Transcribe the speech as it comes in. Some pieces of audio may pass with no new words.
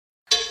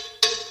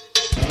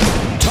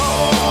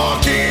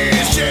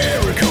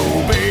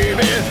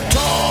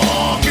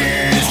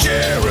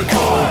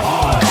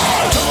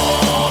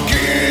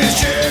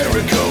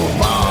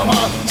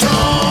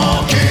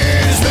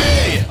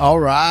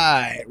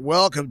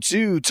welcome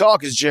to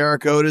Talk is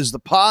Jericho. It is the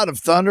pod of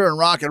thunder and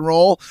rock and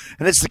roll,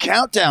 and it's the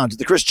countdown to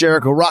the Chris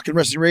Jericho Rock and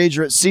Wrestling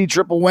Rager at Sea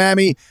Triple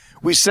Whammy.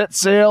 We set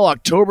sail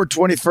October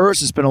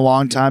 21st. It's been a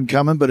long time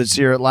coming, but it's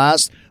here at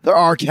last. There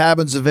are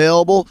cabins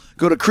available.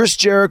 Go to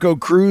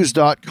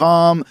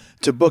chrisjerichocruise.com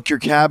to book your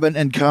cabin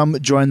and come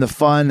join the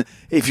fun.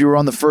 If you were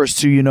on the first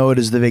two, you know it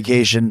is the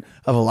vacation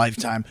of a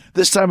lifetime.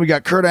 This time we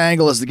got Kurt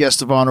Angle as the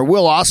guest of honor,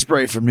 Will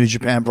Ospreay from New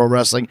Japan Pro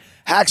Wrestling,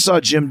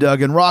 Hacksaw Jim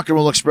Duggan, Rock and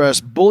Roll Express,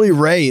 Bully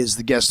Ray is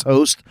the guest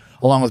host,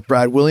 along with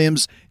Brad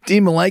Williams.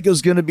 Dean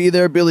Malenko's going to be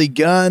there, Billy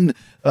Gunn,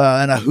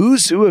 and a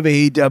who's who of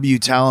AEW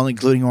talent,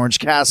 including Orange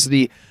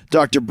Cassidy,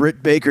 Dr.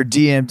 Britt Baker,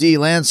 DMD,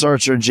 Lance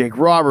Archer, and Jake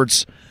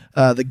Roberts,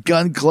 the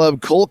Gun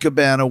Club, Cole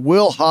Cabana,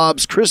 Will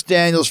Hobbs, Chris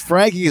Daniels,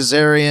 Frankie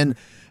Kazarian,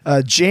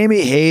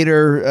 Jamie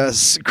Hayter,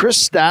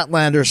 Chris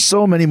Statlander,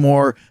 so many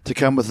more to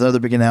come with another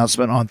big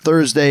announcement on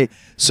Thursday.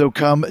 So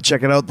come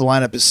check it out. The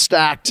lineup is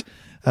stacked.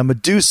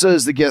 Medusa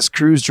is the guest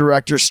cruise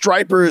director.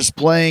 Striper is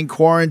playing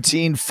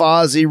Quarantine,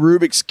 Fozzy,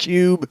 Rubik's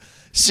Cube,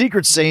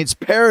 Secret Saints,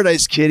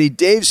 Paradise Kitty,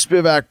 Dave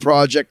Spivak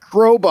Project,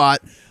 Crowbot.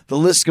 The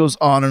list goes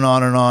on and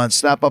on and on.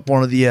 Snap up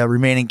one of the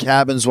remaining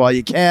cabins while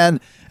you can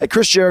at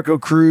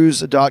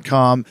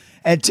chrisjerichocruise.com.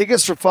 And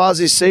tickets for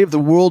Fozzy's Save the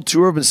World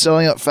Tour have been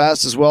selling out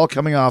fast as well,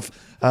 coming off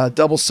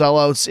double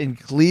sellouts in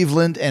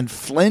Cleveland and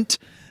Flint,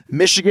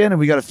 Michigan. And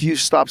we got a few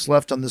stops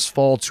left on this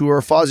fall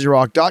tour.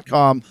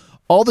 FozzyRock.com.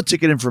 All the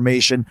ticket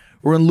information.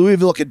 We're in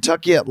Louisville,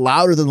 Kentucky at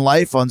Louder Than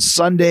Life on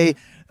Sunday.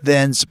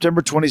 Then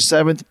September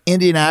 27th,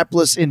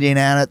 Indianapolis,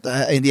 Indiana at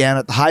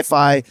the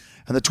Hi-Fi.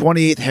 And the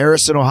 28th,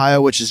 Harrison,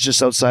 Ohio, which is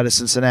just outside of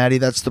Cincinnati.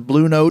 That's the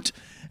Blue Note.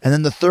 And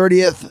then the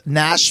 30th,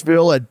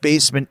 Nashville at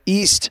Basement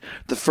East.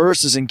 The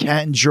first is in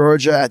Canton,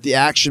 Georgia at the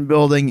Action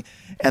Building.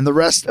 And the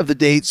rest of the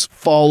dates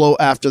follow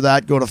after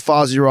that. Go to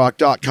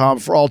FozzyRock.com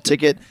for all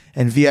ticket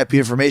and VIP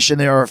information.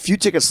 There are a few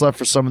tickets left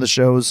for some of the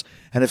shows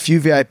and a few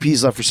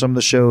VIPs left for some of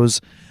the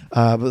shows.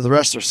 But the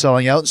rest are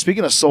selling out. And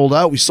speaking of sold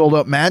out, we sold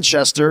out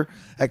Manchester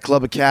at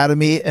Club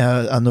Academy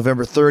on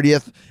November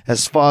 30th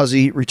as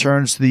Fozzy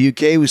returns to the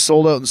UK. We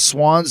sold out in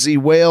Swansea,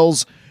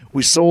 Wales.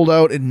 We sold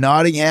out in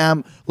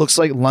Nottingham. Looks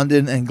like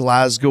London and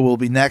Glasgow will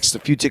be next. A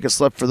few tickets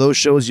left for those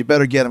shows. You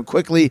better get them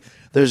quickly.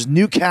 There's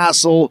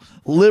Newcastle,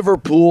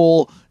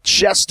 Liverpool,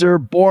 Chester,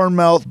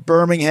 Bournemouth,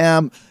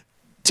 Birmingham.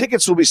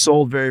 Tickets will be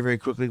sold very, very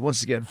quickly.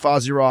 Once again,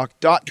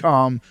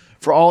 FozzyRock.com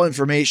for all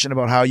information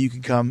about how you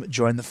can come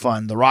join the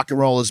fun. The rock and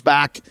roll is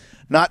back,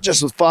 not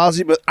just with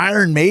Fozzy, but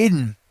Iron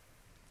Maiden.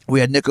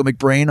 We had Nico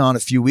McBrain on a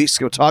few weeks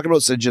ago talking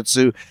about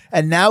Senjutsu,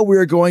 and now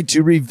we're going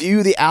to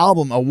review the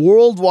album, a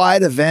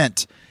worldwide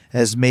event,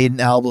 as Maiden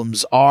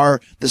albums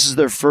are. This is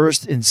their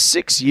first in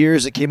 6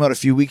 years. It came out a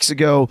few weeks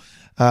ago.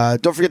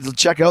 Don't forget to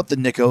check out the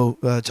Nico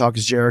Talk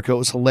is Jericho. It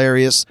was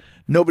hilarious.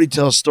 Nobody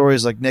tells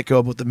stories like Nico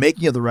about the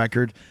making of the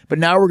record, but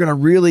now we're going to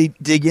really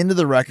dig into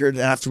the record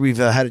after we've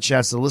had a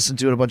chance to listen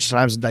to it a bunch of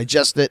times and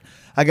digest it.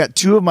 I got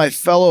two of my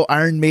fellow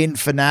Iron Maiden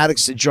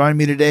fanatics to join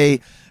me today.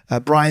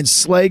 Brian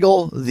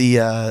Slager, the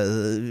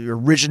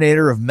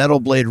originator of Metal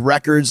Blade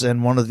Records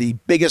and one of the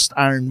biggest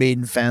Iron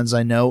Maiden fans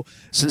I know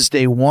since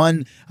day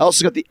one. I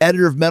also got the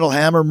editor of Metal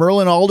Hammer,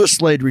 Merlin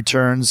Alderslade,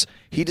 returns.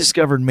 He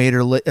discovered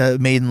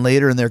Maiden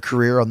later in their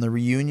career on the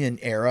Reunion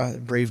era,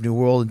 Brave New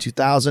World in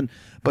 2000,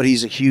 but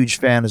he's a huge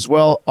fan as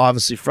well.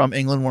 Obviously from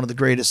England, one of the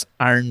greatest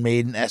Iron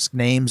Maiden-esque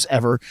names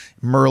ever,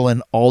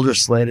 Merlin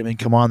Alderslade. I mean,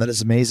 come on, that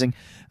is amazing.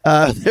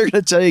 They're going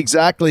to tell you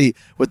exactly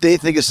what they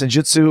think of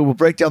Senjutsu. We'll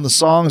break down the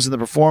songs and the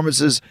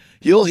performances.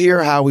 You'll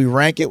hear how we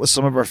rank it with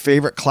some of our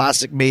favorite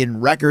classic Maiden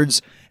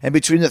records. And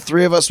between the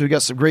three of us, we've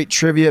got some great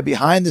trivia,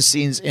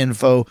 behind-the-scenes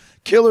info,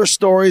 killer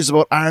stories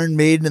about Iron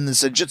Maiden and the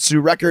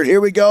Senjutsu record. Here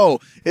we go.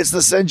 It's the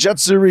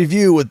Senjutsu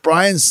Review with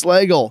Brian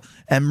Slager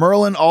and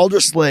Merlin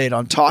Alderslade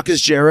on Talk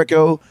is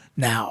Jericho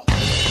now.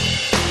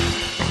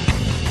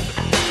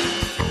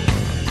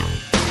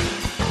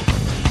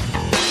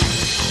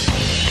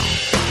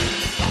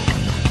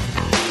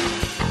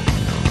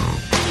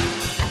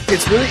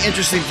 It's really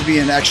interesting to me,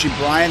 and actually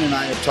Brian and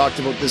I have talked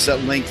about this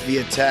at length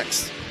via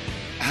text,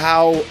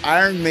 how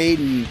Iron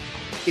Maiden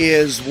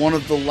is one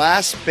of the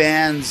last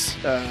bands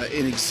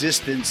in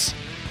existence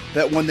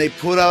that when they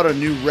put out a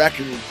new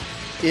record,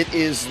 it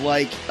is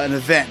like an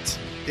event.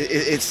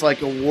 It's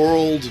like a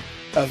world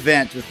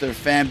event with their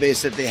fan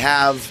base that they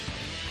have.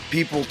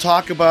 People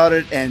talk about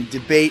it and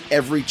debate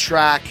every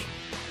track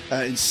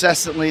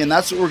incessantly, and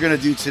that's what we're going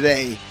to do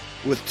today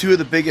with two of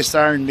the biggest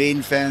Iron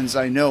Maiden fans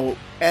I know,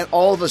 and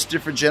all of us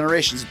different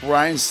generations.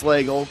 Brian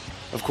Slager,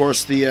 of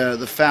course,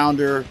 the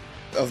founder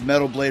of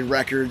Metal Blade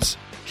Records,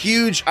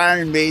 huge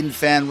Iron Maiden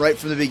fan right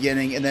from the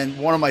beginning, and then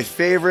one of my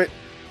favorite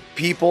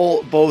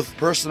people, both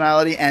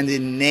personality and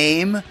in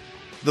name,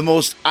 the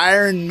most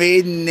Iron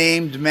Maiden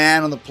named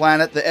man on the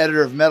planet, the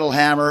editor of Metal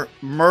Hammer,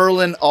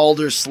 Merlin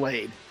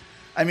Alderslade.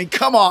 I mean,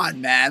 come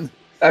on, man.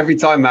 Every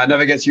time, man.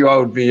 Never gets you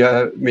old, me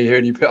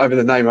hearing you put over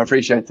the name. I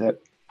appreciate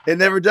it. It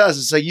never does.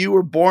 It's like you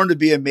were born to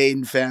be a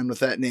Maiden fan with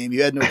that name.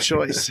 You had no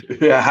choice.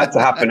 Yeah, it had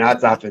to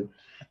happen.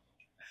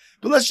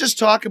 But let's just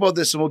talk about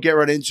this and we'll get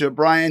right into it.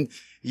 Brian,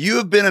 You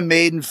have been a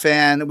Maiden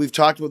fan. We've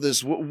talked about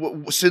this.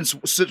 Since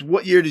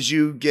what year did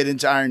you get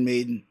into Iron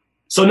Maiden?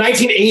 So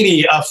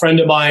 1980, a friend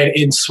of mine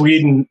in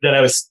Sweden that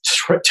I was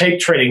tape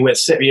trading with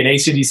sent me an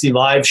AC/DC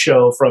live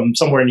show from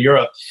somewhere in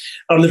Europe.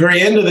 On the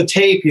very end of the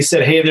tape, he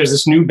said, hey, there's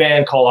this new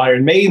band called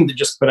Iron Maiden that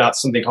just put out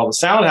something called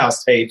the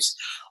Soundhouse tapes.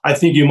 I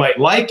think you might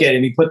like it.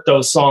 And he put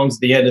those songs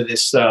at the end of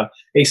this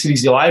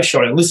AC/DC live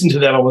show. And I listened to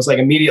them and was like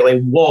immediately,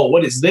 whoa,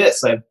 what is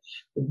this?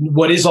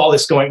 What is all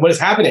this what is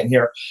happening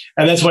here?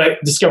 And that's when I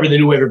discovered the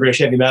new wave of British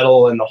heavy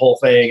metal and the whole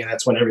thing. And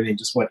that's when everything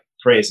just went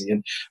crazy.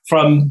 And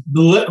from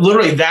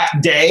literally that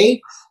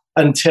day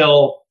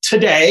until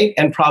today,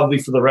 and probably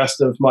for the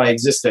rest of my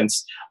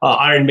existence,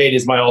 Iron Maiden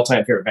is my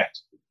all-time favorite band.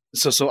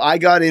 So I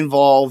got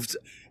involved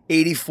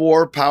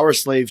 84 Power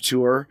Slave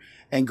tour,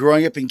 and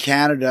growing up in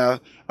Canada,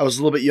 I was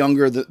a little bit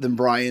younger than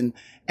Brian.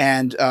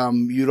 And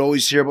you'd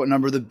always hear about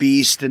Number of the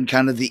Beast and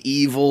kind of the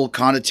evil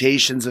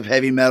connotations of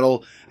heavy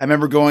metal. I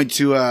remember going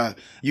to a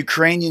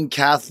Ukrainian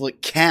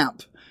Catholic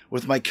camp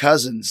with my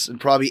cousins in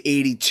probably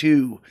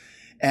 82.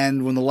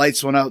 And when the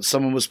lights went out,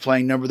 someone was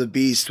playing Number of the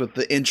Beast with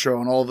the intro,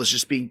 and all of us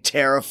just being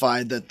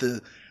terrified that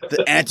the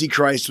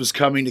Antichrist was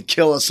coming to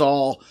kill us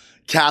all,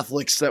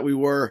 Catholics that we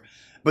were.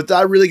 But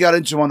I really got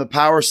into him on the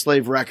Power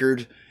Slave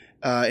record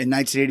in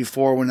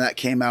 1984 when that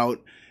came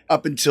out,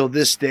 up until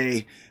this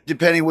day.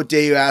 Depending what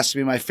day you ask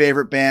me, my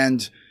favorite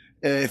band,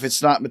 if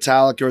it's not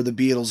Metallica or the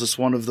Beatles, it's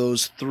one of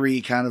those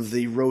three, kind of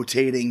the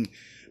rotating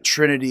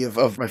trinity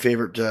of my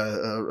favorite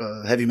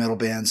heavy metal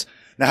bands.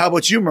 Now, how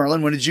about you,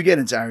 Merlin? When did you get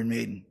into Iron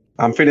Maiden?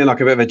 I'm feeling like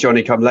a bit of a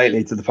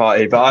Johnny-come-lately to the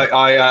party, but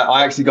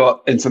I actually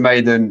got into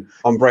Maiden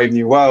on Brave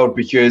New World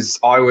because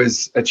I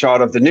was a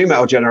child of the new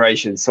metal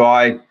generation. So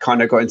I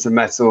kind of got into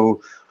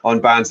metal on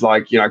bands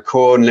like,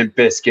 Korn, Limp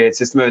Bizkit,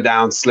 System of a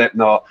Down,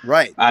 Slipknot.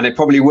 Right. And it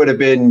probably would have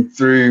been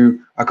through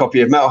a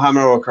copy of Metal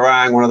Hammer or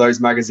Kerrang, one of those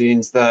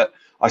magazines, that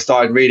I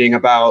started reading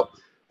about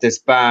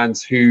this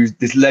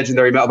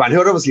legendary metal band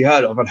who I'd obviously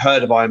heard of. I'd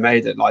heard of Iron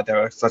Maiden, like they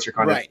were such a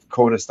kind of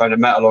cornerstone of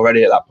metal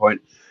already at that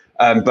point.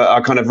 But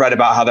I kind of read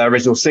about how their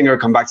original singer had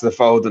come back to the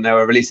fold and they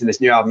were releasing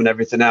this new album and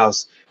everything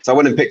else. So I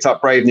went and picked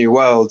up Brave New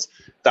World.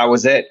 That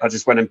was it. I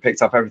just went and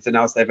picked up everything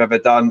else they've ever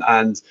done.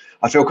 And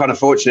I feel kind of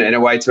fortunate in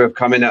a way to have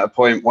come in at a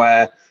point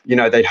where,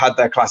 they'd had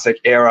their classic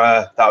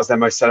era. That was their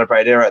most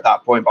celebrated era at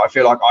that point. But I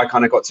feel like I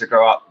kind of got to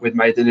grow up with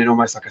Maiden in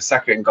almost like a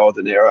second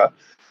golden era,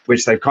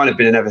 which they've kind of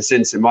been in ever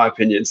since, in my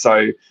opinion.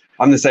 So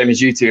I'm the same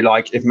as you two.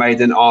 Like, if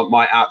Maiden aren't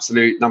my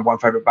absolute number one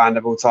favorite band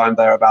of all time,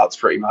 thereabouts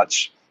pretty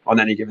much on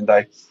any given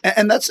day.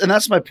 And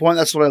that's my point.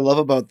 That's what I love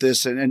about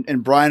this.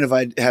 And Brian and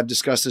I have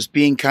discussed this,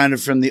 being kind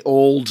of from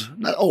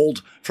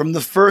from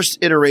the first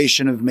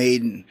iteration of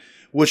Maiden,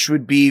 which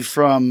would be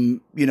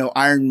from,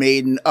 Iron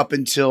Maiden up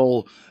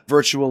until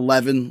Virtual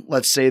 11,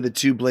 let's say the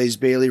two Blaze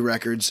Bayley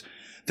records.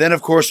 Then,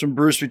 of course, when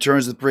Bruce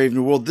returns with Brave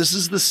New World, this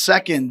is the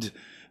second,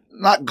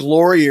 not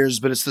glory years,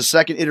 but it's the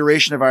second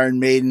iteration of Iron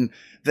Maiden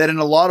that in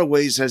a lot of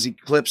ways has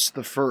eclipsed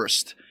the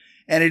first.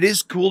 And it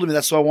is cool to me.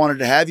 That's why I wanted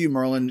to have you,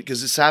 Merlin,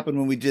 because this happened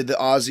when we did the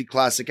Aussie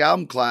Classic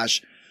Album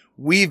Clash.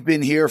 We've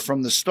been here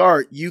from the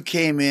start. You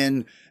came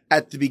in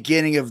at the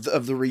beginning of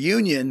the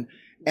reunion,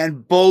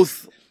 and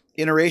both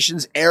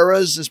iterations,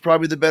 eras is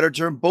probably the better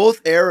term.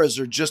 Both eras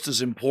are just as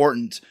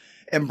important.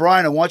 And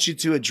Brian, I want you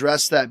to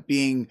address that,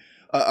 being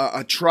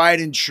a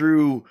tried and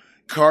true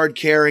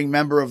card-carrying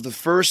member of the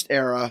first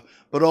era,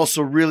 but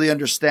also really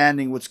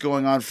understanding what's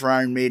going on for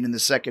Iron Maiden in the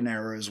second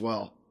era as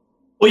well.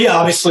 Well, yeah,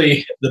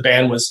 obviously the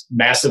band was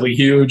massively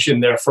huge in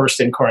their first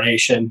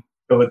incarnation,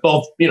 but with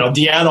both,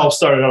 Deanno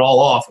started it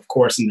all off, of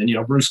course, and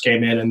then, Bruce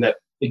came in and that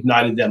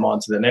ignited them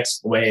onto the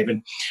next wave.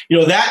 And,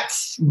 that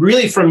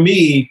really, for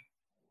me,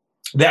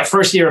 that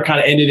first year kind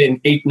of ended in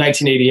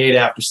 1988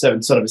 after Son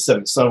of a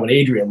Seventh Son, when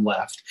Adrian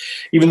left.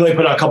 Even though they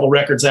put out a couple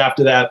records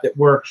after that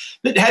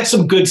that had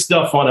some good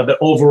stuff on it, but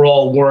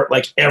overall weren't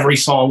like every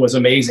song was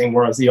amazing,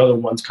 whereas the other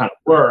ones kind of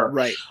were.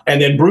 Right. And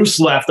then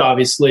Bruce left,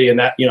 obviously, and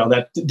that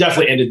that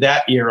definitely ended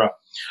that era.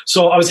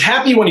 So I was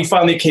happy when he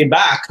finally came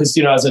back because,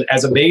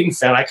 as a Maiden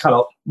fan, I kind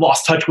of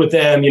lost touch with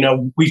them.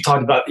 We've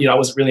talked about, I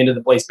wasn't really into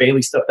the Blaze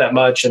Bayley stuff that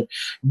much, and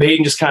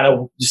Maiden just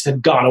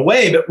had gone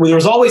away. But there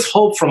was always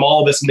hope from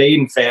all of us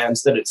Maiden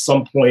fans that at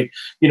some point,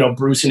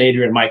 Bruce and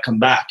Adrian might come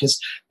back because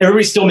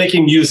everybody's still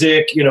making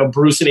music.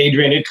 Bruce and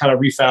Adrian had kind of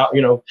refound,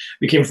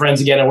 became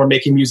friends again, and we're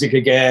making music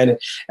again.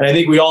 And I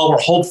think we all were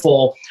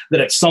hopeful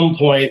that at some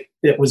point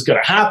it was going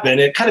to happen.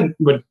 It kind of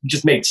would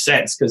just make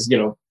sense because,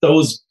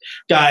 those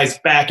guys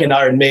back in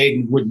Iron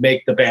Maiden would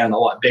make the band a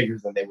lot bigger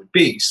than they would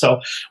be.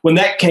 So when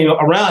that came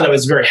around, I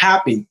was very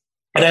happy.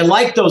 And I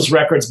liked those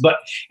records, but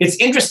it's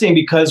interesting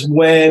because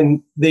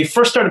when they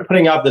first started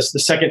putting out the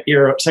second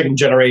era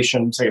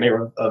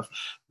of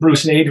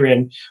Bruce and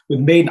Adrian with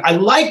Maiden, I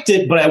liked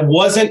it, but I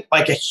wasn't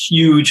like a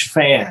huge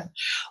fan.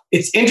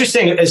 It's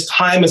interesting, as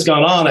time has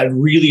gone on, I've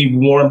really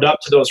warmed up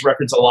to those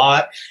records a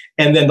lot.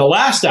 And then the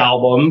last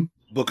album,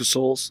 Book of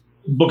Souls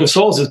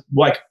is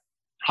like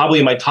probably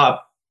in my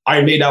top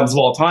Iron Maiden albums of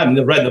all time. And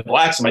the Red and the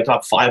Black's in my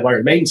top 5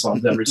 Iron Maiden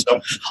songs ever. So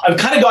I've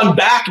kind of gone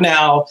back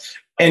now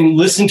and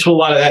listened to a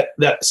lot of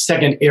that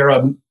second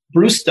era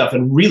Bruce stuff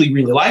and really,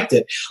 really liked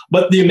it.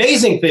 But the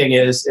amazing thing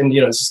is, and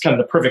this is kind of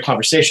the perfect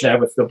conversation I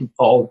have with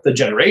all the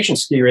generation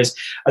skier is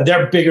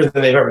they're bigger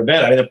than they've ever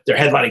been. I mean, they're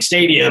headlining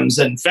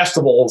stadiums and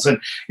festivals and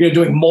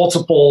doing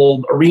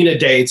multiple arena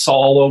dates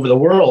all over the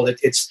world.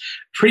 It's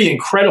pretty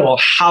incredible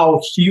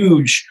how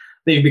huge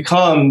they've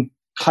become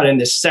kind of in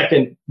this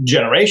second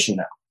generation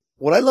now.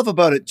 What I love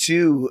about it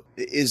too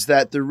is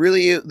that there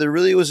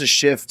really was a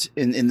shift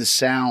in the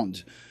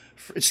sound.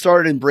 It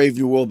started in Brave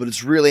New World, but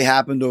it's really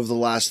happened over the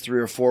last 3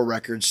 or 4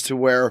 records to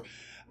where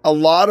a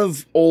lot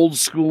of old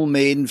school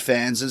Maiden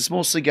fans, and it's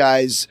mostly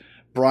guys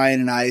Brian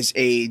and I's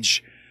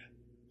age,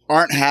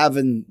 aren't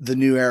having the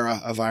new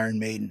era of Iron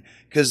Maiden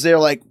because they're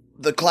like,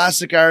 the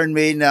classic Iron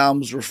Maiden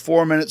albums were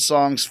 4-minute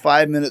songs,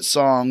 5-minute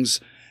songs,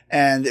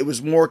 and it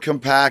was more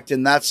compact,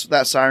 and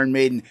that's Iron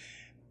Maiden.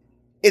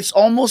 It's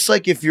almost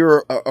like if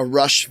you're a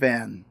Rush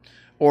fan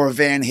or a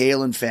Van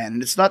Halen fan,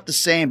 and it's not the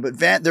same, but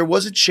there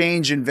was a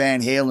change in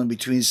Van Halen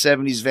between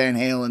 70s Van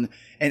Halen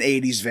and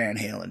 80s Van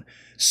Halen,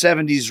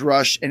 70s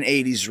Rush and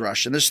 80s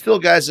Rush. And there's still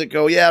guys that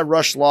go, yeah,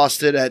 Rush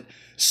lost it at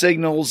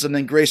Signals and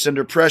then Grace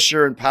Under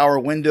Pressure and Power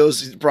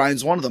Windows.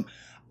 Brian's one of them.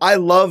 I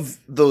love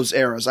those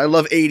eras. I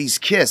love 80s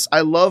Kiss.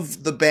 I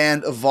love the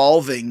band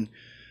evolving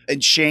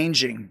and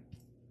changing.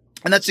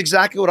 And that's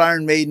exactly what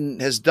Iron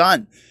Maiden has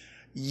done.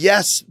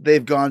 Yes,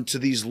 they've gone to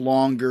these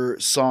longer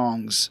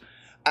songs.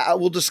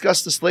 We'll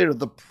discuss this later.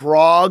 The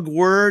prog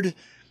word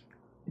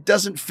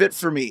doesn't fit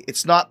for me.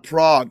 It's not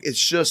prog. It's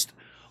just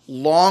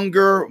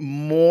longer,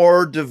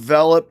 more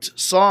developed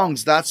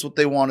songs. That's what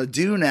they want to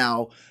do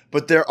now.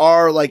 But there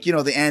are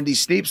the Andy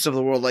Sneaps of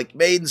the world, like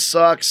Maiden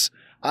sucks.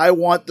 I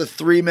want the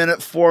 3-minute,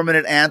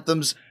 4-minute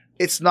anthems.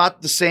 It's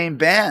not the same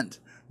band.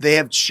 They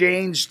have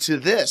changed to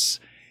this.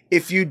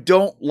 If you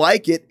don't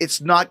like it,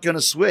 it's not going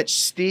to switch.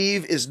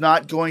 Steve is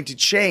not going to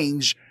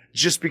change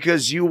just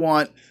because you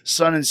want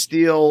Sun and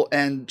Steel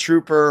and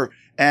Trooper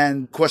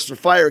and Quest for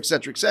Fire, et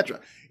cetera, et cetera.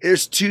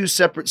 There's 2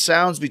 separate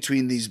sounds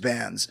between these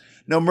bands.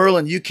 Now,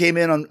 Merlin, you came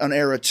in on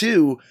era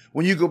 2.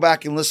 When you go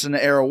back and listen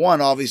to era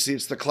 1, obviously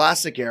it's the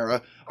classic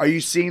era. Are you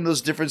seeing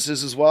those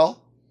differences as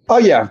well? Oh,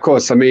 yeah, of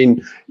course. I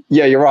mean,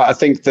 yeah, you're right. I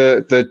think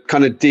the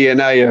kind of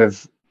DNA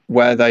of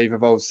where they've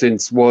evolved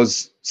since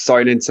was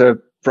starting into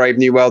Brave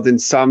New World in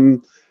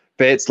some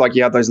bits. Like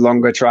you had those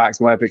longer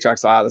tracks, more epic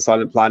tracks like Out of the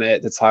Silent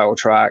Planet, the title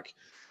track.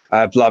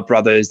 Blood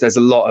Brothers, there's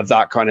a lot of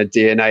that kind of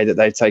DNA that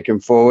they've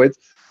taken forward.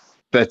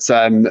 But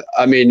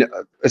I mean,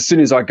 as soon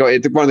as I got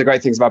it, one of the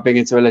great things about being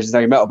into a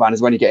legendary metal band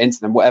is when you get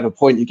into them, whatever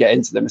point you get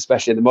into them,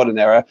 especially in the modern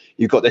era,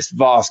 you've got this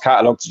vast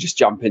catalogue to just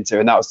jump into.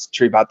 And that was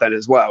true back then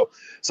as well.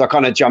 So I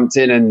kind of jumped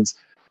in and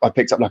I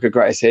picked up like a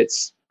greatest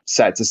hits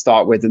set to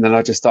start with. And then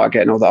I just started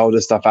getting all the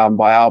older stuff album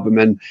by album.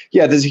 And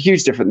yeah, there's a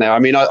huge difference there. I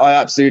mean, I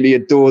absolutely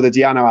adore the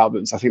Diano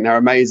albums. I think they're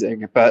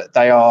amazing, but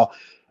they are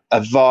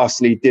a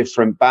vastly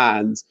different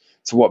band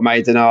to what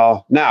Maiden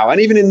are now.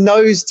 And even in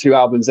those 2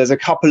 albums, there's a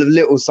couple of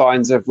little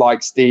signs of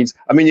like Steve's.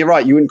 I mean, you're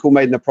right. You wouldn't call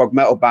Maiden a prog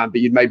metal band,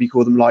 but you'd maybe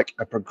call them like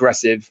a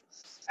progressive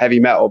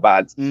heavy metal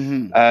band.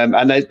 Mm-hmm.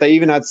 And they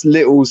even had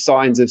little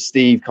signs of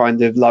Steve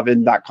kind of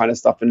loving that kind of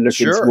stuff and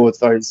looking towards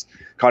those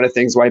kind of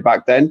things way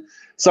back then.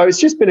 So it's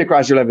just been a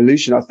gradual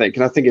evolution, I think.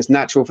 And I think it's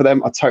natural for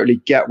them. I totally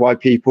get why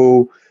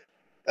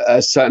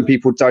certain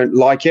people don't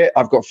like it.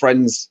 I've got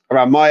friends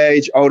around my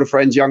age, older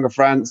friends, younger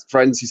friends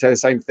who say the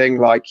same thing.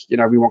 Like,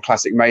 we want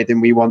classic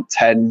Maiden. We want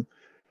 10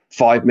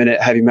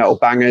 5-minute heavy metal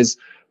bangers.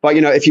 But,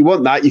 if you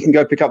want that, you can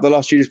go pick up the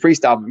last Judas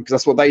Priest album because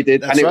that's what they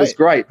did. It was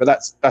great. But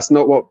that's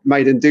not what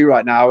Maiden do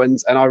right now. And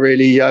I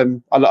really, I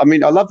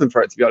love them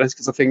for it, to be honest,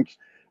 because I think,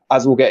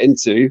 as we'll get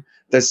into,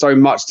 there's so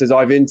much to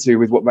dive into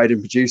with what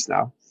Maiden produce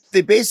now.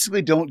 They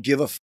basically don't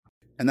give a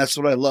and that's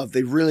what I love.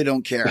 They really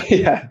don't care.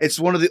 Yeah. It's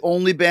one of the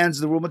only bands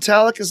in the world.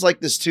 Metallica's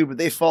like this too, but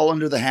they fall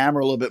under the hammer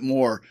a little bit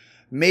more.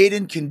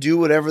 Maiden can do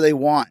whatever they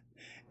want.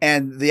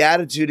 And the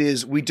attitude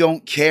is, we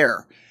don't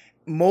care.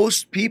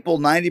 Most people,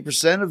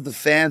 90% of the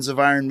fans of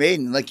Iron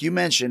Maiden, like you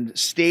mentioned,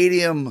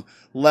 stadium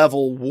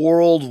level,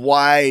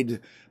 worldwide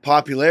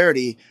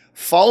popularity,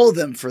 follow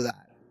them for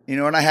that.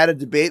 And I had a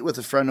debate with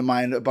a friend of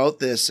mine about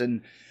this.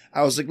 And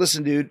I was like,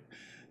 listen, dude,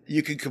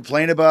 you can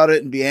complain about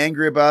it and be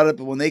angry about it,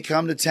 but when they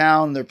come to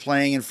town, they're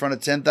playing in front of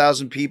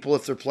 10,000 people.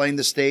 If they're playing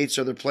the States,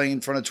 or they're playing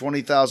in front of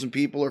 20,000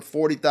 people or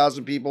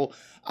 40,000 people,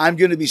 I'm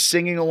going to be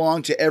singing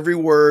along to every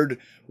word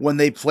when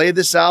they play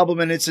this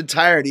album in its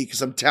entirety,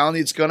 because I'm telling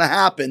you, it's going to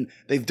happen.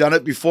 They've done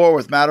it before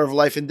with Matter of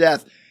Life and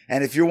Death.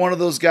 And if you're one of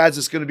those guys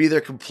that's going to be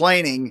there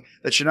complaining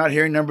that you're not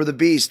hearing Number of the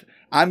Beast,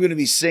 I'm going to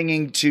be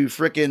singing to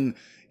frickin'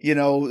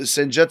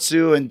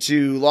 Senjutsu and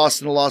to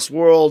Lost in the Lost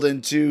World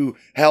and to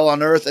Hell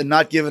on Earth and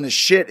not giving a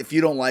shit if you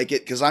don't like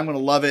it, because I'm going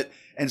to love it.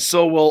 And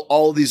so will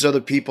all these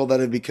other people that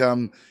have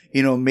become,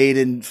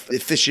 Maiden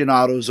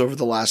aficionados over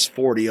the last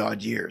 40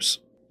 odd years.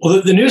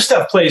 Well, the new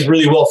stuff plays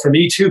really well for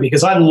me too,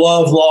 because I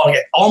love long.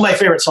 All my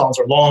favorite songs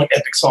are long,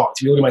 epic songs.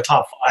 If you look at my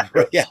top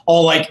 5, Yeah.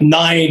 all like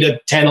 9 to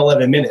 10,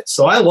 11 minutes.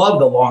 So I love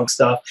the long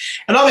stuff.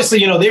 And obviously,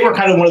 they were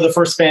kind of one of the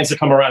first bands to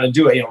come around and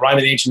do it. Rhyme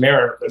of the Ancient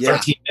Mariner,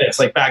 13 minutes.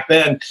 Like back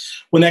then,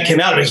 when that came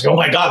out, I was like, oh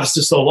my God, this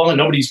is so long.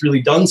 Nobody's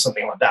really done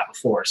something like that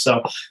before.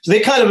 So they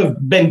kind of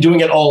have been doing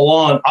it all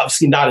along.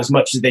 Obviously, not as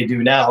much as they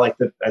do now. Like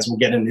as we'll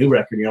get in a new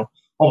record,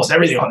 almost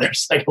everything on there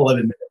is like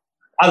 11 minutes.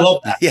 I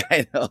love that. Yeah,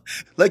 I know.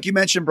 Like you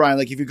mentioned, Brian,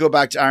 like if you go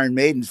back to Iron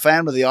Maiden,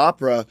 Phantom of the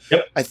Opera,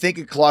 I think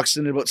it clocks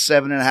in at about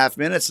 7.5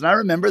 minutes. And I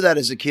remember that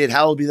as a kid.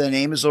 Hallowed Be Thy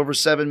Name is over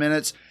 7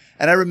 minutes.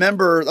 And I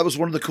remember that was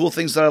one of the cool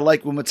things that I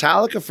liked when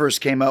Metallica first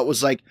came out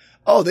was like,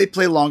 oh, they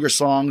play longer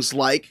songs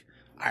like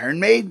Iron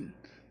Maiden.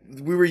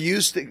 We were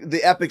used to,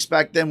 the epics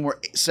back then were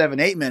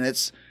 7-8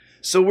 minutes.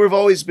 So we've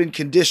always been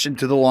conditioned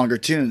to the longer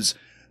tunes.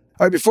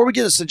 All right, before we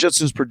get to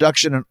Senjutsu's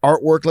production and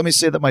artwork, let me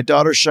say that my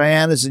daughter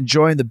Cheyenne is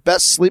enjoying the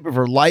best sleep of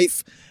her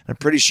life. I'm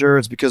pretty sure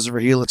it's because of her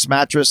Helix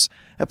mattress.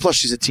 And plus,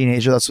 she's a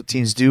teenager. That's what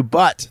teens do.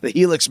 But the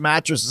Helix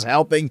mattress is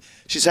helping.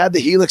 She's had the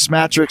Helix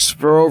mattress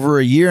for over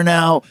a year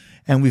now,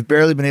 and we've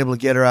barely been able to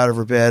get her out of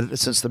her bed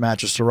since the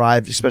mattress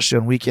arrived, especially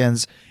on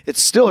weekends.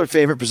 It's still her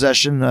favorite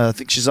possession. I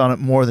think she's on it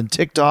more than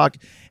TikTok.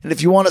 And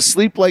if you want to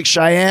sleep like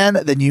Cheyenne,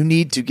 then you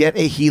need to get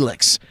a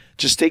Helix.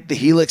 Just take the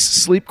Helix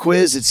sleep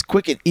quiz. It's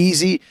quick and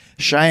easy.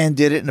 Cheyenne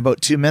did it in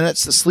about 2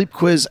 minutes. The sleep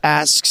quiz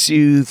asks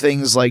you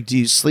things like, do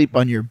you sleep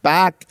on your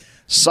back,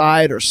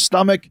 side, or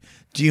stomach?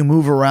 Do you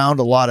move around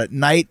a lot at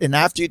night? And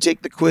after you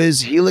take the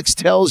quiz, Helix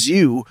tells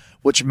you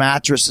which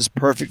mattress is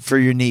perfect for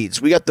your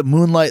needs. We got the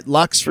Moonlight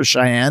Luxe for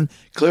Cheyenne.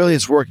 Clearly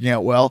it's working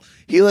out well.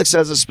 Helix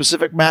has a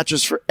specific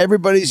mattress for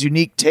everybody's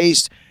unique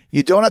taste.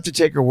 You don't have to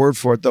take her word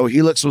for it, though.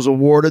 Helix was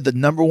awarded the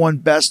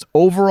 #1 best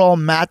overall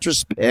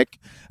mattress pick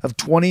of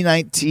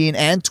 2019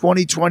 and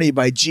 2020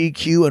 by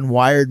GQ and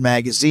Wired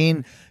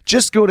magazine.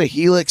 Just go to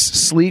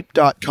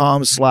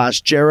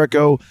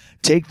helixsleep.com/Jericho.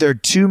 Take their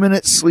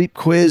 2-minute sleep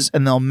quiz,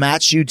 and they'll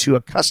match you to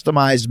a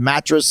customized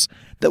mattress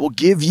that will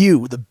give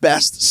you the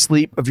best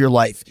sleep of your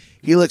life.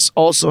 Helix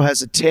also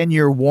has a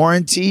 10-year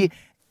warranty,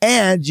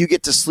 and you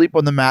get to sleep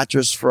on the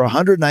mattress for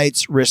 100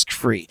 nights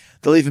risk-free.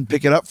 They'll even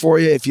pick it up for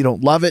you if you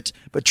don't love it,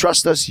 but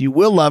trust us, you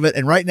will love it.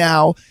 And right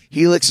now,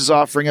 Helix is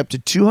offering up to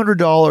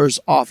 $200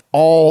 off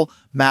all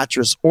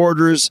mattress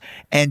orders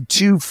and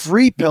 2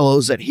 free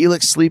pillows at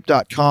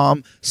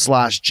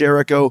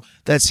helixsleep.com/Jericho.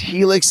 That's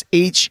Helix,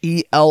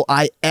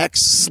 HELIX,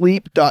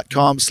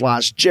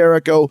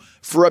 sleep.com/Jericho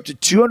for up to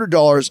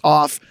 $200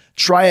 off.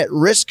 Try it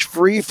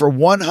risk-free for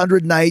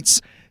 100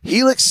 nights.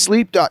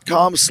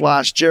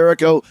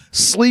 helixsleep.com/Jericho.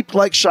 Sleep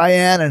like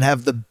Cheyenne and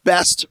have the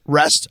best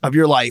rest of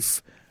your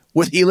life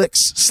with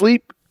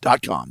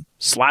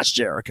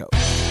helixsleep.com/Jericho.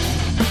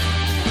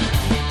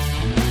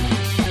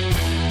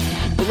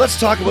 But let's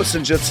talk about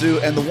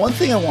Senjutsu. And the one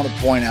thing I want to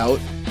point out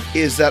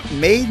is that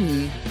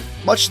Maiden,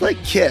 much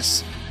like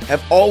Kiss,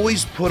 have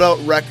always put out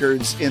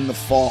records in the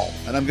fall.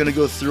 And I'm going to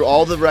go through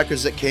all the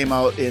records that came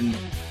out in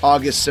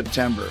August,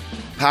 September.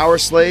 Power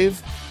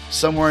Slave,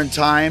 Somewhere in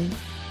Time,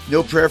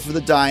 No Prayer for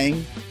the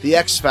Dying, The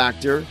X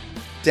Factor,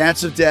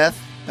 Dance of Death,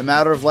 A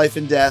Matter of Life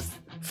and Death,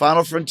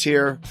 Final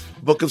Frontier,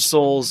 Book of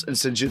Souls, and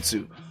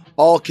Senjutsu.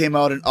 All came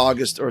out in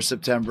August or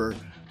September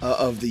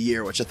of the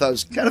year, which I thought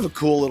was kind of a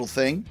cool little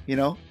thing,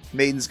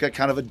 Maiden's got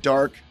kind of a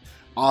dark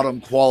autumn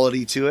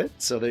quality to it.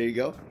 So there you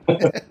go.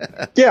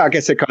 Yeah, I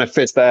guess it kind of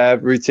fits their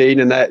routine,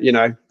 and that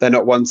they're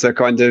not one to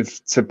kind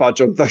of to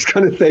budge on those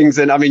kind of things.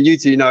 And I mean, you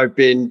two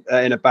being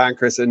in a band,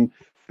 Chris, and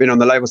being on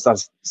the label side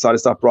of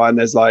stuff, Brian,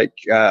 there's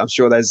I'm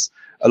sure there's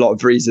a lot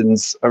of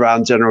reasons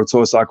around general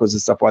tour cycles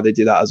and stuff why they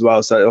do that as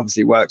well. So it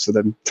obviously works for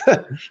them.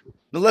 Now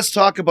let's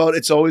talk about,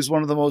 it's always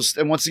one of the most,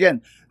 and once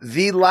again,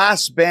 the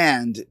last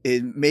band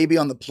maybe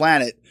on the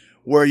planet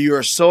where you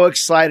are so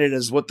excited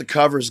as what the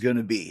cover is going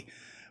to be.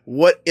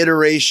 What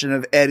iteration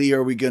of Eddie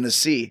are we going to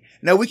see?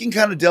 Now we can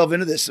kind of delve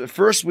into this. At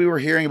first we were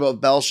hearing about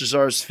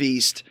Belshazzar's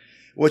Feast,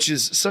 which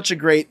is such a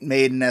great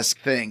Maiden-esque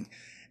thing.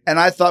 And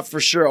I thought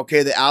for sure,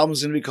 okay, the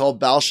album's going to be called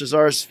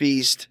Belshazzar's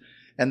Feast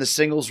and the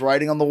singles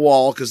Writing on the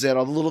Wall, because they had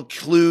all the little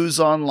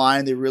clues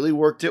online. They really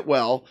worked it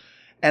well.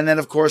 And then,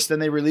 of course,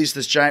 they released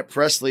this giant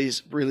press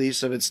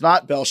release of it's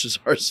not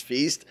Belshazzar's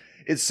Feast,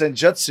 it's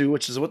Senjutsu,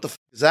 which is what the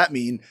does that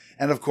mean?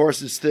 And, of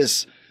course, it's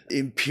this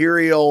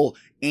imperial,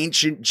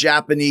 ancient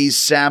Japanese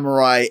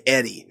samurai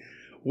Eddie.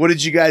 What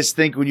did you guys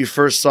think when you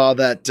first saw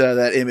that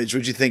image?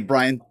 What did you think,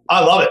 Brian?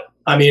 I love it.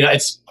 I mean,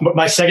 it's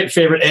my second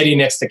favorite Eddie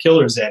next to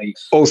Killer's Eddie.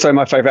 Also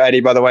my favorite Eddie,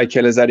 by the way,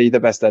 Killer's Eddie, the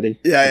best Eddie.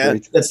 Yeah.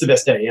 That's the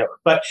best Eddie ever.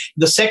 But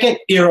the second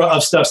era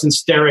of stuff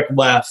since Derek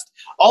left,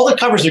 all the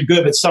covers are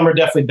good, but some are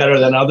definitely better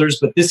than others.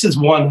 But this is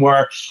one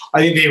where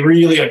I think they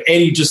really,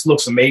 Eddie just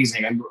looks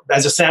amazing. And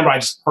as a samurai,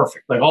 just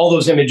perfect. All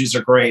those images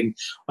are great. And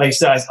like I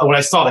said, when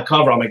I saw the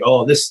cover, I'm like,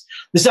 oh, this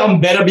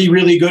album better be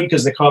really good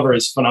because the cover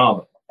is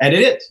phenomenal. And it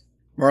is.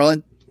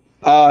 Merlin?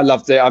 I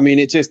loved it. I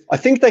mean, I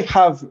think they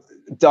have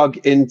dug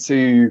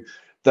into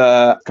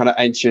the kind of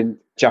ancient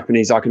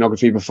Japanese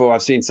iconography before.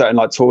 I've seen certain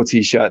like tour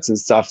t-shirts and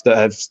stuff that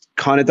have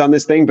kind of done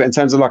this thing, but in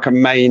terms of like a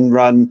main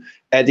run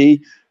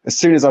Eddie, as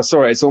soon as I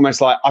saw it, it's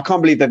almost like, I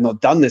can't believe they've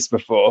not done this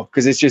before,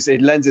 because it's just,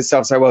 it lends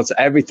itself so well to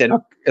everything.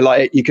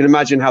 Like, you can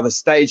imagine how the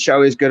stage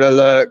show is going to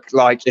look.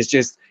 Like, it's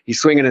just,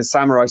 he's swinging a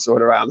samurai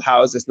sword around.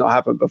 How has this not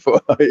happened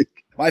before?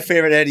 My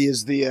favorite Eddie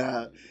is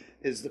the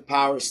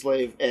Power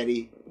Slave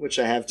Eddie, which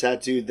I have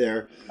tattooed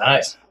there.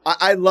 Nice.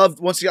 I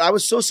loved, once again, I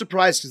was so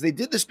surprised because they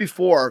did this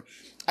before.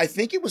 I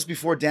think it was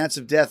before Dance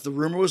of Death. The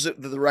rumor was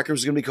that the record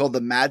was going to be called The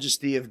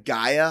Majesty of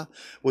Gaia,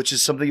 which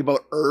is something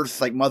about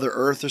Earth, like Mother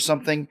Earth or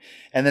something.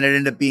 And then it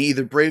ended up being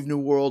either Brave New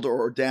World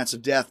or Dance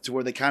of Death, to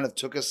where they kind of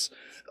took us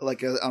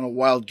like on a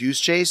wild goose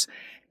chase.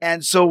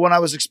 And so when I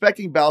was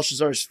expecting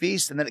Belshazzar's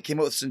Feast, and then it came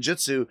out with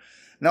Senjutsu.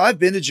 Now, I've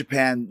been to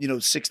Japan,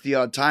 60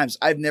 odd times.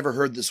 I've never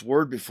heard this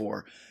word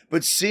before.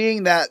 But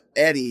seeing that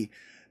Eddie,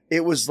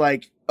 it was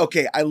like,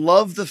 okay, I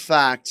love the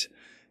fact.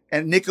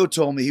 And Nico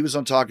told me, he was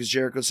on Talk is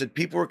Jericho, and said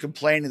people were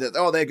complaining that,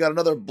 they got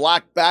another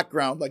black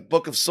background like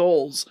Book of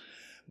Souls.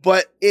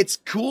 But it's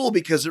cool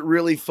because it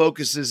really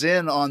focuses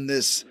in on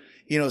this,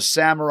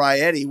 Samurai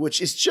Eddie,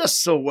 which is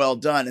just so well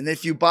done. And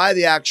if you buy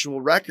the actual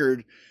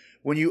record,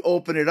 when you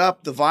open it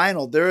up, the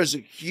vinyl, there is a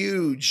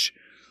huge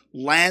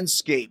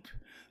landscape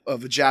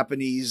of a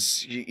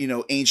Japanese,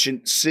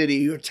 ancient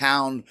city or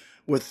town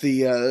with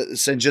the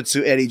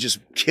Senjutsu Eddie just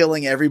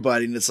killing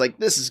everybody. And it's like,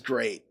 this is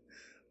great.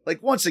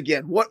 Like, once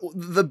again, what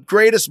the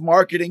greatest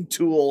marketing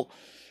tool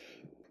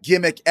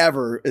gimmick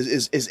ever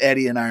is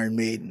Eddie and Iron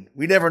Maiden.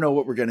 We never know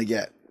what we're going to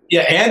get.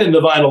 Yeah, and in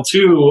the vinyl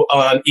too,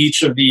 on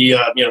each of the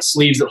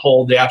sleeves that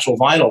hold the actual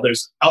vinyl,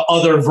 there's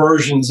other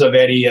versions of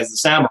Eddie as the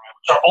samurai,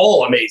 which are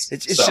all amazing.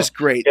 It's just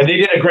great. And they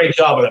did a great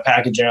job with the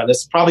packaging on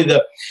this. Probably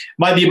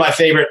might be my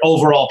favorite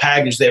overall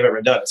package they've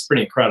ever done. It's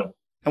pretty incredible.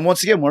 And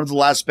once again, one of the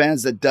last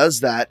bands that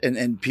does that,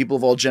 and people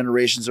of all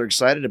generations are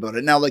excited about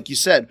it. Now, like you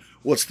said,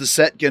 what's the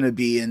set going to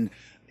be? And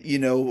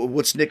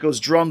what's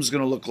Nico's drums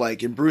going to look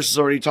like? And Bruce has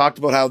already talked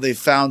about how they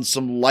found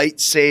some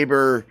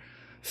lightsaber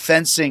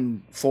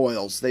fencing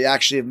foils. They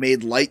actually have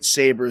made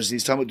lightsabers.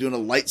 He's talking about doing a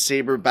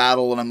lightsaber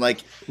battle. And I'm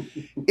like,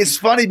 it's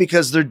funny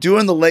because they're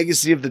doing the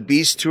Legacy of the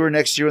Beast tour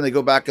next year when they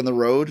go back on the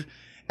road.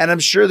 And I'm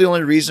sure the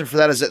only reason for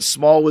that is that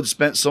Smallwood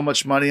spent so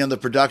much money on the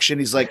production.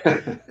 He's like,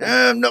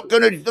 I'm not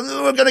gonna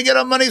get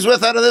our money's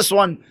worth out of this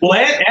one. Well,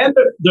 and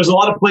there's a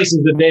lot of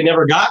places that they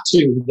never got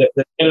to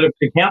that ended up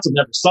being canceled,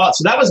 never saw it.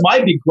 So that was my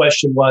big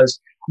question: was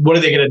what are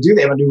they going to do?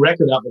 They have a new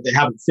record out, but they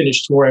haven't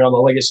finished touring on the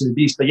Legacy of the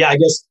Beast. But yeah, I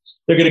guess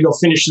they're going to go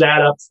finish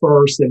that up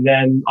first, and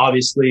then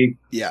obviously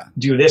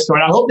do this tour.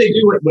 And I hope they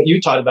do what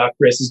you talked about,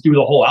 Chris, is do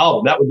the whole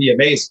album. That would be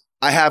amazing.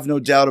 I have no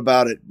doubt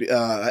about it.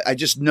 I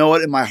just know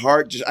it in my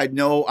heart. I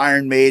know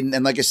Iron Maiden.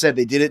 And like I said,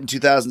 they did it in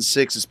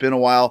 2006. It's been a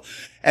while.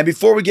 And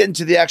before we get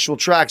into the actual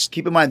tracks,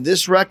 keep in mind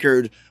this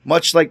record,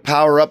 much like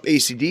Power Up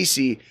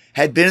AC/DC,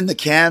 had been in the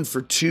can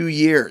for 2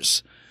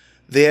 years.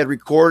 They had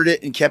recorded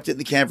it and kept it in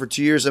the can for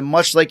 2 years. And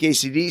much like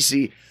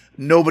AC/DC,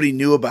 nobody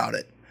knew about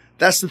it.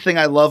 That's the thing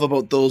I love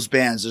about those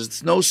bands.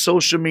 There's no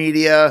social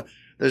media.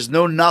 There's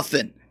no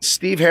nothing.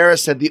 Steve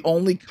Harris had the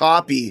only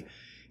copy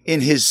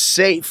in his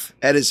safe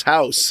at his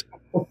house.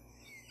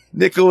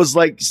 Nico was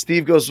like,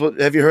 Steve goes,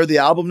 have you heard the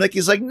album, Nick?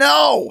 He's like,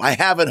 no, I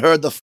haven't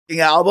heard the fucking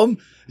album.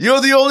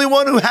 You're the only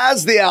one who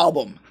has the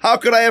album. How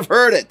could I have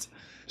heard it?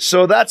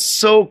 So that's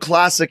so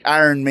classic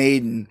Iron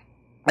Maiden.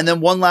 And then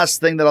one last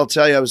thing that I'll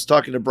tell you, I was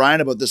talking to Brian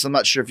about this. I'm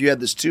not sure if you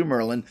had this too,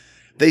 Merlin.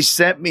 They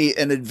sent me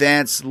an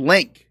advanced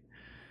link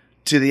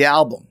to the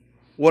album.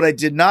 What I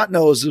did not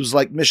know is it was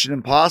like Mission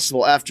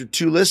Impossible. After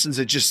 2 listens,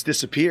 it just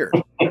disappeared.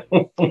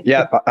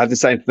 Yeah, I had the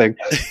same thing.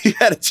 You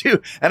had it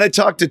too. And I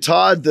talked to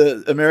Todd,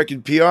 the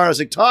American PR. I was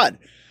like, Todd,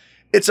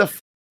 it's a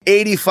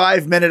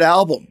 85-minute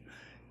album.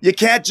 You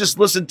can't just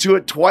listen to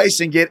it twice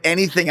and get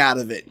anything out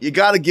of it. You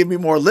got to give me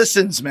more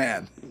listens,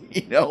 man.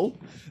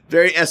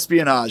 Very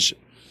espionage.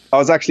 I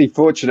was actually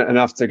fortunate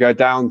enough to go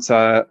down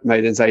to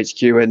Maiden's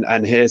HQ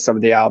and hear some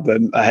of the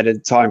album ahead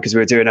of time because we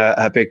were doing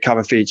a big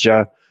cover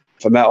feature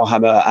for Metal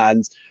Hammer,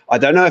 and I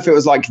don't know if it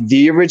was like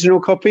the original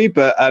copy,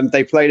 but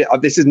they played it.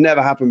 This has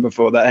never happened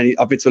before.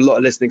 I've been to a lot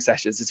of listening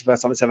sessions. It's the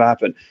first time it's ever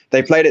happened.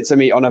 They played it to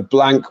me on a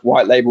blank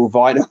white label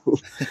vinyl.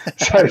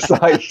 So it's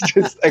like,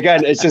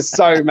 it's just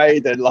so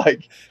Maiden.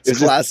 Like it's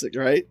classic,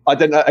 right? I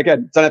don't know.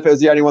 Again, don't know if it was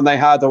the only one they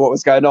had or what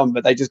was going on,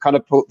 but they just kind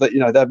of pulled that.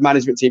 Their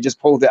management team just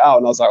pulled it out,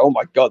 and I was like, oh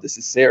my god, this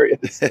is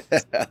serious.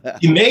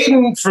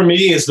 Maiden for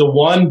me is the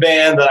one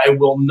band that I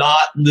will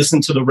not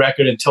listen to the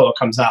record until it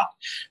comes out.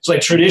 It's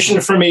like tradition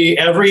for me.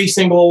 Every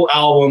single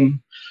album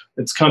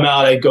that's come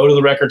out, I go to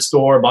the record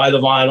store, buy the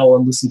vinyl,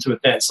 and listen to it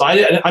then. So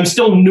I'm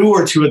still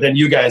newer to it than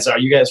you guys are.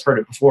 You guys heard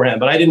it beforehand,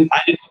 but I didn't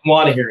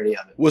want to hear any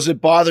of it. Was it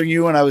bothering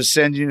you when I was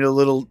sending you a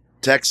little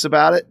texts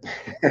about it?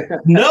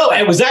 No,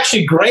 it was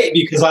actually great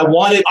because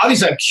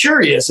obviously I'm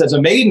curious as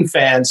a Maiden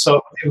fan,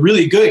 so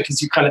really good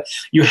because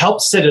you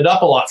helped set it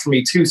up a lot for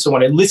me too. So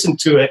when I listened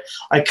to it,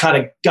 I kind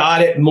of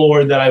got it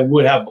more than I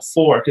would have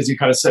before because you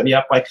kind of set me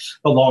up like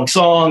the long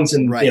songs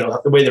and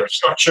the way they were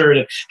structured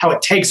and how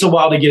it takes a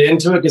while to get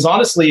into it. Because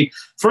honestly,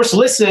 first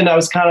listen, I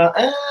was kind of,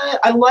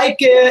 I like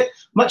it.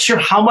 I'm not sure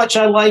how much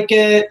I like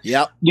it.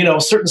 Yep.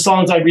 Certain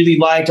songs I really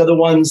liked. Other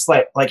ones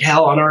like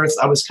Hell on Earth,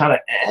 I was kind of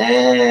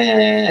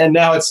and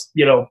now it's,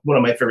 one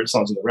of my favorite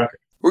songs on the record.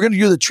 We're going to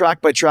do the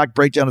track-by-track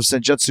breakdown of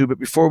Senjutsu, but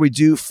before we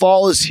do,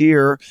 fall is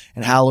here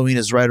and Halloween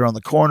is right around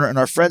the corner, and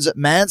our friends at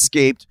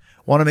Manscaped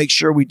want to make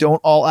sure we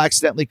don't all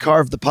accidentally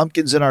carve the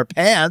pumpkins in our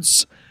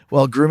pants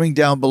while grooming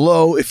down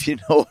below, if you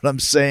know what I'm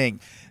saying.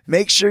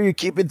 Make sure you're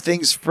keeping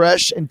things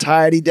fresh and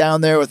tidy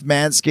down there with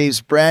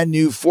Manscaped's brand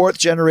new 4th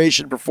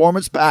generation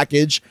performance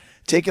package.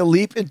 Take a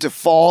leap into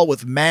fall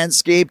with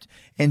Manscaped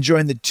and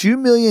join the 2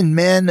 million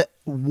men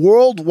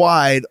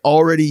worldwide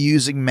already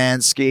using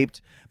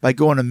Manscaped by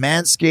going to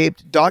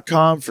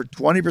manscaped.com for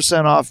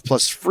 20% off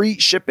plus free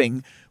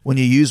shipping when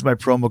you use my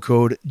promo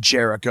code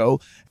Jericho.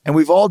 And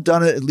we've all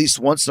done it at least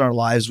once in our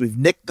lives. We've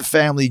nicked the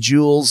family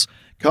jewels,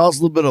 caused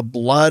a little bit of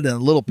blood and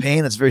a little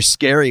pain. It's very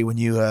scary when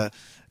you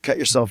cut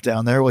yourself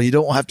down there. Well, you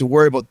don't have to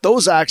worry about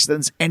those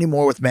accidents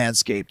anymore with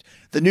Manscaped.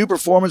 The new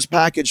Performance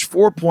Package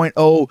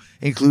 4.0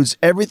 includes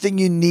everything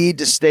you need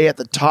to stay at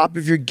the top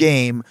of your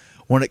game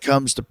when it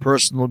comes to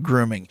personal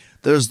grooming.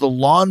 There's the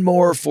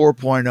Lawnmower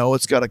 4.0.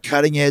 It's got a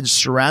cutting-edge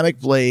ceramic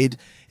blade,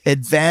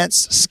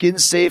 advanced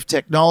skin-safe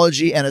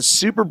technology, and a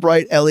super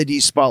bright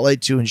LED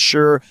spotlight to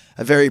ensure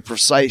a very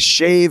precise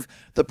shave.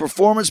 The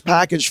Performance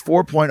Package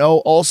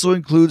 4.0 also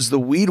includes the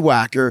Weed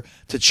Whacker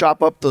to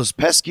chop up those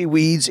pesky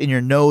weeds in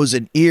your nose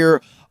and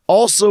ear,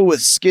 also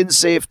with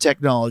skin-safe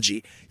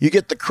technology. You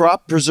get the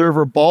Crop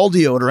Preserver Ball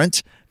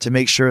Deodorant to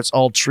make sure it's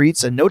all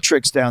treats and no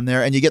tricks down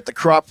there, and you get the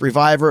Crop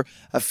Reviver,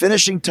 a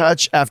finishing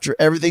touch after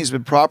everything's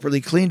been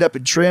properly cleaned up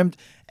and trimmed.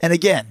 And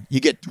again, you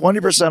get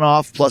 20%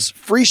 off plus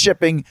free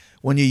shipping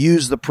when you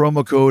use the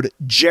promo code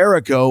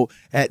Jericho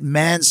at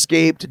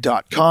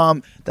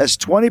manscaped.com. That's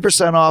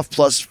 20% off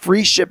plus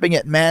free shipping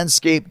at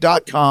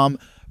manscaped.com.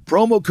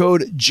 Promo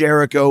code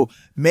Jericho.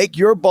 Make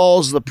your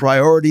balls the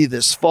priority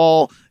this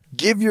fall.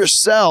 Give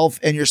yourself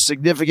and your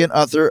significant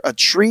other a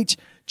treat.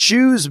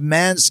 Choose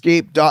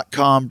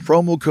manscaped.com.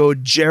 Promo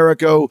code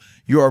Jericho.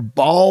 Your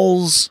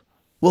balls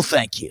will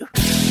thank you.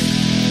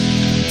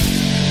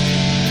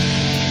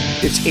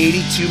 It's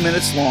 82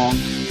 minutes long.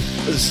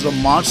 This is a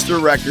monster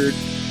record.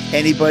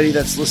 Anybody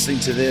that's listening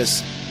to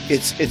this,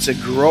 it's a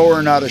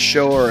grower, not a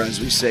shower, as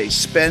we say.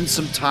 Spend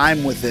some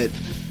time with it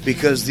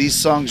because these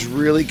songs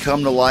really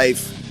come to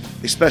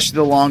life, especially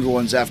the longer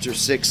ones after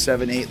 6,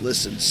 7, 8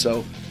 listens.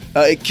 So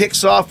it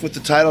kicks off with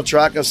the title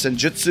track of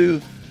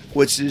Senjutsu,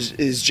 which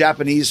is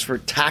Japanese for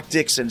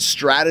tactics and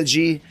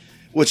strategy,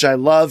 which I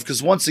love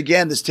because once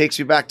again, this takes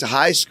me back to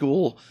high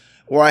school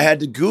where I had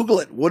to Google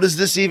it. What does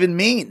this even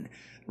mean?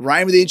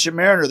 Rhyme of the Ancient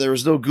Mariner. There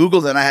was no Google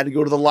then. I had to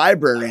go to the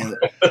library and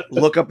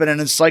look up in an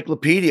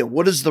encyclopedia.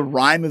 What is the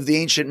Rhyme of the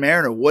Ancient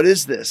Mariner? What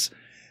is this?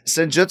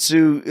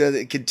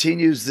 Senjutsu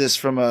continues this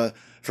from a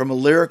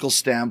lyrical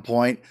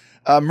standpoint.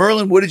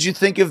 Merlin, what did you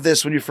think of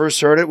this when you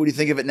first heard it? What do you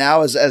think of it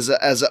now as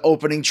an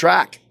opening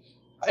track?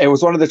 It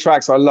was one of the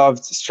tracks I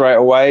loved straight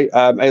away.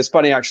 It was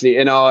funny actually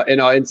in our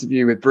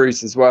interview with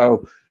Bruce as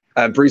well.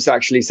 Bruce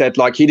actually said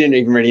he didn't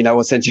even really know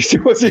what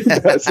Senjutsu was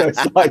either. So it's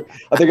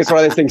I think it's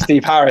one of those things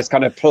Steve Harris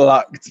kind of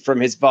plucked from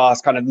his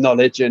vast kind of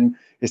knowledge and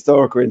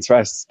historical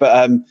interests. But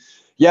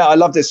I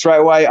loved it straight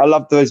away. I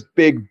loved those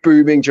big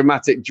booming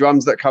dramatic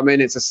drums that come in.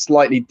 It's a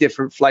slightly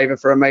different flavor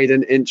for a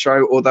Maiden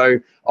intro, although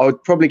I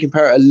would probably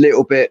compare it a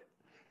little bit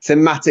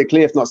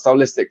thematically, if not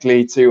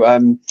stylistically,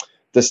 to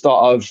the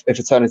start of If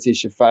Eternity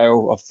Should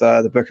Fail of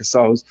the Book of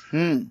Souls.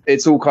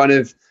 It's all kind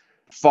of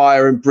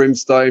fire and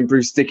brimstone,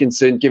 Bruce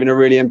Dickinson giving a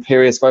really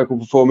imperious vocal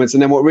performance.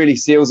 And then what really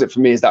seals it for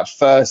me is that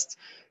first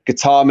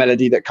guitar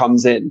melody that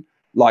comes in.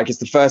 It's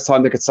the first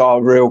time the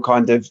guitar real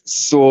kind of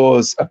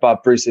soars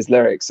above Bruce's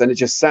lyrics. And it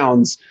just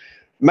sounds,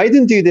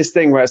 Maiden do this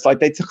thing where it's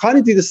they kind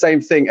of do the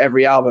same thing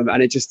every album.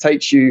 And it just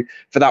takes you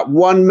for that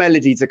one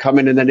melody to come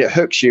in and then it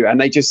hooks you.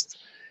 And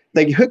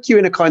they hook you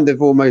in a kind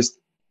of almost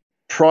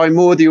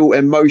primordial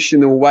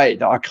emotional way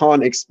that I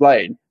can't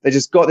explain. They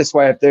just got this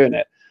way of doing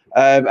it.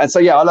 And so,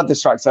 I love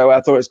this track. So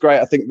I thought it was great.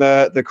 I think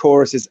the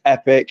chorus is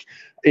epic.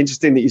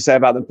 Interesting that you say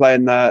about them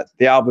playing the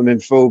album in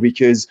full,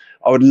 because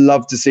I would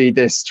love to see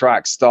this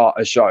track start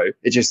a show.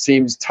 It just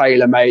seems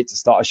tailor-made to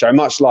start a show,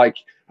 much like,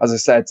 as I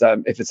said,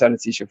 If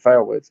Eternity Should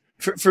Fail would.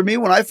 For me,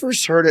 when I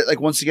first heard it,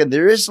 once again,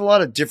 there is a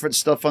lot of different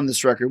stuff on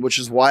this record, which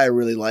is why I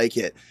really like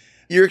it.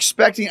 You're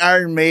expecting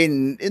Iron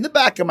Maiden. In the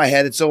back of my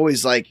head, it's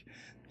always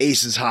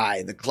Aces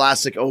High, the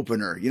classic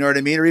opener, you know what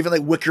I mean? Or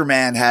even Wicker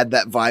Man had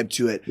that vibe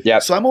to it. Yeah.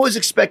 So I'm always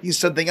expecting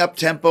something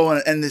up-tempo,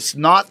 and it's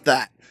not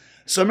that.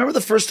 So I remember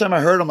the first time I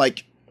heard it, I'm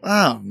like,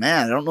 oh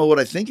man, I don't know what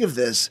I think of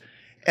this.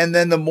 And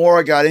then the more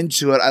I got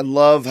into it, I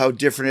love how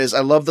different it is. I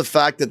love the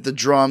fact that the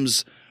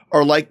drums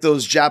are like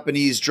those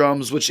Japanese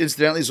drums, which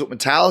incidentally is what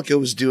Metallica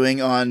was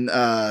doing on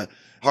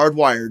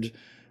Hardwired.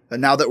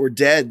 Now That We're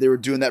Dead, they were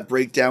doing that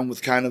breakdown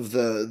with kind of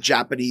the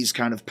Japanese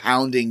kind of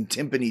pounding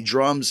timpani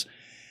drums.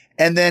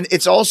 And then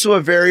it's also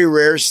a very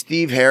rare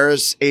Steve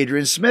Harris,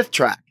 Adrian Smith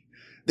track.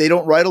 They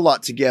don't write a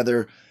lot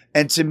together.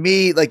 And to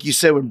me, like you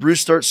said, when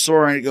Bruce starts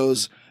soaring, it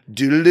goes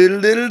down,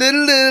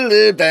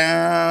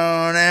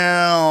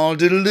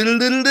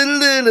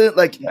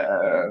 like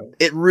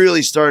it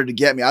really started to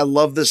get me. I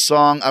love this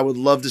song. I would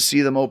love to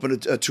see them open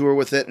a tour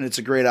with it, and it's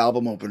a great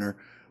album opener.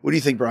 What do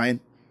you think, Brian?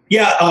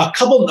 Yeah,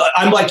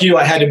 I'm like you.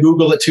 I had to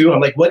Google it too. I'm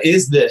like, what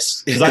is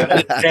this? Because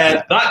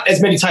and not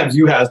as many times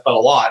you have, but a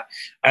lot.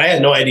 And I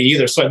had no idea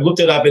either. So I looked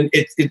it up, and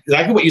it's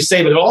exactly what you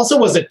say. But it also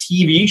was a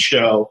TV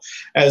show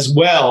as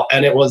well,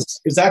 and it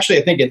was actually,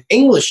 I think, an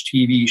English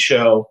TV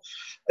show.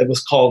 It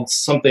was called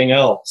something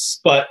else,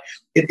 but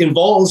it's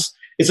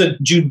a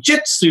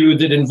jujitsu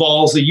that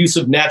involves the use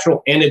of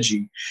natural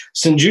energy.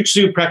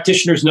 Senjutsu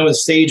practitioners known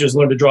as sages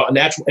learn to draw a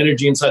natural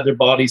energy inside their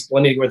bodies,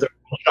 blending with their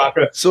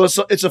chakra. So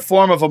it's a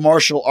form of a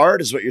martial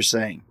art, is what you're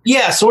saying?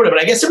 Yeah, sort of.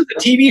 But I guess it was a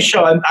TV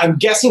show. I'm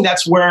guessing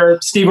that's where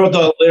Steve wrote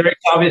the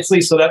lyrics, obviously.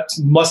 So that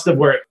must have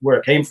where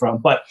it came from.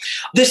 But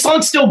this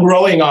song's still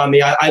growing on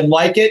me. I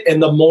like it,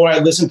 and the more I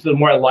listen to it, the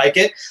more I like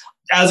it.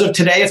 As of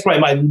today, it's probably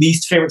my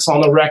least favorite song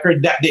on the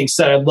record. That being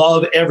said, I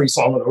love every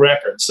song on the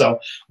record. So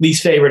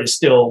least favorite is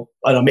still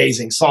an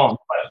amazing song.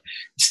 But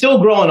it's still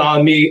growing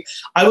on me.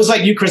 I was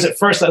like you, Chris, at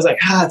first. I was like,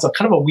 it's a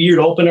kind of a weird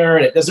opener,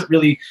 and it doesn't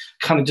really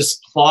kind of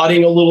just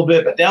plodding a little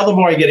bit. But now the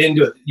more I get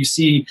into it, you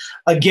see,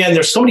 again,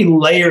 there's so many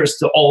layers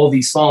to all of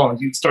these songs.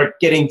 You start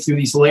getting through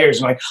these layers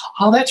and like,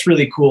 oh, that's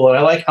really cool. And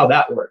I like how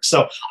that works.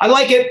 So I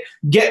like it.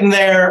 Getting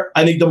there.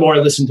 I think the more I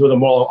listen to it, the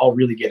more I'll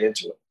really get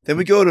into it. Then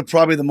we go to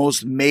probably the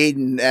most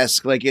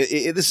Maiden-esque. Like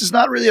this is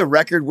not really a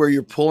record where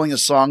you're pulling a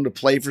song to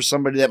play for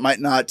somebody that might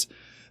not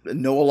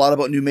know a lot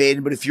about New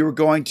Maiden. But if you were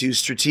going to,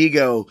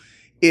 Stratego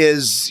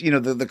is,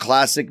 the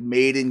classic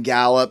Maiden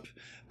gallop.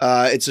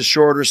 It's a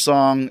shorter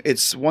song.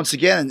 It's, once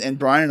again, and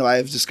Brian and I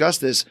have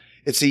discussed this,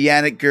 it's a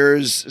Yannick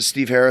Gers,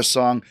 Steve Harris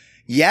song.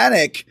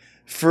 Yannick,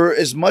 for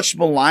as much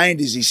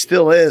maligned as he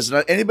still is,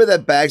 anybody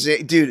that bags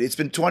it, dude, it's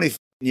been 20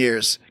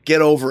 years.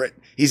 Get over it.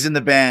 He's in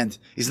the band.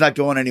 He's not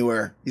going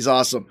anywhere. He's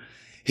awesome.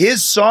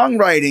 His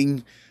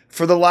songwriting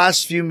for the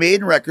last few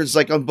Maiden records,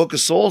 like on Book of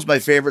Souls, my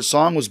favorite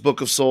song was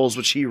Book of Souls,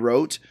 which he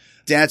wrote.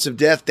 Dance of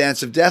Death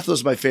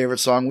was my favorite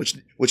song,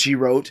 which he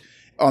wrote.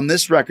 On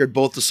this record,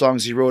 both the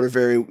songs he wrote are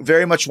very,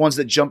 very much ones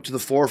that jump to the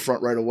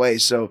forefront right away.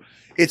 So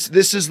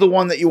this is the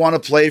one that you want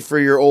to play for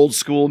your old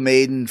school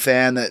Maiden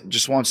fan that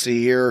just wants to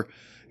hear,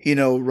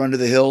 Run to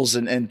the Hills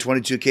and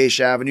 22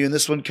 Acacia Avenue. And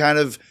this one kind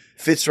of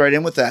fits right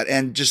in with that.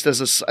 And just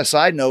as a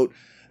side note,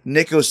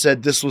 Nico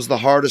said this was the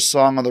hardest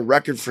song on the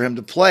record for him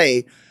to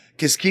play,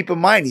 because keep in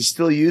mind, he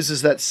still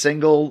uses that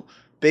single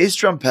bass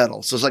drum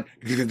pedal. So it's like,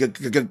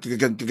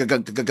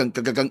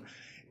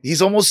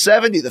 he's almost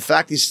 70. The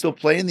fact he's still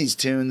playing these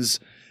tunes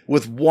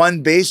with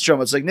one bass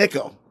drum, it's like,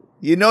 Nico,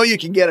 you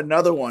can get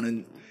another one,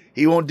 and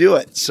he won't do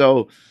it.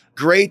 So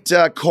great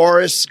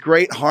chorus,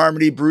 great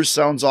harmony. Bruce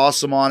sounds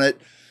awesome on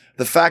it.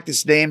 The fact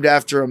it's named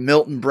after a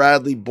Milton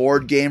Bradley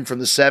board game from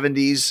the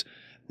 70s.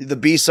 The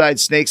B-side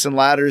Snakes and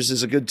Ladders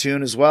is a good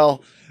tune as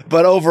well.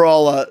 But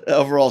overall,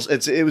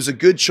 it was a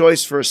good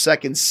choice for a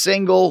second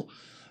single,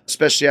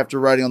 especially after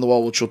Writing on the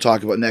Wall, which we'll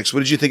talk about next. What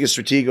did you think of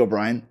Stratego,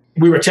 Brian?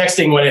 We were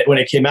texting when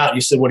it came out.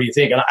 You said, what do you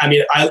think? And I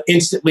mean, I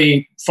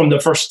instantly, from the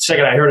first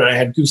second I heard it, I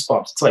had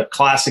goosebumps. It's like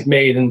classic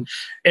Maiden.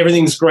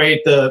 Everything's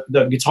great. The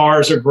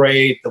guitars are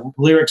great. The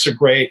lyrics are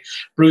great.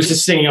 Bruce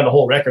is singing on the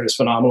whole record is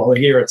phenomenal.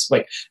 Here, it's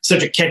like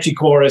such a catchy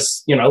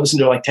chorus. I listened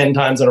to it like 10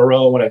 times in a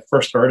row when I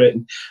first heard it,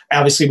 and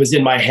obviously was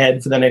in my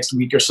head for the next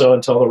week or so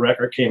until the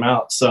record came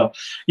out. So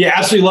yeah,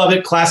 absolutely love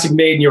it. Classic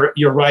Maiden.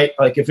 You're right.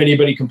 Like if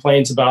anybody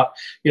complains about,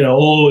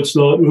 it's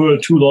not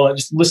too long,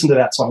 just listen to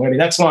that song. I mean,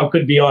 that song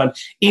could be on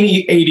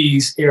any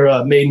 80s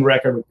era Maiden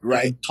record,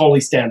 right?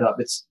 Totally stand up.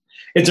 It's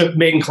a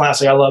Maiden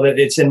classic. I love it.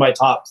 It's in my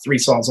top 3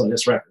 songs on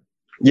this record.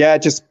 Yeah,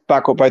 just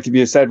back what both of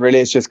you said, really.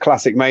 It's just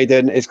classic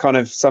Maiden. It's kind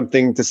of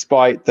something,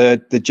 despite the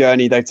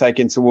journey they've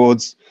taken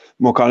towards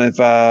more kind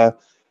of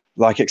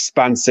like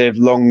expansive,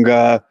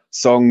 longer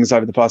songs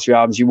over the past few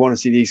albums. You want to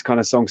see these kind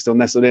of songs still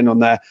nestled in on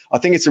there. I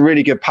think it's a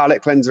really good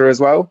palate cleanser as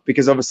well,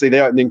 because obviously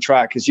the opening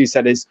track, as you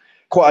said, is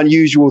quite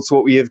unusual to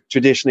what we have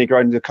traditionally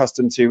grown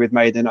accustomed to with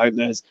Maiden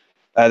openers.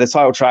 The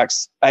title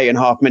track's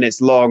 8.5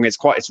 minutes long.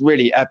 It's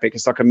really epic.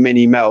 It's like a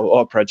mini metal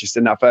opera just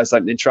in that first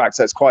opening track.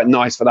 So it's quite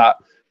nice for that,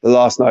 the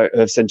last note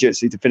of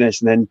Senjutsu to finish,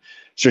 and then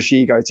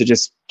Stratego to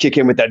just kick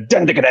in with the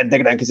dun dun dun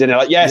dun dun, because you're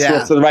like, yes,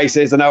 off to the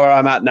races. I know where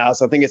I'm at now.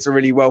 So I think it's a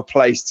really well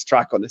placed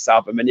track on this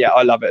album, and yeah,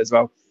 I love it as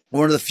well.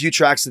 One of the few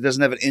tracks that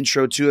doesn't have an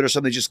intro to it or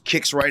something, just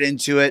kicks right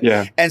into it.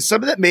 Yeah. And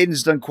some of that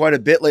Maiden's done quite a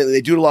bit lately.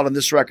 They do it a lot on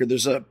this record.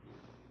 There's a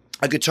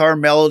guitar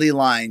melody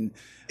line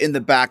in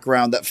the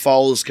background that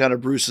follows kind of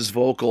Bruce's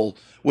vocal,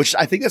 which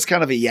I think that's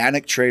kind of a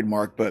Yannick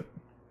trademark, but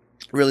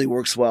really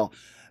works well.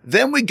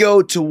 Then we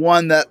go to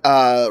one that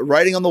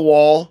Writing on the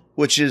Wall,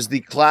 which is the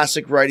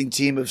classic writing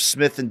team of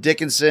Smith and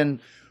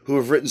Dickinson, who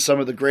have written some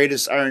of the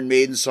greatest Iron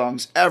Maiden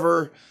songs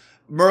ever.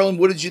 Merlin,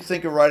 what did you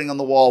think of Writing on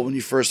the Wall when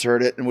you first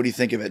heard it, and what do you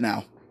think of it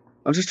now?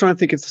 I'm just trying to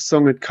think if the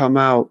song had come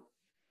out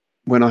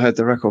when I heard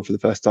the record for the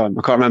first time.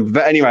 I can't remember.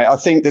 But anyway, I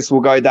think this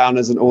will go down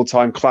as an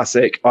all-time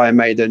classic Iron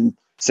Maiden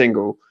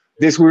single.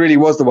 This really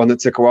was the one that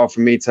took a while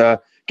for me to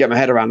get my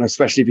head around,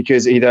 especially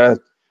because either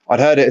I'd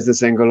heard it as a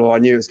single or I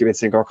knew it was going to be a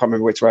single. I can't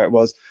remember which way it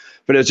was.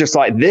 But it was just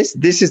like,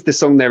 this is the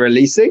song they're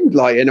releasing,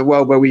 like in a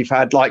world where we've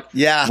had like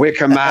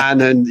Wicker Man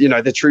and, you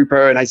know, The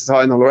Trooper and Ace of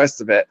Hearts and all the rest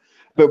of it.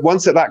 But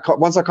once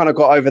I kind of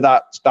got over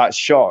that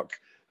shock,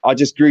 I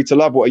just grew to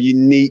love what a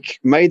unique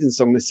Maiden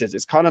song this is.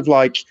 It's kind of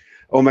like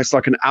almost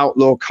like an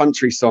outlaw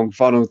country song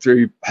funneled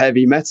through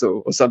heavy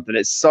metal or something.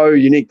 It's so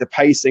unique, the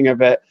pacing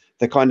of it,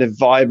 the kind of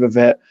vibe of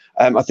it.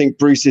 I think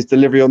Bruce's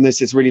delivery on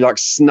this is really like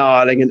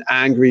snarling and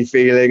angry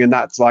feeling, and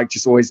that's like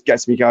just always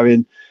gets me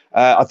going.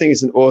 I think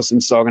it's an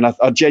awesome song, and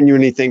I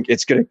genuinely think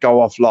it's going to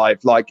go off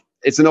live. Like,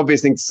 it's an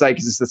obvious thing to say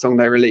because it's the song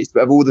they released,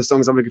 but of all the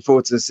songs I'm looking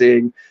forward to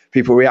seeing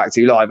people react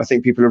to live, I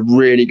think people are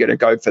really going to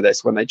go for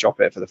this when they drop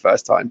it for the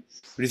first time.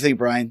 What do you think,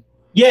 Brian?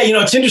 Yeah, you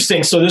know, it's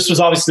interesting. So this was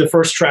obviously the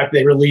first track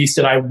they released,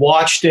 and I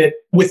watched it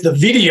with the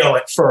video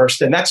at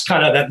first, and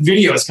that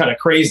video is kind of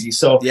crazy.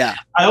 So yeah,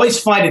 I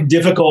always find it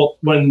difficult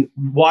when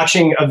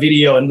watching a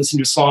video and listening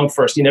to a song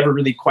first. You never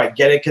really quite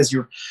get it because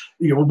you're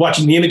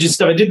watching the images and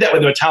stuff. I did that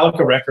with the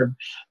Metallica record,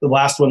 the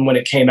last one when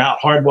it came out,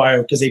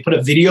 Hardwire, because they put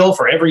a video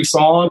for every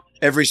song.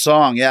 Every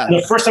song, yeah. And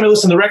the first time I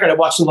listened to the record, I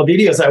watched all the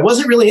videos. I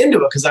wasn't really into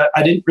it because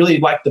I didn't really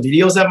like the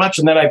videos that much.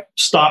 And then I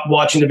stopped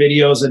watching the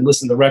videos and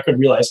listened to the record,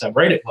 realized how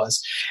great it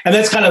was. And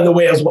that's kind of the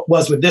way it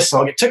was with this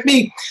song. It took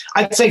me,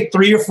 I'd say,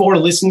 3 or 4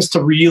 listens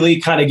to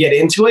really kind of get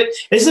into it.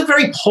 It's a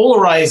very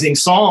polarizing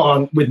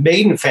song with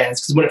Maiden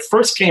fans because when it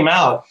first came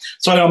out,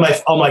 so I know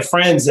all my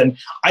friends, and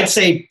I'd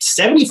say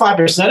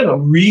 75% of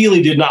them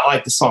really did not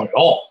like the song at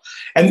all.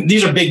 And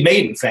these are big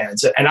Maiden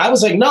fans. And I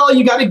was like, no,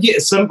 you got to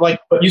get some, like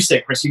what you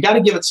said, Chris, you got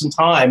to give it some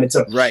time. It's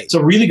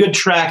a really good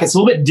track. It's a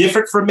little bit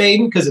different from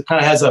Maiden because it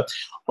kind of has a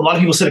lot of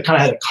people said it kind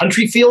of had a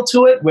country feel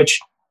to it, which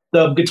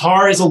the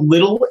guitar is a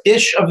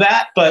little-ish of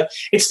that, but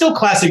it's still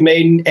classic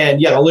Maiden.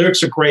 And yeah, the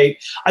lyrics are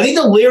great. I think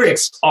the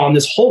lyrics on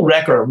this whole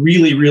record are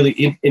really,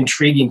 really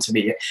intriguing to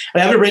me.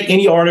 And I haven't read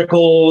any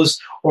articles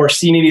or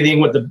seen anything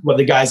what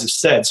the guys have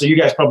said. So you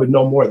guys probably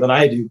know more than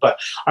I do, but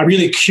I'm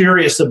really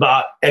curious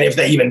about, and if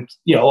they even,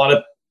 a lot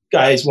of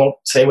guys won't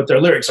say what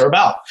their lyrics are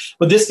about,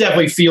 but this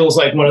definitely feels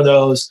like one of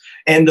those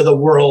end of the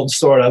world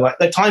sort of, like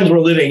the times we're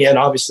living in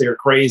obviously are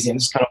crazy. And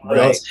it's kind of one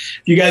of those,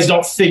 if you guys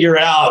don't figure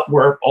out,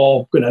 we're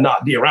all going to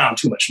not be around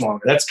too much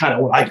longer. That's kind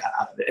of what I got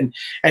out of it.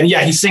 And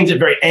yeah, he sings it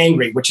very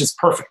angry, which is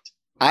perfect.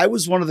 I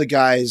was one of the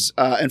guys.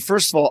 And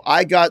first of all,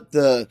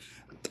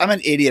 I'm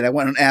an idiot. I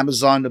went on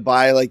Amazon to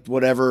buy like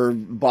whatever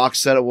box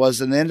set it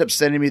was, and they ended up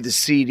sending me the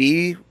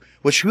CD,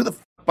 which who the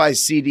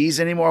buys CDs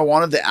anymore? I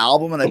wanted the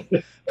album, and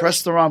I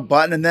pressed the wrong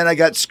button, and then I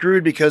got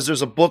screwed because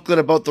there's a booklet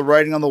about the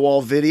Writing on the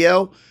Wall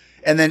video,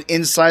 and then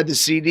inside the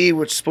CD,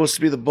 which is supposed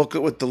to be the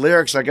booklet with the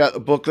lyrics, I got a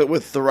booklet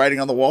with the Writing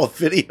on the Wall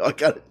video. I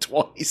got it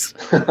twice.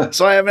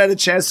 So I haven't had a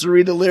chance to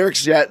read the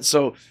lyrics yet.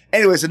 So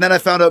anyways, and then I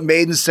found out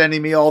Maiden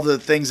sending me all the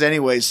things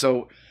anyway.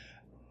 So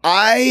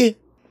I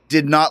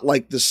did not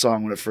like this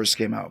song when it first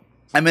came out.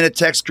 I'm in a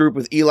text group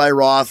with Eli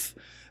Roth,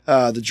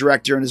 the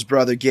director, and his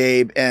brother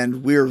Gabe,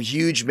 and we were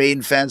huge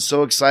Maiden fans,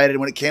 so excited.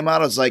 When it came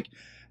out, I was like,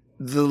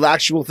 the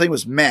actual thing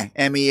was meh,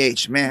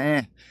 M-E-H,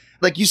 meh.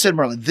 Like you said,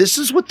 Merlin, this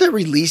is what they're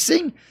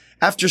releasing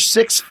after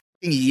 6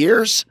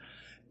 years?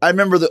 I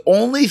remember the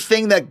only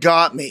thing that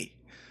got me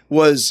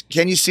was,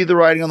 can you see the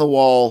writing on the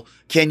wall?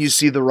 Can you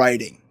see the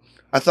writing?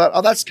 I thought,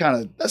 oh, that's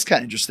kind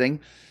of interesting.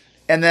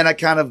 And then I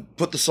kind of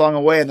put the song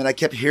away, and then I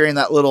kept hearing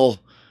that little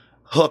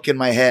hook in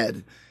my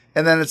head.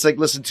 And then it's like,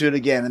 listen to it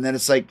again. And then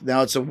it's like,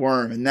 now it's a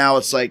worm. And now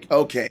it's like,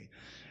 okay,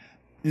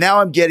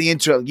 now I'm getting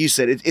into it. Like you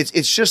said,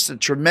 it's just a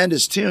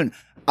tremendous tune.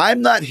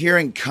 I'm not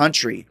hearing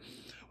country.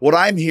 What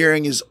I'm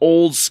hearing is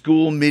old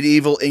school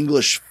medieval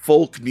English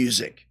folk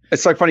music.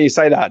 It's so funny you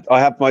say that.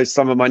 I have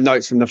some of my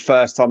notes from the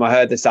first time I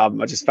heard this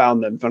album. I just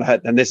found them,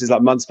 and this is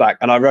like months back.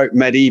 And I wrote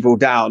medieval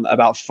down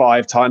about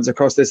 5 times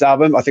across this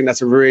album. I think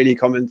that's a really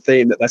common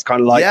theme. That's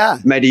kind of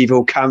like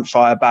medieval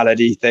campfire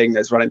ballady thing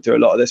that's running through a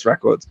lot of this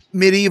record.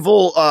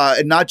 Medieval,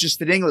 and not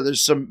just in England.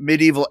 There's some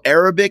medieval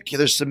Arabic.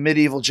 There's some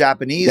medieval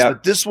Japanese. Yep.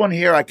 But this one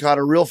here, I caught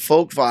a real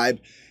folk vibe.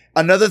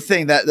 Another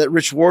thing that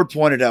Rich Ward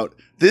pointed out,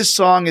 this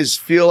song is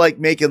Feel Like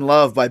Making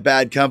Love by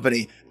Bad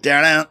Company.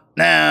 Down,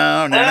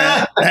 now.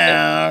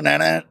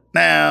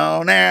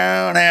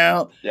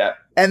 Yeah.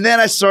 And then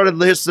I started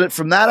listening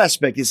from that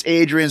aspect. It's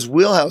Adrian's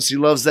wheelhouse. He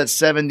loves that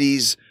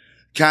 70s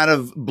kind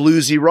of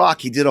bluesy rock.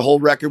 He did a whole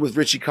record with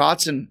Richie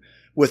Kotzen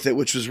with it,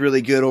 which was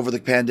really good over the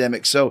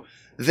pandemic. So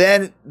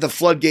then the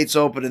floodgates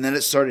opened, and then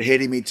it started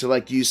hitting me to,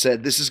 like you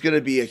said, this is going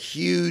to be a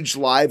huge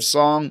live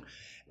song.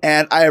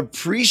 And I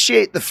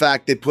appreciate the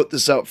fact they put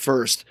this out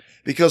first,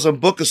 because on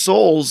Book of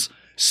Souls,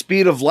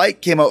 Speed of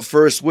Light came out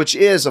first, which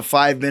is a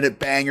 5-minute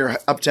banger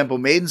up-tempo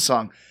Maiden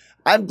song.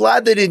 I'm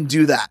glad they didn't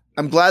do that.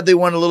 I'm glad they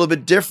went a little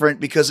bit different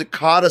because it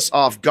caught us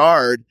off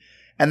guard,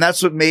 and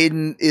that's what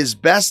Maiden is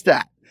best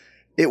at.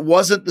 It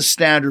wasn't the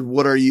standard,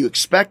 what are you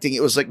expecting?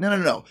 It was like,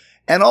 no.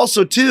 And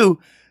also, too,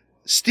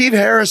 Steve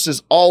Harris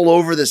is all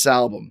over this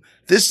album.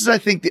 This is, I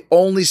think, the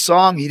only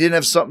song he didn't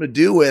have something to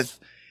do with.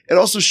 It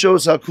also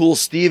shows how cool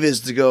Steve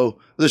is to go,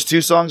 there's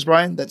 2 songs,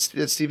 Brian? That's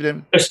Steve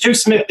did? There's 2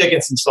 Smith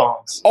Dickinson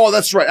songs. Oh,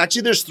 that's right.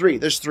 Actually, there's 3.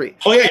 Oh,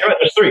 yeah, you're right.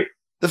 There's 3.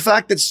 The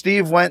fact that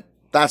Steve went,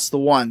 that's the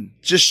one,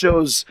 just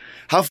shows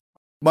how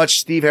much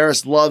Steve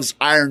Harris loves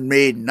Iron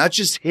Maiden, not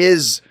just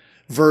his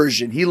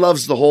version. He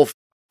loves the whole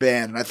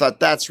band, and I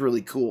thought that's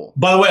really cool.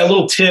 By the way, a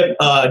little tip.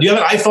 Do you have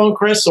an iPhone,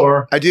 Chris?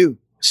 Or I do.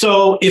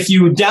 So if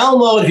you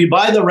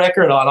buy the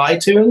record on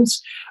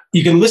iTunes,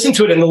 you can listen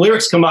to it and the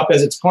lyrics come up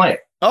as it's playing.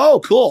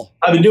 Oh, cool.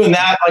 I've been doing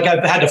that. Like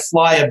I've had to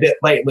fly a bit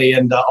lately,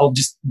 and I'll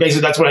just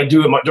basically that's what I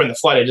do during the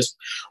flight. I just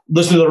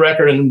listen to the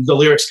record and the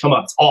lyrics come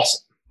up. It's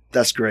awesome.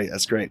 That's great.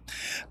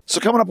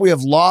 So coming up, we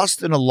have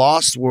Lost in a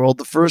Lost World,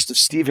 the first of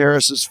Steve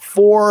Harris's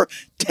 4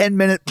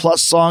 10-minute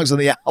plus songs on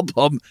the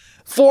album.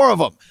 4 of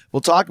them.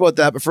 We'll talk about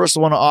that, but first I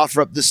want to offer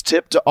up this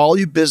tip to all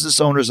you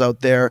business owners out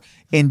there.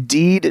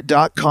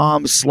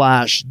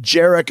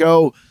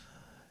 Indeed.com/Jericho.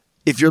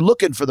 If you're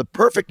looking for the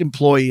perfect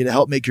employee to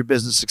help make your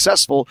business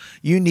successful,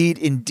 you need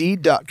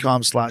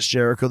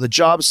Indeed.com/Jericho, the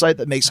job site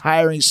that makes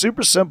hiring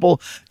super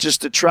simple.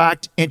 Just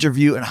attract,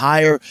 interview, and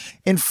hire.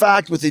 In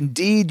fact, with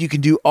Indeed, you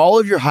can do all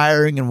of your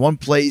hiring in one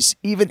place,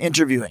 even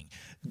interviewing.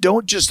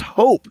 Don't just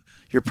hope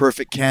your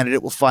perfect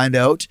candidate will find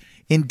out.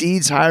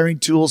 Indeed's hiring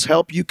tools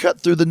help you cut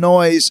through the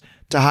noise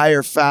to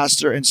hire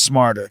faster and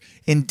smarter.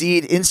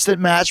 Indeed Instant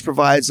Match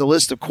provides a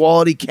list of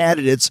quality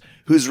candidates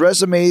whose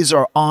resumes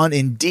are on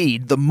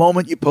Indeed the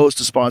moment you post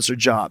a sponsored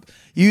job.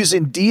 Use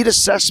Indeed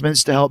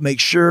assessments to help make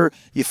sure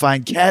you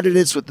find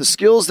candidates with the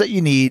skills that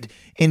you need.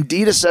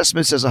 Indeed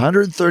Assessments has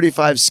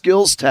 135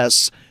 skills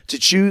tests to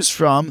choose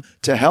from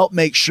to help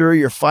make sure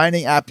you're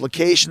finding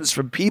applications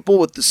from people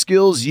with the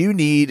skills you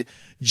need.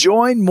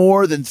 Join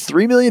more than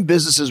 3 million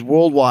businesses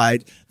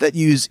worldwide that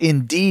use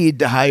Indeed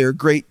to hire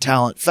great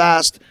talent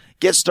fast.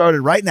 Get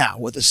started right now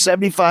with a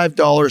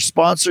 $75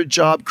 sponsored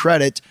job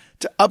credit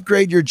to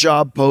upgrade your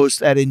job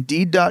post at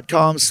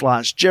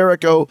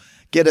Indeed.com/Jericho.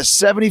 Get a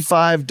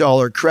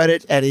 $75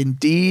 credit at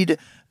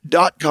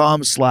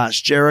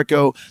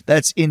Indeed.com/Jericho.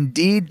 That's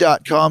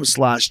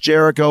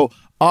Indeed.com/Jericho.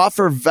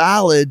 Offer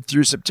valid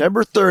through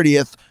September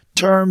 30th.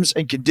 Terms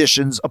and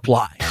conditions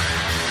apply.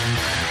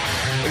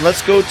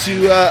 Let's go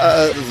to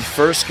the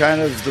first kind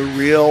of the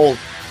real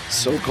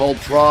so-called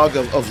prog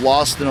of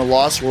Lost in a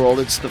Lost World.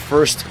 It's the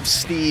first of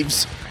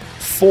Steve's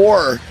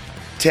 4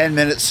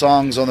 10-minute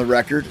songs on the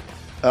record.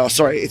 Oh,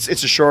 sorry, it's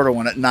a shorter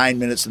one at 9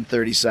 minutes and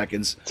 30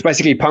 seconds. It's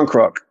basically punk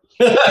rock.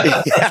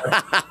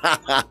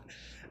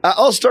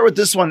 I'll start with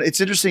this one.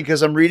 It's interesting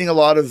because I'm reading a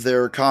lot of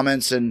their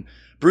comments, and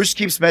Bruce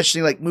keeps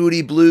mentioning like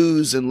Moody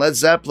Blues and Led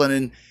Zeppelin,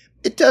 and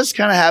it does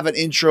kind of have an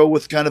intro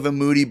with kind of a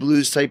Moody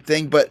Blues type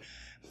thing, but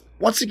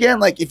once again,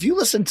 like if you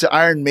listen to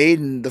Iron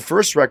Maiden, the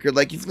first record,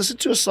 like you've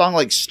listened to a song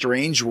like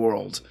Strange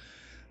World,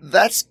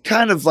 that's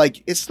kind of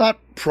like, it's not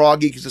proggy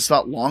because it's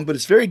not long, but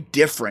it's very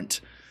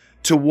different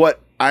to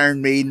what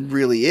Iron Maiden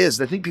really is.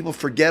 And I think people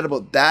forget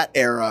about that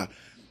era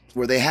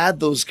where they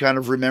had those kind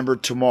of Remember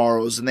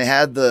Tomorrows and they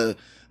had the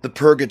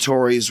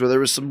Purgatories where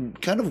there was some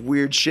kind of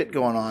weird shit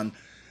going on.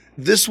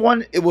 This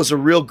one, it was a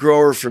real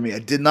grower for me. I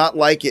did not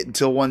like it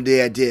until one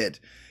day I did.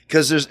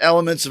 Because there's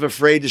elements of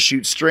Afraid to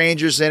Shoot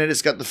Strangers in it.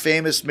 It's got the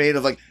famous main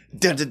of like,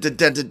 and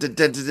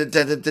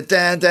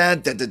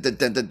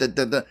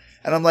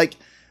I'm like,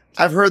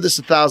 I've heard this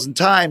 1,000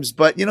 times,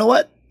 but you know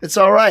what? It's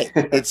all right.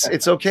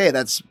 It's okay.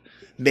 That's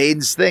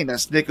Maiden's thing.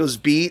 That's Nico's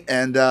beat.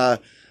 And it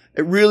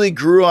really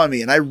grew on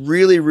me. And I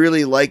really,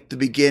 really liked the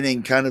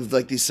beginning, kind of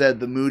like they said,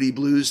 the Moody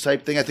Blues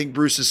type thing. I think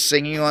Bruce's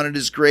singing on it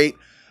is great.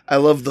 I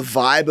love the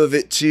vibe of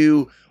it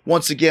too.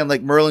 Once again,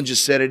 like Merlin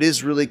just said, it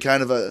is really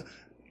kind of a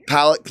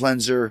palate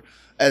cleanser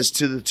as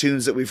to the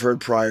tunes that we've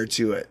heard prior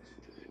to it.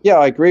 Yeah,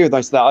 I agree with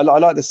most of that. I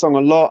like this song a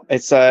lot.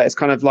 It's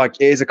kind of like,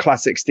 it is a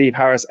classic Steve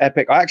Harris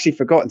epic. I actually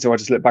forgot until I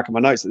just looked back at my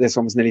notes that this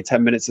one was nearly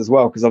 10 minutes as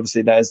well, because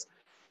obviously there's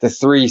the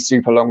 3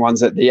 super long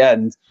ones at the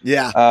end.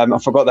 Yeah. I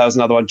forgot there was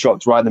another one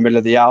dropped right in the middle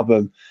of the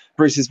album.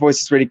 Bruce's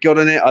voice is really good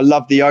on it. I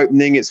love the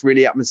opening. It's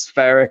really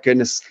atmospheric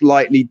and a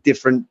slightly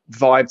different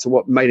vibe to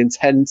what Maiden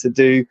tend to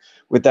do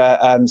with their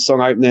song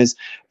openers.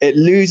 It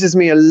loses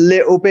me a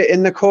little bit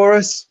in the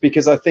chorus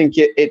because I think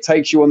it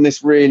takes you on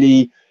this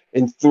really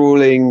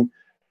enthralling,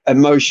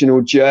 emotional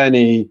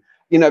journey,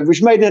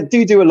 which Maiden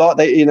do a lot.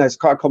 They, it's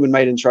quite a common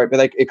Maiden trope,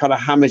 but it kind of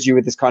hammers you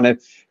with this kind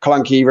of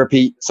clunky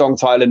repeat song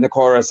title in the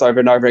chorus over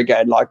and over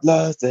again, like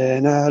Lost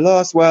in a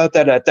Lost World,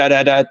 da da da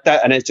da da da,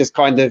 and it's just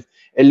kind of,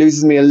 it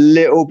loses me a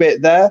little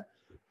bit there.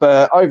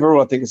 But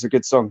overall, I think it's a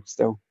good song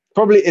still.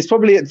 It's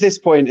probably at this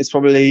point, it's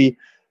probably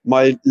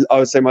I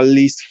would say my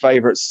least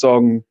favorite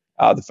song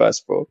out of the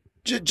first 4.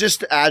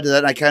 Just to add to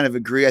that, I kind of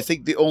agree. I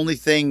think the only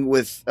thing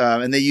with,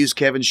 and they use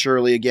Kevin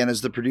Shirley again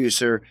as the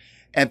producer,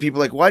 And people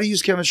are like, why do you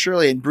use Kevin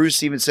Shirley? And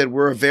Bruce even said,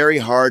 we're a very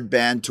hard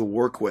band to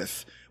work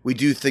with. We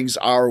do things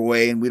our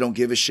way and we don't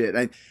give a shit.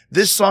 And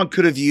this song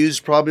could have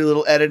used probably a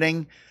little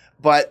editing,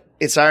 but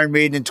it's Iron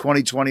Maiden in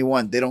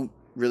 2021. They don't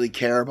really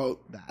care about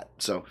that.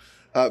 So,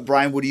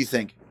 Brian, what do you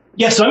think?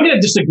 Yeah, so I'm going to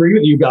disagree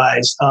with you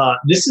guys.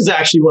 This is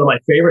actually one of my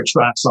favorite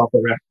tracks off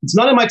the record. It's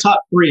not in my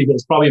top 3, but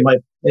it's probably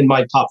in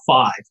my top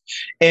 5.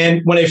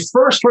 And when I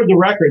first heard the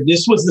record,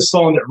 this was the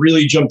song that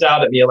really jumped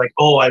out at me. I'm like,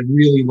 oh, I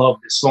really love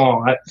this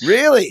song.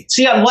 Really?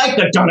 See, I like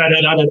the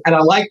dun-dun-dun-dun, and I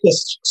like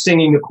this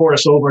singing the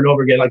chorus over and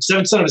over again. Like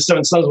Seven Son of a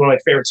Seven Sons is one of my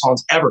favorite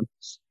songs ever.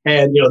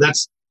 And,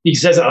 he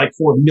says it like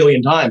 4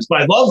 million times,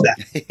 but I love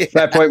that.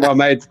 Fair point, well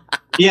made.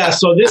 Yeah,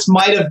 so this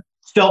might have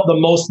felt the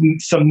most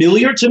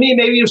familiar to me.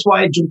 Maybe that's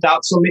why it jumped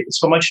out so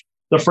much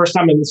the first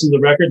time I listened to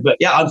the record. But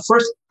yeah, on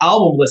first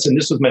album listen,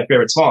 this was my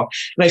favorite song.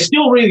 And I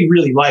still really,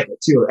 really like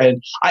it too.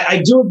 And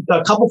I do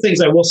a couple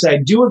things I will say. I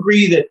do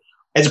agree that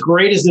as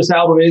great as this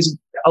album is,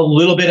 a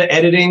little bit of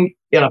editing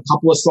in a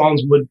couple of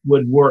songs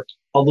would work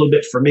a little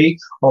bit for me.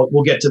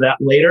 We'll get to that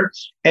later.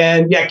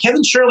 And yeah,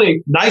 Kevin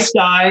Shirley, nice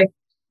guy.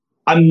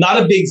 I'm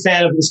not a big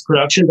fan of his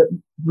production, but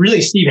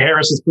really Steve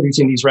Harris is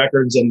producing these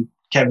records and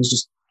Kevin's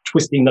just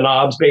twisting the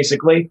knobs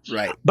basically.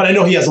 Right. But I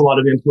know he has a lot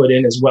of input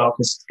in as well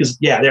because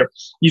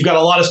you've got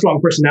a lot of strong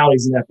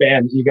personalities in that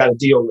band that you got to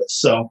deal with.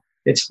 So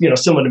it's,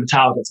 similar to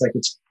Metallica. It's like,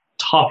 it's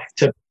tough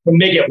to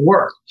make it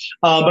work.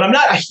 But I'm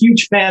not a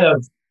huge fan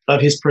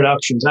of his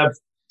productions. I have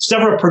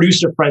several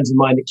producer friends of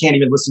mine that can't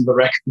even listen to the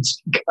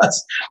records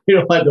because we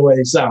don't like the way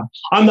they sound.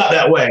 I'm not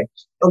that way.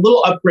 A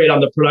little upgrade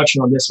on the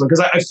production on this one because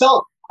I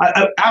felt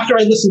after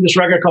I listened to this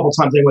record a couple of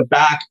times, I went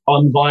back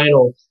on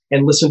vinyl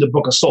and listened to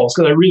Book of Souls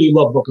because I really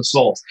love Book of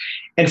Souls.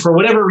 And for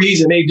whatever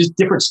reason, maybe just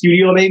different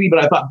studio maybe,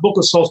 but I thought Book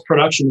of Souls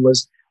production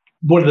was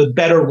one of the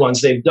better ones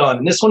they've done.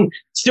 And this one,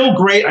 still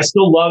great. I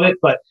still love it,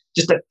 but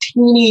just a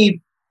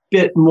teeny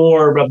bit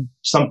more of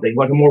something,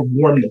 like a more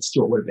warmness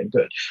to it would have been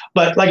good.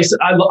 But like I said,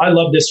 I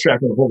love this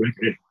track on the whole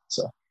record anyway,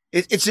 so.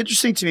 It's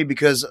interesting to me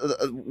because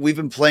we've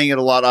been playing it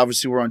a lot.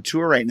 Obviously, we're on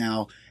tour right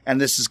now,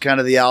 and this is kind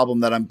of the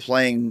album that I'm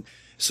playing.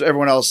 So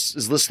everyone else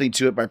is listening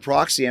to it by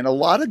proxy. And a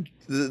lot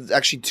of,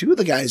 actually 2 of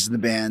the guys in the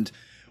band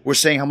were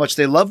saying how much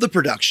they love the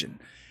production.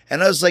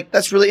 And I was like,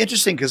 that's really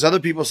interesting because other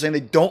people are saying they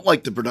don't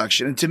like the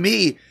production. And to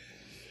me,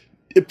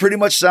 it pretty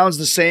much sounds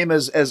the same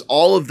as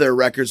all of their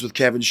records with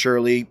Kevin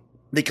Shirley.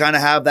 They kind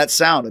of have that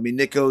sound. I mean,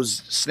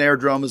 Nico's snare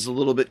drum is a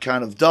little bit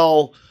kind of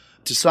dull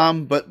to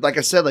some, but like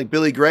I said, like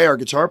Billy Gray, our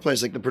guitar player,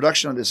 is like the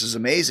production on this is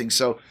amazing.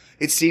 So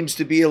it seems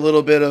to be a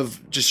little bit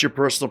of just your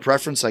personal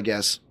preference, I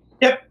guess.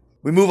 Yep.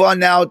 We move on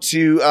now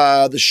to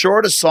the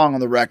shortest song on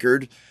the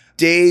record,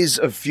 Days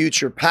of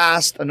Future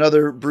Past,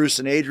 another Bruce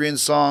and Adrian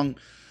song.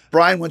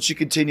 Brian, why don't you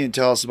continue and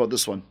tell us about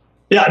this one?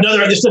 Yeah,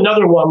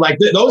 another one. Like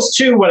those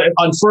 2,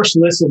 on first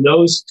listen,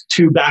 those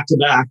 2 back to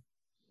back,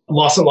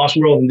 Lost and Lost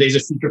World and Days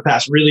of Future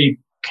Past really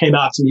came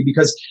out to me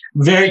because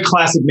very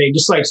classic Maiden,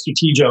 just like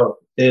Strategio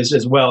is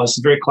as well. It's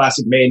a very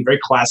classic Maiden, very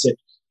classic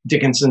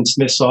Dickinson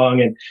Smith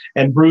song.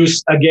 And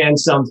Bruce, again,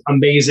 sounds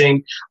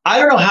amazing. I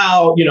don't know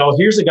how,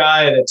 here's a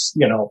guy that's,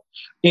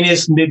 in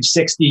his mid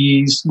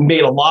 60s,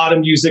 made a lot of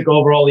music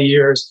over all the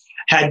years,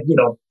 had,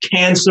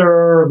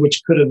 cancer,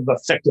 which could have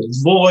affected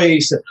his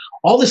voice, and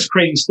all this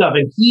crazy stuff.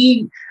 And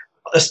he,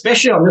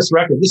 especially on this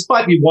record, this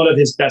might be one of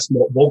his best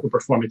vocal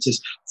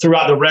performances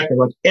throughout the record.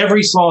 Like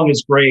every song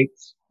is great.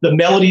 The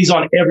melodies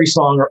on every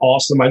song are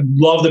awesome. I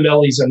love the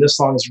melodies on this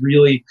song.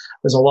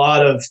 There's a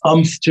lot of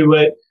oomph to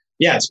it.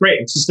 Yeah, it's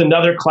great. It's just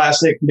another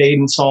classic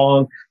Maiden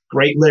song.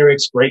 Great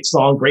lyrics, great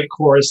song, great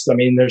chorus. I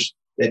mean,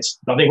 it's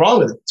nothing wrong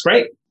with it. It's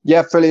great.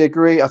 Yeah, fully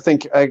agree. I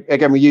think,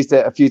 again, we used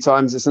it a few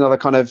times. It's another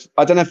kind of,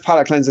 I don't know if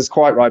Palate Cleanser is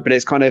quite right, but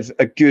it's kind of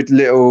a good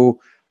little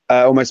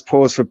almost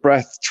pause for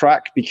breath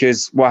track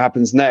because what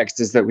happens next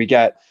is that we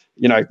get,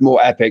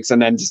 more epics and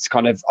then just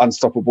kind of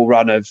unstoppable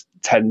run of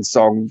 10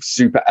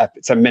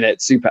 minute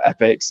super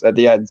epics at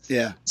the end.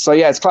 Yeah. So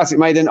yeah, it's classic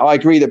Maiden. I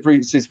agree that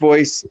Bruce's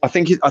voice, I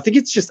think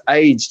it's just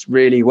aged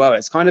really well.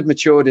 It's kind of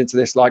matured into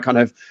this like kind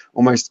of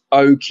almost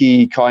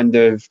oaky kind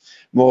of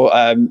more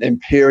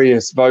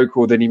imperious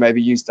vocal than he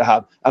maybe used to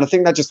have. And I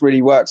think that just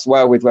really works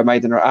well with where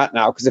Maiden are at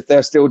now, because if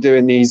they're still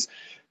doing these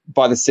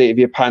by the seat of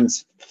your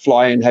pants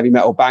flying heavy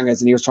metal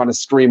bangers and he was trying to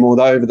scream all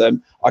over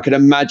them, I could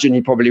imagine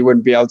he probably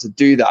wouldn't be able to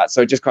do that.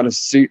 So it just kind of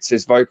suits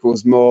his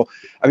vocals more.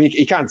 I mean,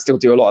 he can still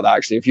do a lot of that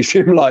actually if you see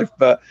him live,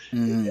 but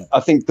I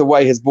think the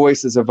way his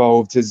voice has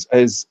evolved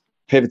has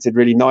pivoted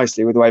really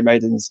nicely with the way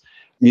Maiden's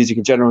music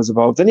in general has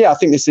evolved. And yeah, I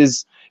think this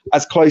is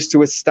as close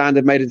to a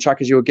standard Maiden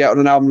track as you'll get on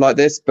an album like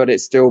this, but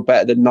it's still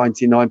better than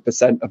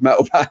 99% of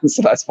metal bands,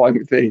 so that's fine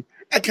with me.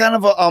 I kind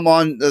of I'm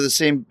on the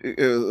same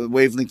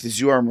wavelength as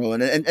you are,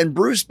 Merlin. And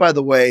Bruce, by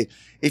the way,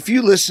 if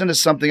you listen to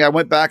something, I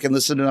went back and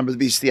listened to Number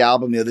Beast, the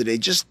album the other day,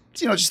 just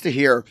to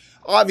hear,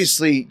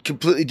 obviously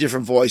completely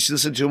different voice. You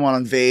listen to him on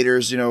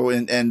Invaders,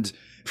 and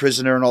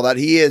Prisoner and all that.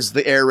 He is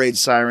the air raid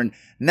siren.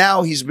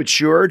 Now he's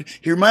matured.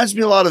 He reminds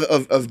me a lot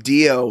of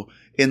Dio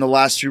in the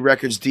last few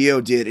records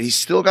Dio did. He's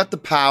still got the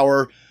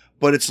power,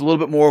 but it's a little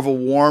bit more of a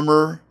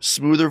warmer,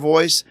 smoother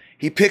voice.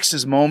 he picks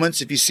his moments.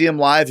 If you see him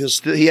live,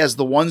 he has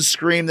the one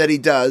scream that he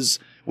does,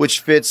 which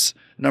fits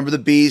Number of the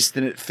Beast,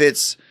 and it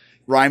fits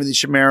Rhyme of the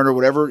Ancient Mariner,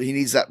 whatever. He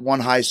needs that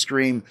one high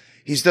scream.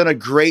 He's done a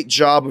great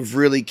job of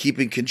really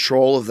keeping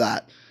control of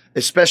that,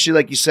 especially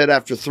like you said,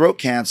 after throat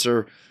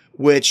cancer,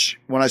 which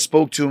when I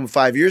spoke to him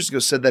 5 years ago,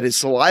 said that his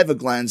saliva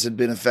glands had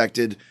been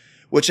affected,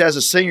 which as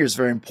a singer is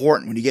very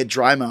important. When you get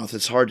dry mouth,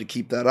 it's hard to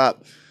keep that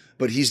up,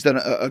 but he's done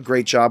a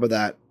great job of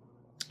that.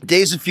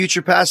 Days of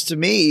Future Past to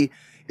me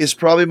is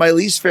probably my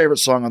least favorite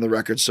song on the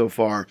record so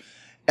far.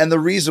 And the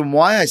reason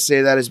why I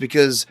say that is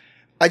because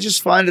I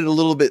just find it a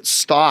little bit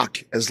stock,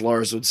 as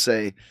Lars would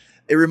say.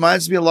 It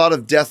reminds me a lot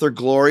of Death or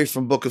Glory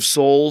from Book of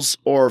Souls,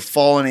 or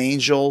Fallen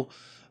Angel,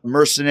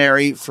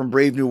 Mercenary from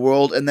Brave New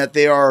World, and that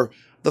they are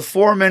the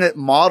 4-minute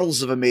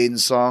models of a Maiden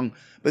song,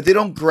 but they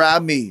don't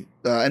grab me.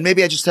 And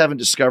maybe I just haven't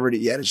discovered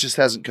it yet. It just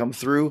hasn't come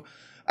through.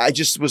 I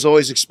just was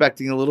always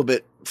expecting a little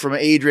bit from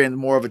Adrian,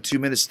 more of a 2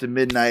 minutes to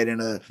midnight,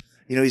 and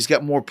he's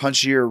got more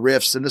punchier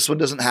riffs, and this one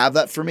doesn't have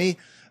that for me.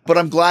 But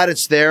I'm glad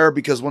it's there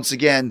because, once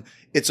again,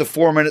 it's a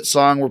 4-minute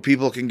song where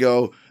people can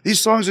go,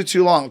 these songs are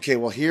too long. Okay,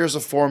 well, here's a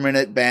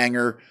 4-minute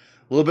banger,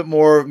 a little bit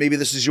more. Maybe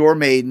this is your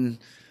Maiden.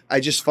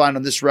 I just find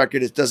on this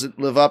record it doesn't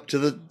live up to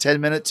the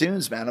 10-minute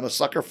tunes, man. I'm a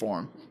sucker for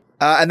them.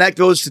 And that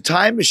goes to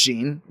Time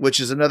Machine, which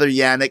is another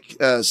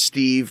Yannick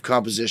Steve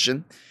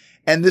composition.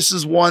 And this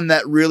is one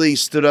that really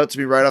stood out to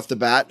me right off the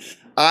bat.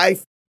 I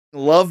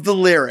love the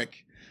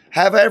lyric.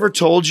 Have I ever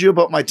told you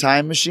about my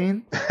time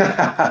machine?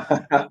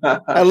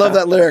 I love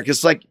that lyric.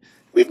 It's like,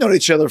 we've known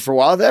each other for a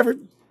while. Have I ever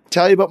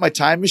tell you about my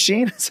time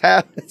machine?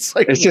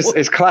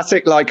 It's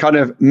classic, like, kind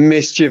of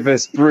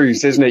mischievous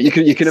Bruce, isn't it?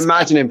 You can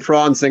imagine him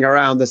prancing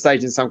around the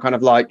stage in some kind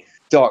of like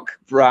Doc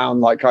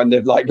Brown, like kind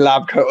of like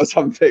lab coat or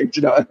something. Do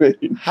you know what I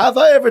mean? Have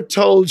I ever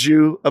told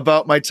you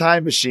about my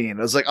time machine?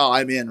 I was like, oh,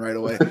 I'm in right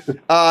away.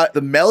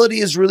 The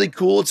melody is really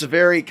cool. It's a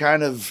very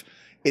kind of,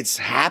 it's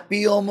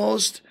happy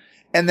almost.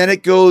 And then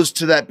it goes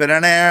to that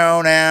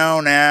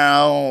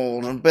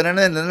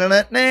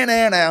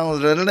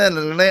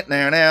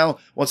now.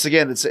 Once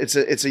again, it's a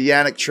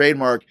Yannick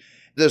trademark.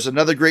 There's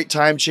another great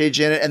time change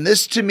in it. And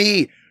this to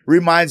me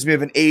reminds me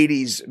of an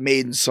 80s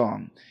Maiden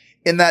song,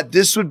 in that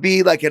this would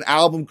be like an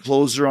album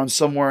closer on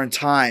Somewhere in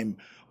Time,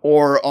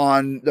 or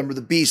on Number of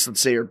the Beast,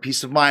 let's say, or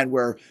Peace of Mind,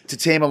 where To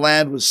Tame a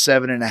Land was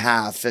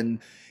 7.5. And,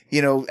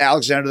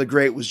 Alexander the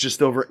Great was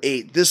just over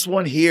 8. This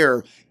one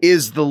here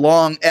is the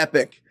long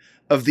epic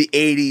of the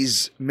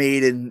 80s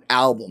Maiden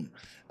album.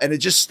 And it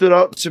just stood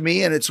out to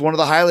me, and it's one of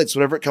the highlights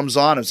whenever it comes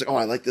on. I was like, oh,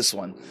 I like this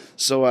one.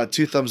 So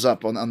 2 thumbs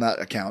up on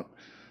that account.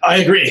 I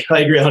agree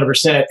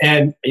 100%.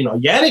 And,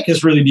 Yannick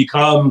has really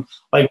become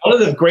like one of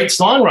the great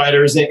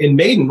songwriters in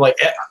Maiden. Like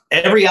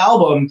every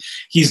album,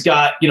 he's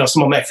got,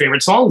 some of my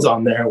favorite songs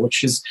on there,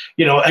 which is,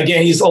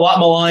 again, he's a lot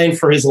maligned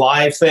for his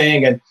live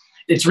thing. And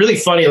it's really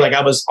funny. Like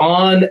I was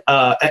on,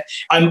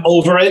 I'm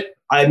over it.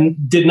 I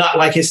did not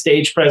like his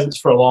stage presence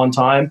for a long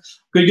time.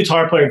 Good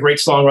guitar player, great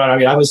songwriter. I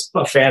mean, I was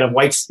a fan of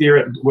White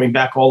Spirit going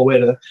back all the way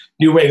to the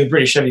new wave of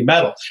British heavy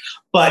metal,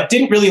 but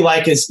didn't really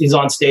like his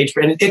on stage.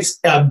 And it's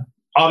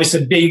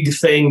obviously a big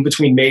thing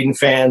between Maiden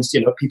fans.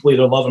 People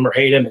either love him or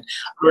hate him. And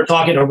we were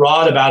talking to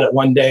Rod about it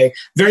one day,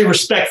 very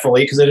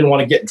respectfully, because I didn't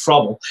want to get in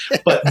trouble.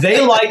 But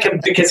they like him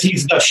because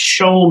he's the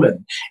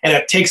showman, and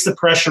it takes the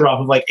pressure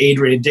off of like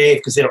Adrian and Dave,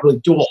 because they don't really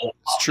do a whole lot.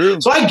 It's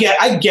true. So I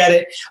get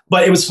it.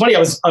 But it was funny. I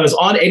was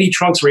on Eddie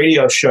Trunk's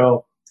radio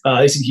show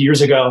this is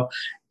years ago,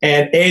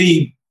 and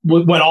Eddie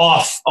went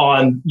off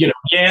on,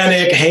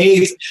 Yannick,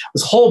 Hayes,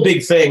 this whole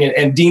big thing.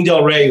 And Dean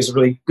Del Rey, who's a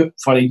really good,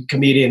 funny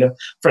comedian, a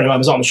friend of mine,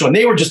 was on the show. And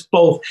they were just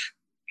both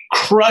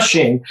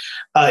crushing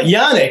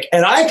Yannick.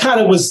 And I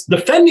kind of was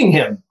defending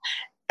him.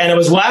 And I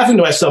was laughing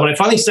to myself. And I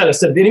finally said,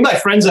 if any of my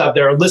friends out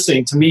there are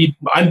listening to me,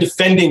 I'm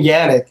defending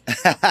Yannick.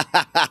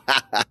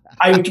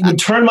 I would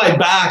turn my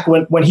back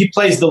when he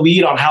plays the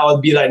lead on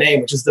Hallowed Be Thy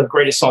Name, which is the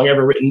greatest song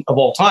ever written of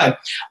all time.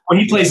 When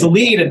he plays the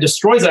lead and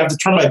destroys it, I have to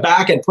turn my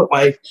back and put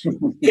my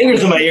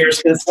fingers in my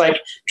ears. It's like,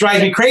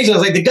 drives me crazy. I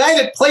was like, the guy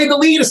that played the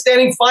lead is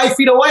standing 5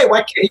 feet away. Why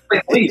can't he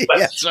play the lead?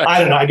 But right. I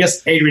don't know. I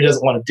guess Adrian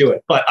doesn't want to do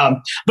it. But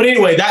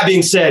anyway, that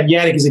being said,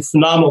 Yannick is a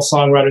phenomenal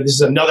songwriter. This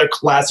is another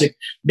classic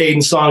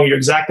Maiden song. You're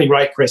exactly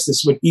right, Chris.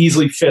 This would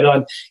easily fit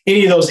on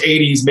any of those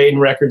 80s Maiden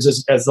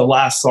records as the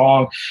last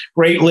song.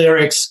 Great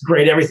lyrics,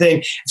 great everything.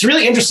 It's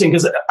really interesting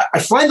because I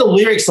find the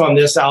lyrics on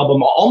this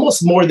album,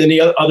 almost more than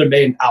the other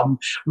Maiden album,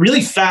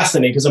 really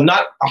fascinating, because I'm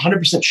not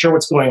 100% sure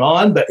what's going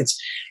on, but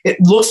it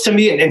looks to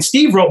me, and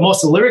Steve wrote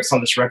most of the lyrics on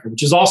this record,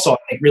 which is also, I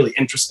think, really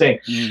interesting.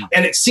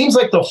 And it seems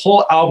like the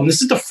whole album,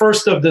 this is the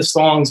first of the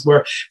songs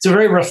where it's a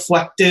very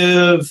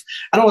reflective,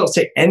 I don't want to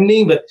say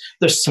ending, but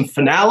there's some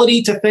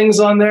finality to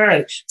things on there.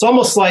 And it's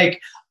almost like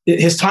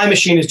his time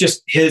machine is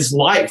just his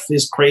life,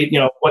 his great,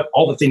 what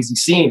all the things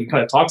he's seen. He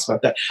kind of talks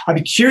about that. I'd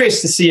be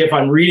curious to see if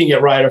I'm reading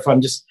it right or if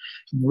I'm just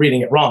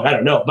reading it wrong. I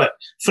don't know, but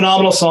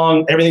phenomenal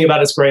song. Everything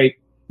about it's great.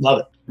 Love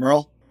it.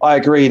 Merle? I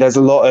agree. There's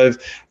a lot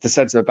of the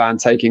sense of a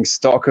band taking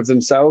stock of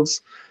themselves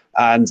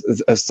and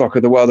a stock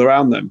of the world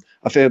around them.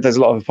 I feel there's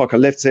a lot of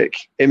apocalyptic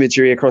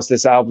imagery across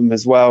this album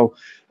as well.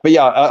 But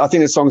yeah, I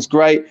think the song's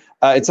great.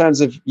 In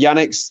terms of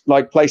Yannick's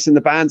like place in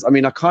the band, I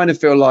mean, I kind of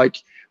feel like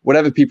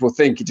whatever people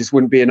think, it just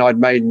wouldn't be an Iron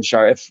Maiden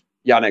show if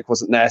Yannick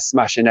wasn't there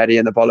smashing Eddie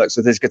in the bollocks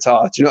with his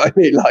guitar. Do you know what I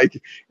mean?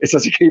 Like, it's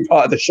such a key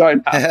part of the show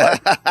now.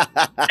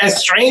 As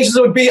strange as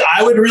it would be,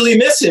 I would really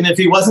miss him if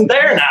he wasn't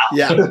there now.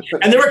 Yeah.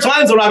 And there were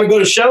times when I would go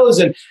to shows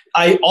and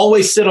I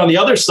always sit on the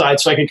other side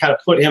so I can kind of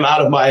put him out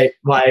of my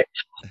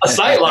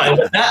sight line.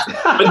 But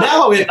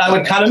now I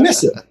would kind of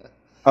miss him.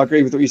 I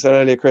agree with what you said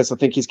earlier, Chris. I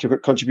think he's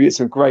contributed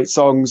some great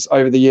songs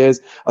over the years.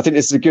 I think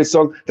this is a good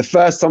song. The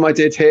first time I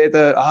did hear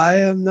the I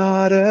am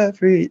not a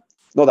free,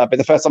 not that, but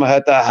the first time I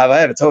heard that, have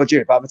I ever told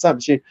you about the time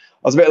machine?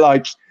 I was a bit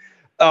like,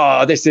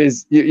 oh, this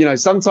is, you know,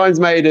 sometimes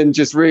Maiden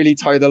just really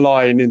toe the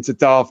line into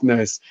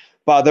daftness.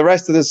 But the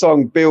rest of the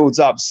song builds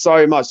up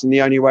so much in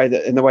the way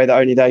that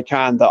only they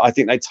can, that I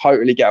think they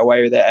totally get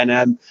away with it. And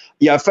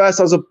at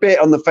first I was a bit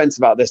on the fence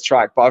about this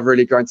track, but I've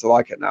really grown to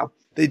like it now.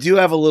 They do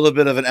have a little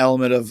bit of an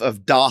element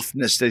of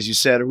daftness, as you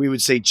said, or we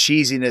would say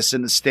cheesiness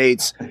in the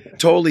States,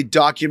 totally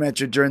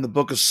documented during the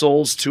Book of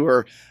Souls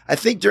tour. I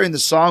think during the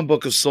song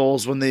Book of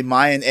Souls, when the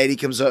Mayan Eddie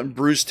comes out and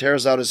Bruce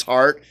tears out his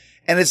heart,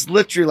 and it's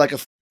literally like a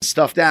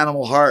stuffed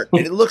animal heart.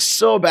 And it looks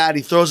so bad.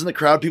 He throws in the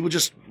crowd, people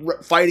just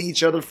fighting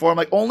each other for him.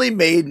 Like, only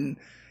Maiden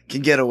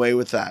can get away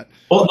with that.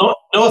 Well,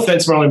 no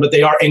offense, Merlin, but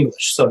they are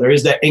English. So there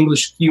is that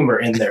English humor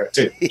in there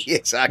too.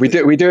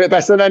 Exactly. We do it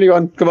better than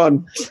anyone. Come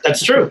on.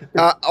 That's true.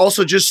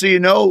 Also, just so you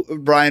know,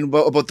 Brian,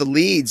 about the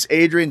leads,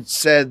 Adrian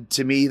said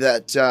to me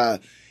that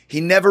he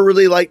never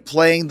really liked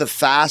playing the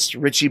fast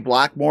Ritchie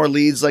Blackmore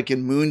leads like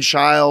in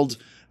Moonchild.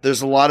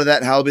 There's a lot of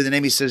that in Halloween the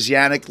Name. He says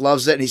Yannick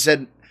loves it. And he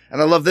said,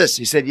 and I love this,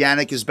 he said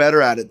Yannick is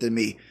better at it than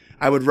me.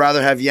 I would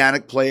rather have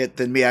Yannick play it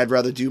than me. I'd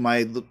rather do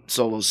my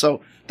solos.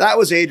 So that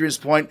was Adrian's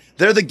point.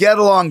 They're the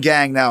get-along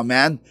gang now,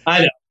 man.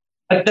 I know.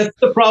 That's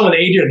the problem with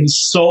Adrian. He's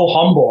so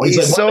humble. He's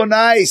like so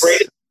nice. One of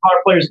the greatest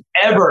guitar players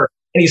ever,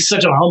 and he's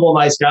such a humble,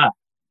 nice guy.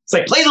 It's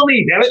like, play the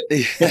lead,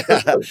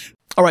 damn it.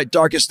 All right,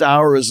 Darkest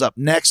Hour is up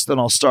next, and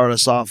I'll start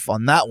us off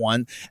on that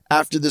one.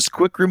 After this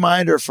quick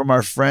reminder from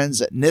our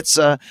friends at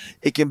NHTSA,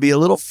 it can be a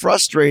little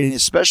frustrating,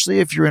 especially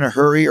if you're in a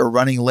hurry or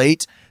running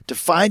late, to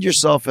find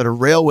yourself at a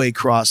railway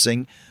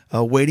crossing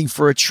waiting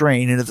for a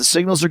train. And if the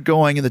signals are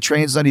going and the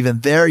train's not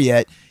even there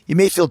yet, you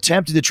may feel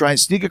tempted to try and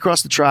sneak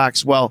across the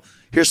tracks. Well,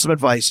 here's some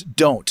advice.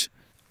 Don't.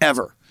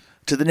 Ever.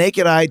 To the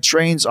naked eye,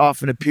 trains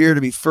often appear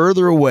to be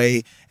further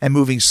away and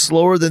moving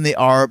slower than they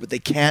are, but they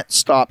can't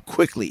stop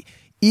quickly.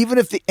 Even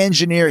if the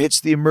engineer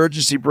hits the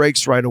emergency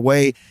brakes right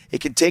away,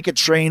 it can take a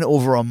train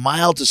over a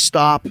mile to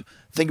stop.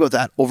 Think about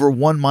that, over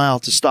 1 mile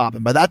to stop.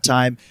 And by that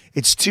time,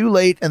 it's too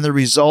late, and the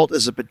result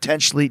is a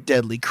potentially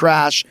deadly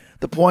crash.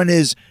 The point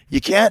is, you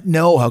can't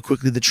know how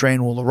quickly the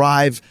train will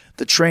arrive.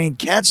 The train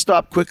can't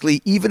stop quickly.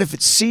 Even if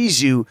it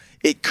sees you,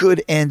 it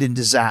could end in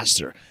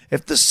disaster.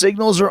 If the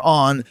signals are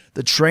on,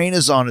 the train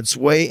is on its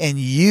way, and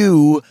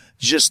you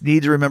just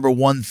need to remember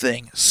one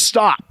thing.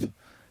 Stop,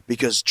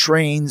 because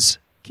trains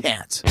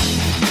can't.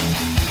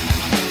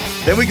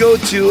 Then we go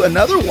to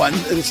another one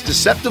that's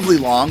deceptively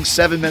long,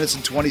 7 minutes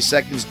and 20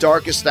 seconds,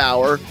 Darkest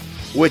Hour,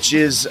 which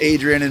is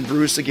Adrian and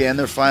Bruce, again,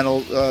 their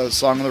final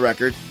song on the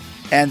record.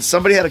 And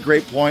somebody had a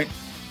great point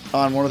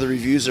on one of the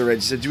reviews I read.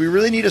 He said, do we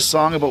really need a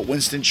song about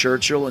Winston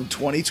Churchill in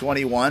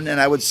 2021?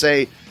 And I would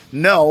say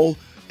no,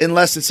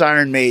 unless it's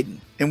Iron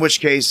Maiden, in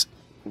which case,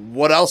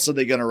 what else are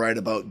they going to write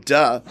about?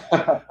 Duh.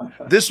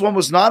 This one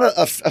was not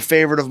a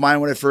favorite of mine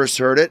when I first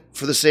heard it,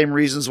 for the same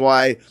reasons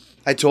why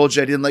I told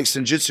you I didn't like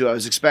Senjutsu. I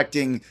was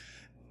expecting...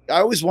 I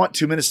always want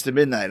 2 minutes to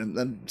midnight.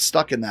 I'm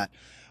stuck in that.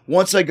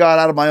 Once I got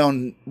out of my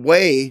own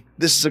way,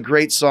 this is a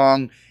great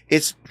song.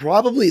 It's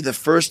probably the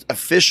first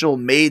official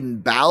Maiden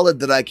ballad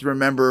that I can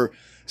remember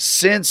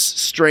since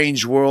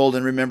Strange World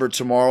and Remember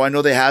Tomorrow. I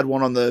know they had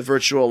one on the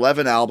Virtual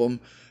 11 album,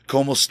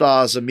 Como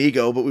Estás,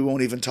 Amigo, but we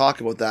won't even talk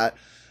about that.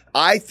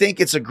 I think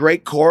it's a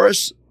great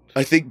chorus.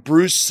 I think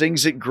Bruce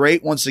sings it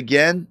great once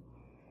again.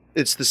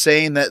 It's the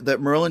saying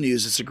that Merlin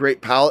used. It's a great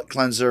palate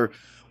cleanser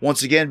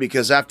once again,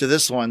 because after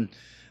this one,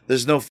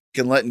 there's no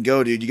fucking letting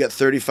go, dude. You got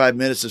 35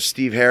 minutes of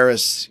Steve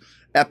Harris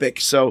epic.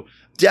 So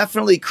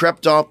definitely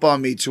crept up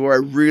on me to where I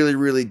really,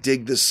 really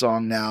dig this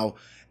song now.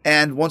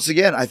 And once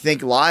again, I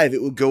think live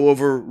it would go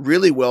over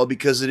really well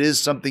because it is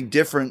something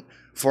different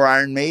for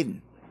Iron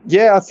Maiden.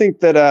 Yeah, I think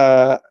that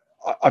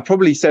I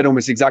probably said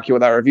almost exactly what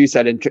that review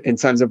said in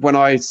terms of when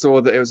I saw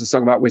that it was a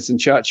song about Winston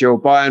Churchill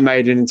by Iron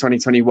Maiden in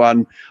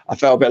 2021, I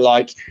felt a bit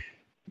like,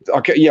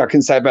 I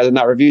couldn't say it better than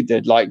that review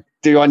did. Like,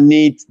 do I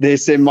need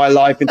this in my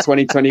life in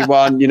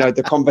 2021? You know,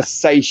 the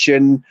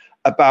conversation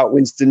about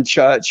Winston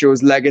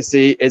Churchill's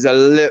legacy is a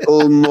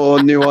little more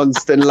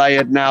nuanced and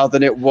layered now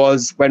than it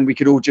was when we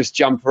could all just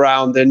jump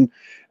around and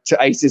to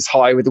Aces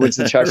High with the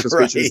Winston Churchill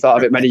speech at the start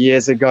of it many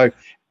years ago.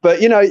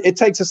 But, you know, it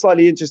takes a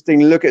slightly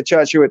interesting look at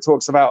Churchill. It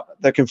talks about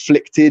the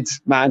conflicted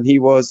man he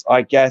was,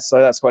 I guess. So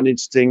that's quite an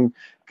interesting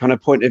kind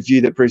of point of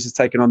view that Bruce has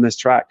taken on this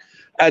track.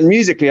 And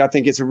musically, I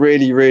think it's a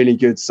really, really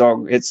good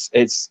song. It's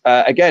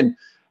again,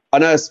 I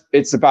know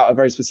it's about a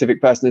very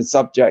specific person and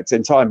subject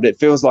in time, but it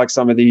feels like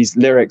some of these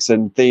lyrics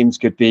and themes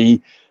could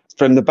be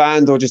from the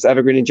band or just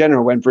Evergreen in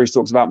general, when Bruce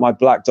talks about my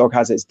black dog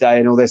has its day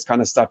and all this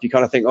kind of stuff, you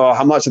kind of think, oh,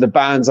 how much of the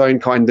band's own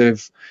kind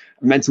of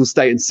mental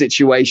state and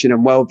situation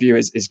and worldview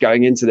is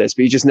going into this.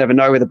 But you just never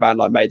know with a band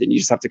like Maiden. You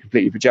just have to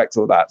completely project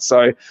all that.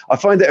 So I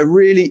find it a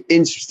really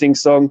interesting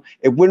song.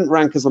 It wouldn't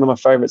rank as one of my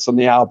favorites on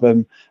the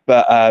album,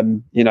 but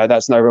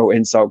that's no real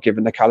insult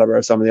given the caliber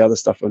of some of the other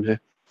stuff on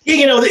here.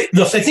 Yeah,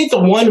 I think the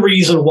one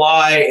reason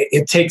why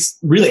it takes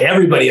really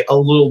everybody a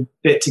little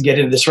bit to get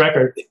into this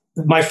record,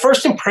 my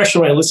first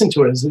impression when I listened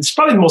to it is it's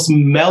probably the most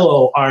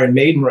mellow Iron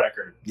Maiden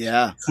record.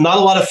 Yeah. Not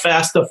a lot of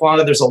fast stuff on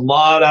it. There's a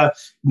lot of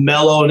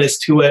mellowness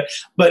to it.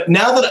 But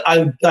now that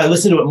I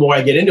listen to it more,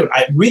 I get into it,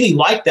 I really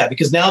like that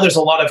because now there's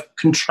a lot of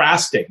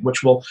contrasting,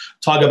 which we'll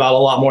talk about a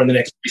lot more in the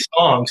next 3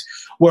 songs.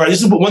 Where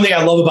this is one thing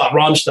I love about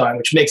Rammstein,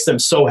 which makes them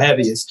so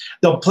heavy, is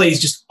they'll play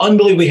just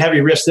unbelievably heavy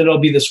riffs. Then it'll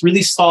be this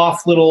really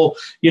soft little,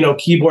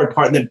 keyboard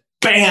part, and then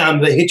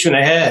bam, they hit you in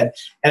the head,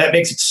 and that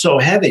makes it so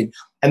heavy.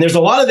 And there's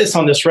a lot of this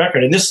on this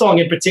record. And this song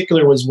in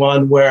particular was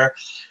one where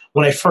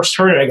when I first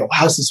heard it, I go,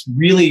 wow, this is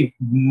really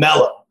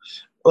mellow.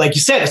 Like you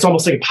said, it's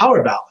almost like a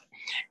power ballad.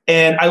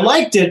 And I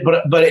liked it,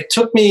 but it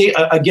took me,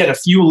 again, a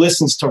few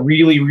listens to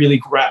really,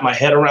 really wrap my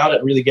head around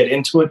it, really get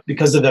into it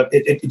because of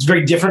it's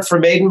very different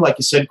from Maiden. Like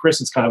you said, Chris,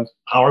 it's kind of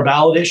power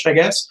balladish, I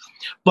guess.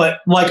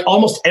 But like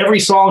almost every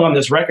song on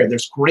this record,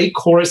 there's great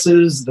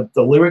choruses.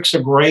 The lyrics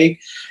are great.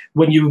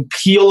 When you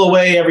peel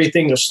away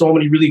everything, there's so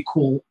many really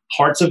cool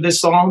parts of this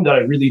song that I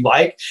really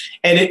like.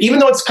 And even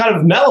though it's kind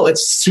of mellow,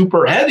 it's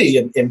super heavy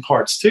in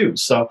parts too.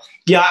 So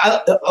yeah,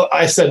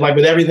 I said, like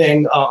with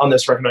everything on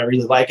this record, I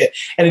really like it.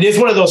 And it is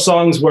one of those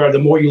songs where the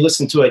more you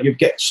listen to it, you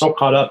get so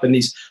caught up in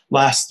these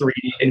last 3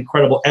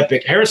 incredible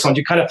epic Harris songs,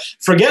 you kind of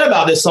forget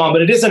about this song,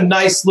 but it is a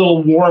nice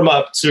little warm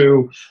up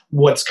to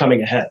what's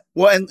coming ahead.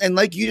 Well, and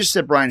like you just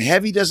said, Brian,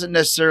 heavy doesn't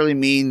necessarily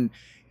mean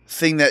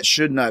thing that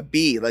should not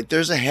be. Like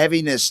there's a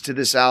heaviness to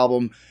this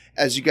album.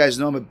 As you guys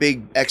know, I'm a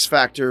big X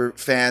Factor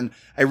fan.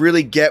 I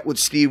really get what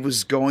Steve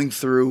was going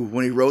through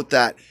when he wrote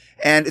that.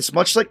 And it's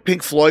much like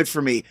Pink Floyd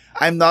for me.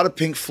 I'm not a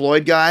Pink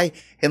Floyd guy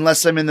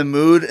unless I'm in the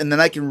mood, and then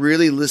I can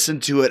really listen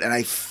to it and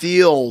I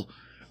feel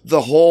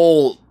the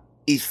whole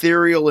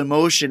ethereal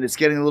emotion. It's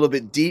getting a little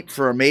bit deep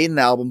for a Maiden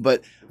album,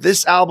 but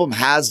this album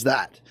has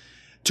that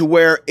to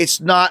where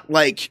it's not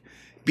like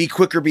be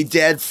quick or be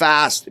dead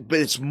fast, but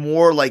it's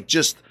more like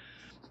just,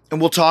 and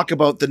we'll talk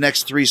about the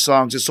next 3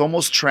 songs. It's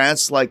almost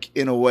trance-like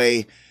in a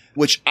way,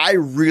 which I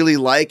really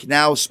like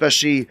now,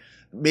 especially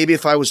maybe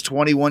if I was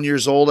 21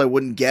 years old, I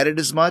wouldn't get it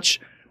as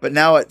much. But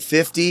now at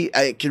 50,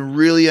 I can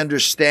really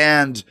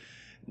understand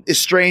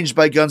Estranged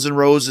by Guns N'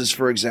 Roses,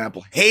 for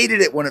example. Hated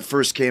it when it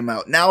first came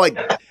out. Now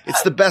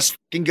it's the best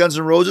fucking Guns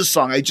N' Roses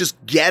song. I just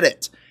get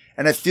it.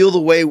 And I feel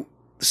the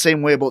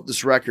same way about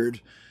this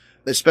record,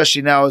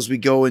 especially now as we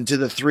go into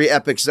the 3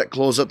 epics that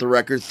close out the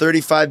record.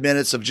 35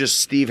 minutes of just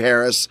Steve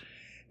Harris.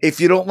 If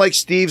you don't like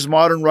Steve's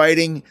modern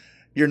writing,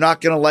 you're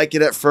not going to like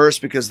it at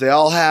first because they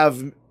all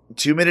have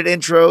 2-minute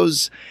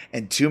intros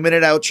and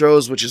 2-minute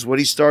outros, which is what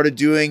he started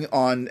doing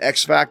on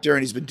X Factor,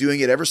 and he's been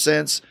doing it ever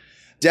since.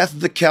 Death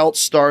of the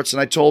Celts starts,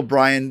 and I told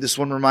Brian, this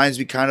one reminds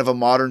me kind of a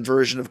modern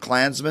version of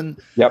Klansman.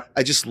 Yep.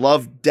 I just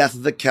love Death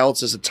of the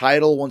Celts as a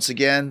title once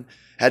again.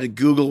 Had to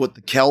Google what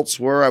the Celts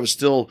were. I was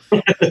still,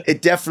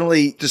 it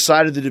definitely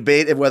decided the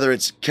debate of whether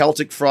it's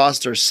Celtic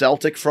Frost or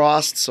Celtic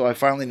Frost, so I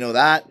finally know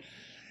that.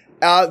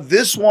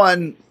 This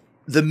one,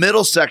 the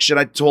middle section,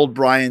 I told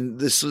Brian,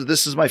 this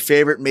is my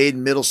favorite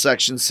Maiden middle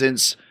section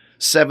since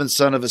Seventh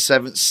Son of a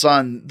Seventh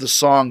Son, the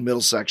song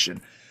middle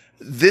section.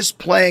 This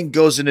playing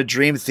goes in a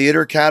Dream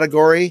Theater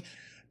category.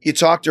 You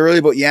talked earlier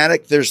about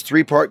Yannick. There's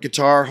 3-part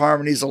guitar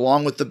harmonies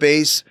along with the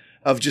bass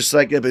of just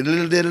like, and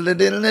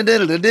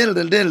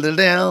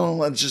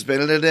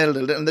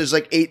there's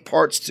like 8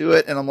 parts to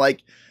it. And I'm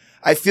like,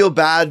 I feel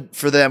bad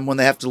for them when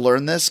they have to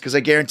learn this because I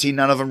guarantee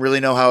none of them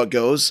really know how it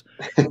goes.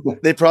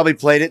 They probably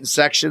played it in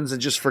sections and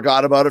just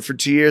forgot about it for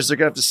 2 years. They're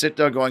going to have to sit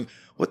down going,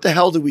 what the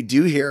hell did we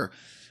do here?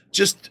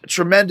 Just a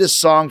tremendous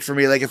song for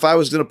me. Like if I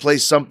was going to play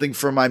something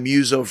for my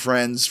Muso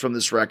friends from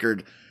this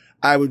record,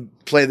 I would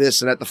play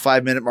this and at the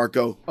 5-minute mark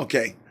go,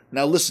 okay,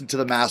 now listen to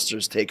the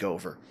masters take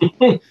over.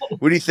 What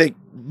do you think,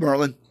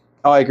 Merlin?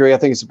 I agree. I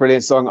think it's a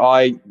brilliant song.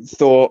 I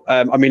thought,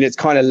 it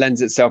kind of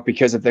lends itself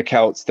because of the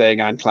Celts thing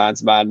and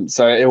Klansman.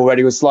 So it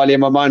already was slightly in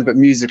my mind, but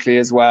musically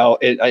as well,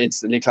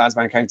 instantly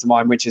Klansman came to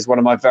mind, which is one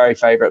of my very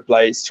favorite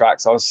Blaze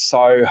tracks. I was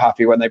so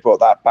happy when they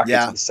brought that back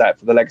into the set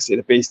for the Legacy of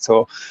the Beast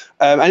tour.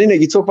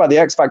 You talk about the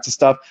X Factor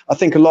stuff. I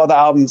think a lot of that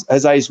album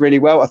has aged really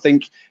well. I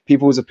think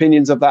people's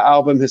opinions of that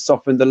album has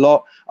softened a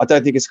lot. I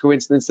don't think it's a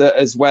coincidence that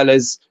as well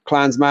as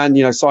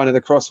Klansman, Sign of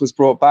the Cross was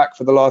brought back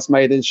for the last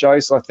Maiden show.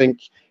 So I think,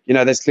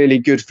 there's clearly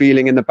good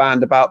feeling in the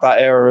band about that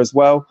era as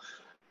well.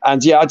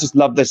 And yeah, I just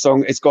love this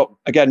song. It's got,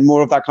 again,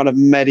 more of that kind of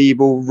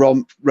medieval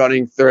romp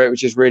running through it,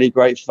 which is really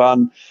great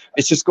fun.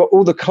 It's just got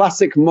all the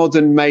classic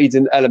modern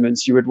Maiden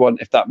elements you would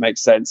want, if that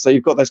makes sense. So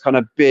you've got those kind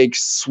of big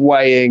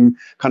swaying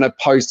kind of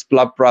post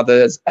Blood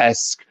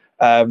Brothers-esque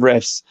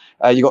riffs.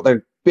 You've got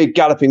the big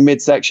galloping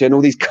midsection,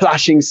 all these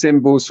clashing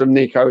cymbals from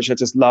Nico, which I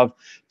just love.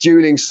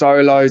 Dueling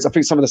solos. I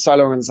think some of the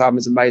solo on this album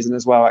is amazing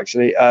as well,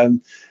 actually.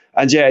 And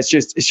yeah, it's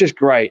just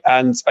great.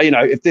 And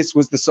if this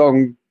was the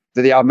song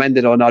that the album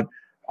ended on,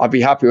 I'd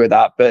be happy with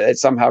that, but it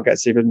somehow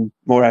gets even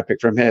more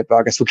epic from here. But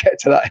I guess we'll get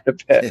to that in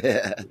a bit.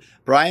 Yeah.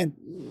 Brian?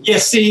 Yeah,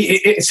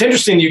 see, it's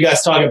interesting you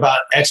guys talk about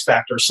X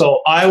Factor.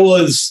 So I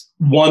was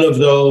one of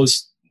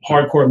those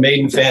hardcore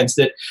Maiden fans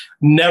that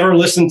never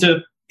listened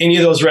to any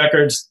of those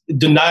records,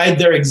 denied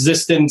their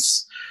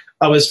existence.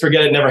 I was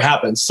forget it never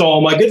happened.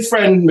 So my good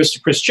friend,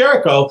 Mr. Chris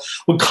Jericho,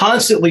 would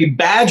constantly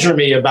badger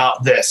me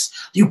about this.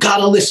 You got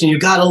to listen. You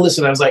got to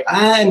listen. I was like,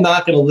 I'm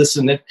not going to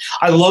listen.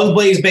 I love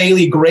Blaze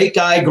Bayley. Great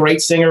guy,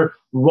 great singer.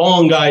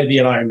 Wrong guy to be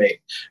an Iron Maiden.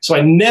 So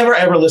I never,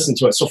 ever listened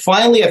to it. So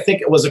finally, I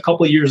think it was a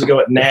couple of years ago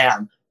at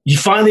NAMM, you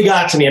finally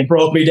got to me and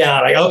broke me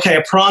down. Like, okay,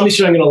 I promise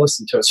you I'm going to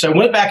listen to it. So I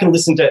went back and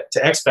listened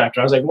to X Factor.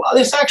 I was like, wow,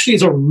 this actually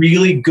is a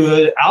really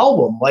good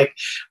album. Like,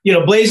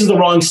 Blaze is the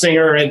wrong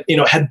singer. And,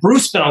 had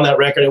Bruce been on that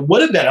record, it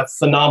would have been a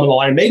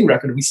phenomenal Iron Maiden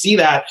record. We see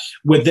that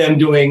with them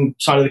doing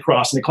Sign of the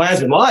Cross and the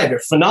Klansman live. They're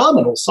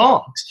phenomenal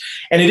songs.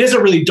 And it is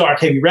a really dark,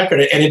 heavy record.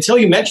 And until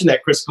you mentioned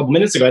that, Chris, a couple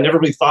minutes ago, I never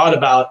really thought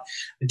about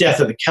the Death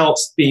of the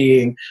Celts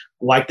being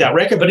like that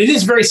record, but it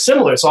is very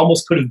similar. It's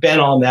almost could have been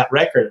on that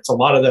record. It's a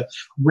lot of the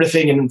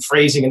riffing and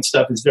phrasing and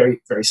stuff is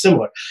very, very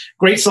similar.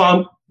 Great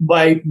song.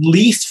 My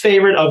least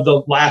favorite of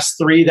the last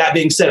three. That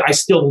being said, I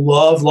still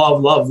love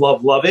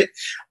it.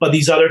 But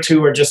these other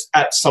two are just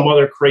at some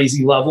other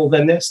crazy level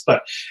than this.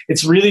 But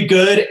it's really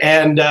good.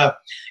 And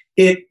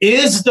it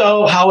is,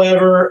 though,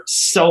 however,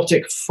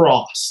 Celtic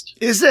Frost.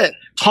 Is it?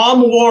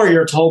 Tom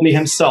Warrior told me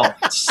himself,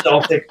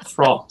 Celtic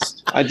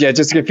Frost. Yeah,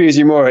 just to confuse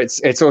you more,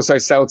 it's also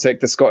Celtic,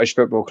 the Scottish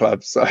football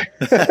club. So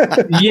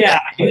yeah,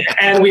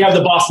 and we have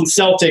the Boston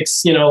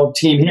Celtics,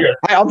 team here.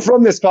 Hey, I'm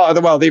from this part of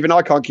the world. Even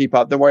I can't keep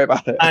up. Don't worry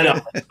about it. I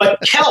know, but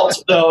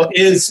Celt though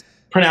is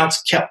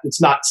pronounced Celt.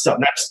 It's not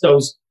Celtic. That's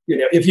those.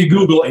 If you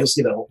Google it, you'll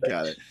see the whole thing.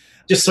 Got it.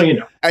 Just so you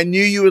know. I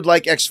knew you would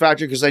like X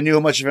Factor because I knew how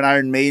much of an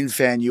Iron Maiden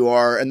fan you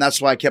are, and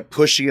that's why I kept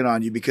pushing it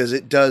on you because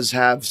it does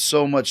have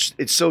so much.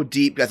 It's so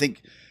deep. I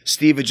think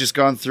Steve had just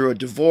gone through a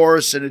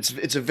divorce, and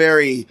it's a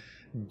very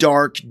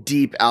dark,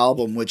 deep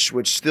album, which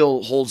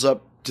still holds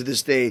up to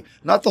this day.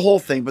 Not the whole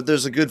thing, but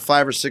there's a good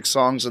 5 or 6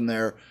 songs in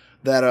there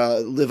that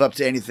live up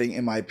to anything,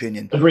 in my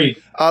opinion.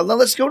 Agreed. Now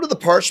let's go to the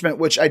Parchment,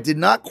 which I did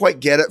not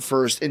quite get at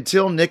first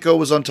until Nico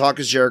was on Talk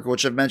is Jericho,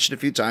 which I've mentioned a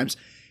few times.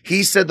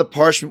 He said the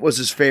Parchment was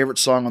his favorite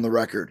song on the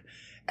record.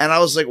 And I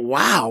was like,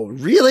 wow,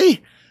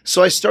 really?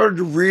 So I started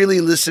to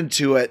really listen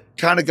to it,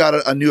 kind of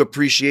got a new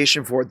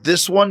appreciation for it.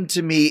 This one,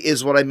 to me,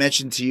 is what I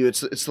mentioned to you.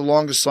 It's the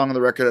longest song on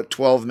the record at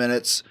 12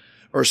 minutes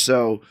or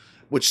so,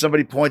 which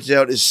somebody pointed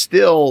out is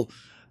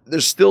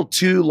there's still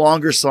 2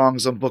 longer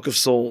songs on Book of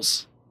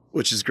Souls,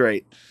 which is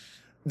great.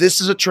 This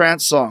is a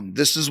trance song.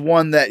 This is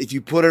one that if you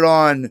put it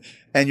on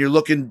and you're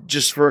looking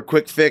just for a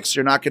quick fix,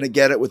 you're not going to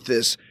get it with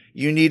this.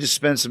 You need to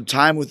spend some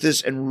time with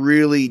this and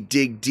really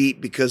dig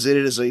deep because it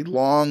is a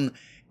long,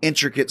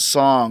 intricate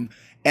song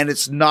and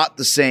it's not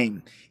the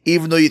same.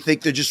 Even though you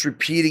think they're just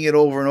repeating it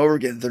over and over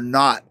again, they're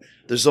not.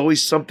 There's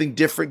always something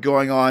different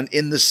going on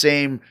in the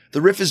same.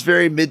 The riff is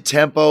very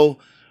mid-tempo,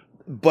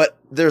 but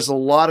there's a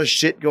lot of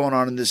shit going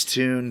on in this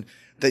tune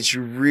that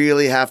you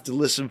really have to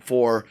listen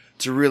for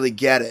to really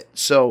get it.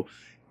 So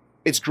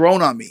it's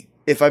grown on me.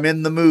 If I'm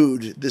in the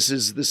mood, this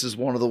is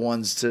one of the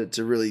ones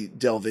to really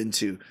delve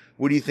into.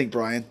 What do you think,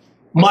 Brian?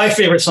 My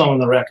favorite song on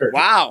the record.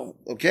 Wow.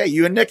 Okay,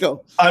 you and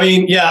Nico. I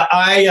mean, yeah,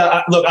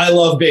 I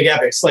love big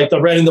epics. Like the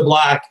Red and the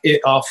Black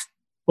off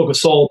Book of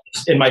Souls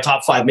in my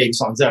top 5 Maiden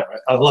songs ever.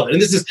 I love it.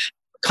 And this is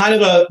kind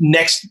of a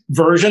next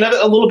version of it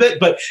a little bit,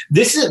 but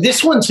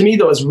this one to me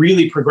though is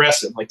really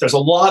progressive. Like there's a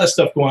lot of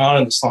stuff going on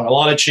in the song, a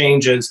lot of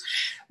changes,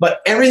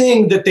 but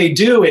everything that they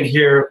do in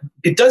here,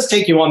 it does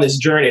take you on this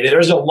journey.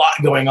 There's a lot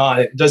going on.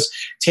 It does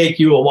take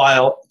you a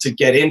while to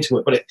get into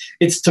it, but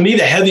it's to me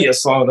the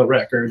heaviest song on the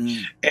record.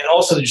 And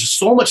also there's just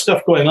so much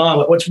stuff going on.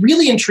 But what's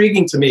really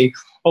intriguing to me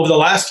over the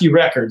last few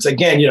records,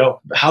 again,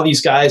 how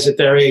these guys at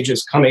their age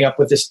is coming up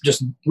with this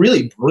just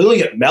really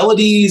brilliant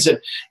melodies. And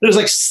there's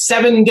like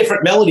 7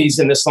 different melodies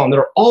in this song that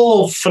are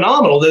all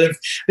phenomenal. That if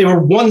they were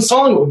one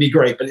song, it would be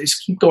great, but they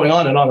just keep going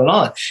on and on and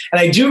on. And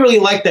I do really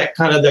like that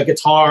kind of the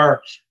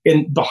guitar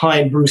in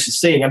behind Bruce's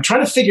singing. I'm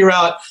trying to figure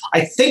out,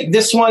 I think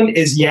this one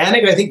is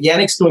Yannick. I think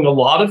Yannick's doing a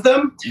lot of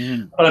them,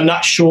 but I'm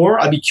not sure.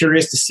 I'd be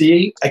curious to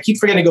see. I keep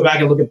forgetting to go back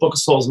and look at Book of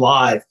Souls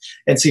live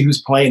and see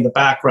who's playing the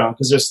background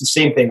because there's the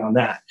same thing on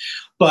that.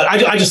 But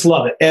I just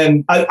love it.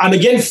 And I'm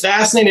again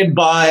fascinated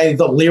by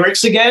the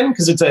lyrics again,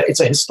 because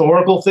it's a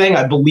historical thing.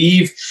 I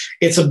believe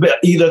it's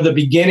either the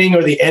beginning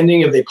or the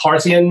ending of the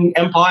Parthian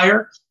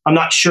Empire. I'm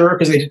not sure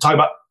because they did talk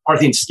about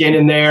Parthian skin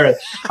in there.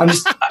 I'm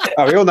just,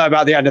 Oh, we all know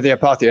about the end of the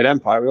Apartheid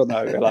Empire. We all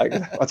know. Like,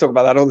 I talk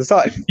about that all the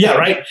time. Yeah,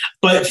 right.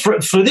 But for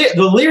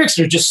the lyrics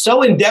are just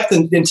so in depth,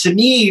 and to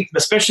me,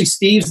 especially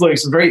Steve's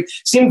lyrics,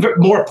 seem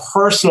more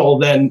personal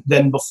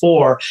than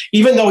before.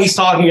 Even though he's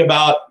talking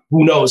about,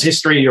 who knows,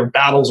 history or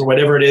battles or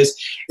whatever it is,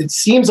 it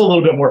seems a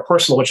little bit more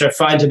personal, which I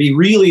find to be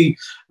really,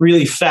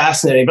 really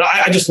fascinating. But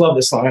I just love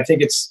this song. I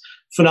think it's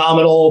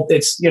phenomenal.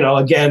 It's,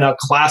 again, a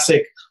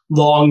classic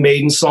long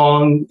Maiden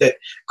song that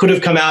could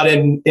have come out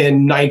in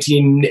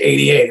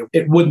 1988.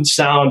 It wouldn't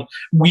sound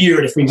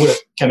weird if we would have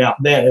come out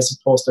then as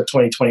opposed to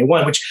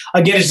 2021, which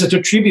again is just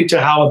a tribute to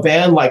how a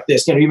band like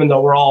this, even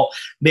though we're all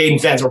Maiden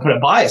fans, we're kind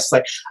of biased.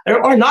 Like,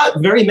 there are not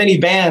very many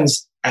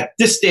bands at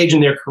this stage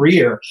in their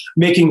career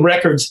making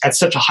records at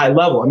such a high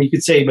level. I mean, you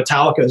could say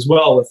Metallica as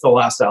well with the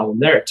last album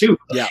there too.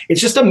 Yeah.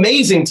 It's just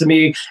amazing to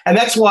me. And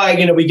that's why,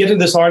 we get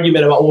into this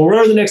argument about, well, where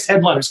are the next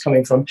headliners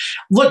coming from?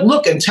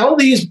 Look, until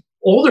these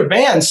older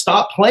bands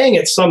stop playing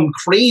at some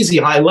crazy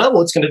high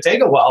level, it's going to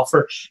take a while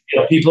for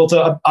people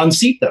to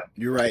unseat them.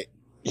 You're right.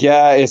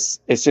 Yeah, it's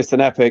just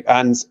an epic,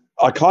 and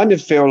I kind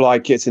of feel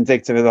like it's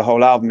indicative of the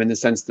whole album in the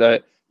sense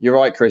that you're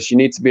right, Chris. You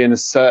need to be in a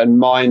certain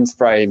mind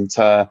frame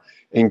to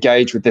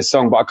engage with this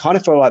song, but I kind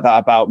of feel like that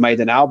about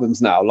Maiden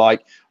albums now.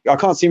 Like, I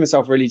can't see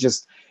myself really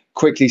just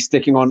quickly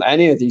sticking on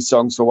any of these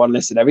songs for one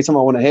listen. Every time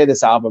I want to hear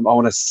this album, I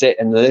want to sit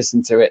and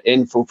listen to it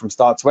in full from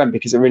start to end,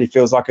 because it really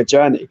feels like a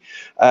journey.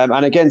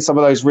 And again, some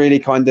of those really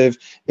kind of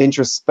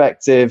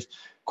introspective,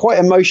 quite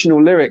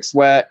emotional lyrics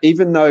where,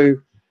 even though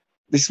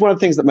this is one of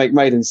the things that make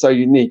Maiden so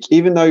unique,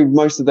 even though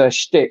most of their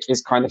shtick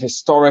is kind of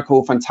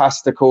historical,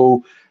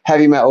 fantastical,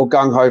 heavy metal,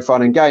 gung-ho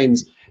fun and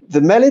games, the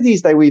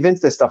melodies they weave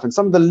into this stuff and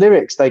some of the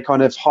lyrics they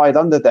kind of hide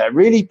under there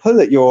really pull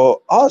at your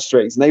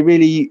heartstrings, and they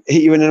really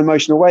hit you in an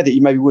emotional way that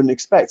you maybe wouldn't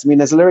expect. I mean,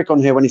 there's a lyric on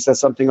here when he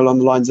says something along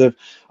the lines of,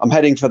 "I'm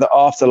heading for the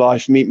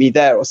afterlife, meet me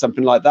there," or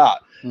something like that.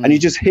 And you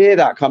just hear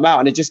that come out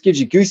and it just gives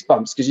you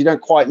goosebumps, because you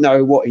don't quite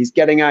know what he's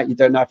getting at. You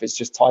don't know if it's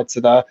just tied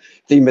to the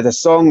theme of the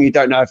song. You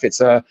don't know if it's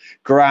a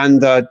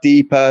grander,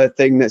 deeper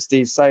thing that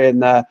Steve's saying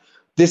there.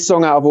 This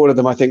song, out of all of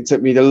them, I think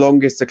took me the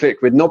longest to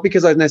click with, not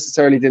because I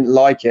necessarily didn't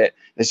like it.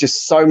 There's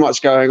just so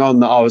much going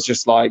on that I was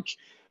just like,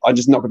 I'm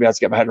just not going to be able to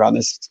get my head around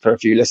this for a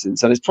few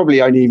listens. And it's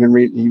probably only even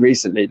really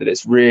recently that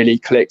it's really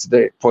clicked to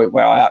the point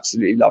where I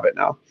absolutely love it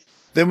now.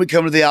 Then we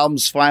come to the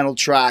album's final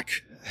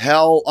track,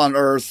 Hell on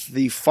Earth,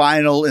 the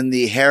final in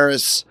the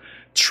Harris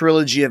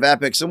trilogy of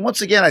epics. And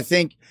once again, I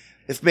think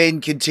if Maiden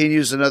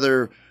continues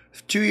another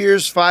 2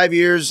 years, 5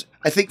 years,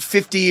 I think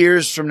 50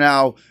 years from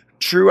now,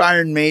 true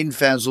Iron Maiden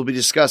fans will be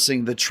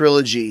discussing the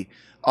trilogy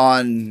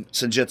on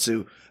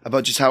Senjutsu,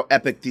 about just how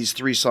epic these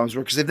three songs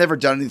were, because they've never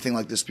done anything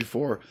like this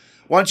before.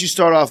 Why don't you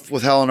start off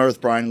with Hell on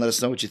Earth, Brian, and let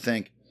us know what you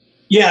think.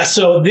 Yeah,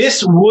 so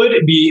this would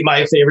be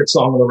my favorite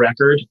song on the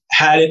record,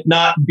 had it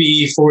not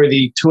be for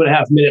the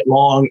 2.5 minute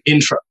long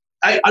intro.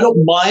 I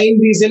don't mind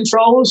these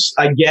intros.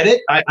 I get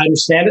it. I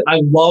understand it.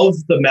 I love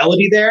the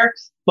melody there,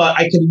 but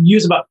I could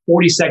use about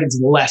 40 seconds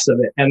less of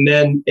it, and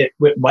then it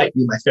might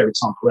be my favorite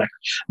song on the record.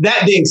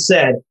 That being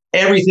said,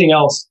 everything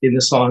else in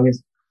the song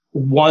is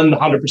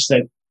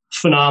 100%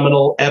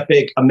 phenomenal,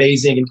 epic,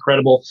 amazing,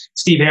 incredible.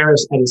 Steve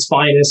Harris at his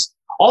finest.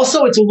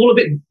 Also, it's a little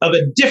bit of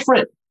a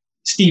different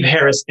Steve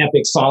Harris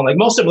epic song. Like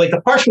most of it, like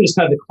The Parchment is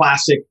kind of the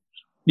classic,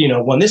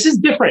 one. This is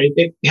different.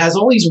 It has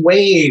all these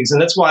waves,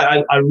 and that's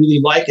why I really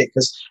like it,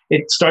 because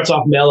it starts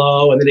off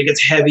mellow, and then it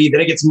gets heavy,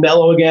 then it gets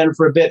mellow again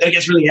for a bit, then it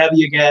gets really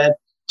heavy again.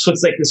 So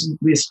it's like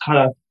this kind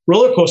of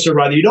roller coaster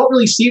ride that you don't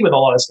really see with a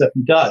lot of stuff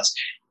he does.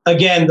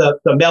 Again, the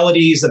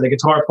melodies and the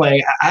guitar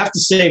playing, I have to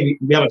say,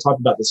 we haven't talked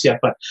about this yet,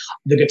 but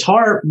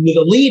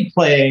the lead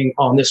playing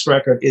on this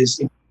record is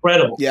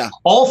incredible. Yeah.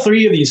 All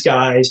three of these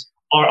guys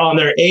are on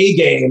their A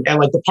game. And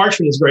like The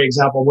Parchment is a great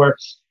example where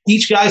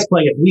each guy's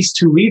playing at least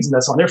two leads in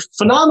that song. They're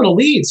phenomenal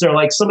leads. They're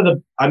like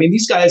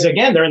these guys,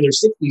 again, they're in their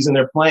 60s and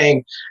they're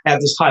playing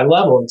at this high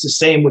level. It's the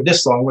same with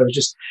this song, where there's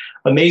just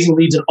amazing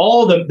leads, and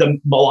all the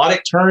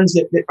melodic turns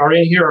that are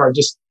in here are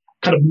just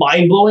kind of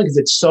mind-blowing because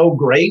it's so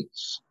great.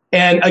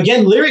 And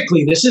again,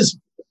 lyrically, this is,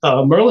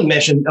 Merlin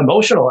mentioned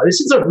emotional.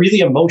 This is a really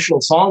emotional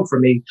song for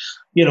me.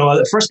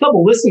 The first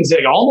couple listens,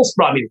 it almost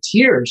brought me to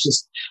tears.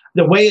 Just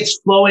the way it's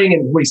flowing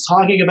and what he's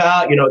talking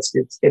about,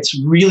 it's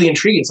really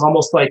intriguing. It's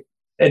almost like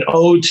an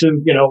ode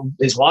to,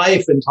 his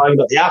life, and talking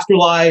about the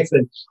afterlife,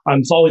 and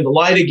I'm following the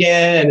light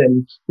again.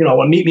 And,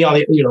 meet me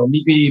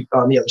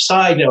on the other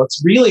side.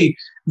 It's really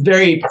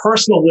very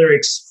personal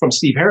lyrics from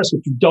Steve Harris,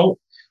 which you don't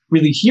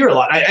really hear a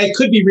lot. I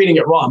could be reading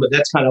it wrong, but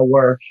that's kind of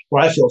where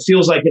I feel. It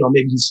feels like,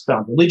 maybe he's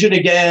found religion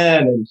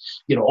again, and,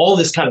 all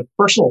this kind of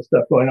personal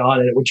stuff going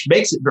on in it, which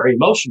makes it very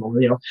emotional,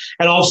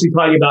 and obviously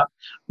talking about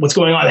what's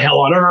going on in Hell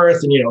on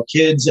Earth, and,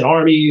 kids and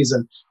armies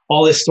and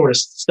all this sort of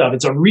stuff.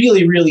 It's a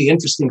really, really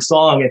interesting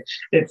song. And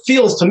it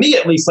feels, to me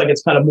at least, like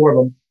it's kind of more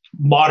of a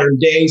modern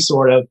day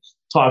sort of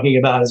talking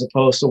about, as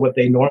opposed to what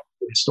they normally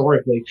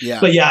historically. Yeah.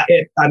 But yeah,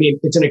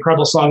 it's an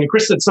incredible song. And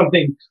Chris said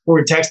something, we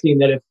were texting,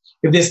 that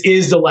if this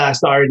is the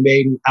last Iron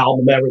Maiden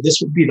album ever, this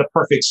would be the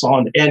perfect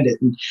song to end it.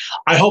 And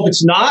I hope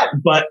it's not,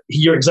 but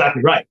you're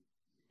exactly right.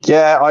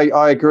 Yeah,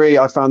 I agree.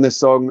 I found this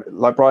song,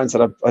 like Brian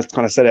said, I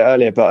kind of said it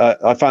earlier,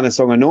 but I found this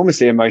song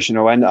enormously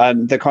emotional.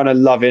 And the kind of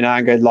love in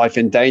anger, life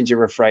in danger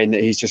refrain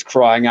that he's just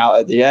crying out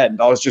at the end,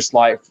 I was just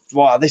like,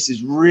 wow, this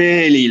is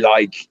really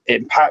like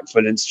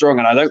impactful and strong.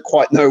 And I don't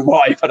quite know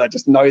why, but I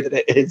just know that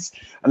it is.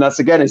 And that's,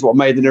 again, is what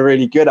Maiden are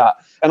really good at.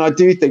 And I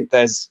do think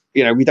there's,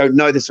 we don't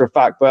know this for a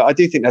fact, but I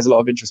do think there's a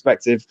lot of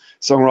introspective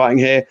songwriting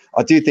here.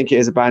 I do think it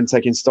is a band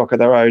taking stock of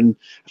their own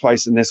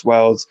place in this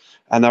world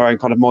and their own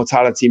kind of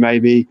mortality,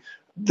 maybe.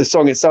 The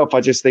song itself, I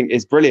just think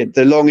is brilliant.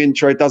 The long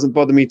intro doesn't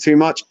bother me too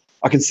much.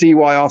 I can see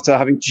why after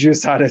having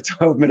just had a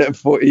 12-minute and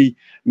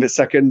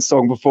 40-second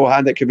song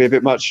beforehand, it could be a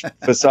bit much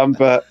for some.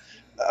 But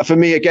for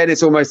me, again,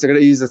 it's almost, I'm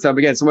going to use the term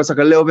again, it's almost like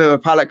a little bit of a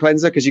palate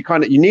cleanser because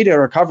you need a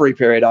recovery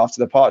period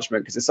after the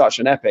Parchment because it's such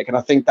an epic. And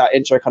I think that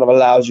intro kind of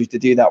allows you to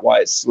do that while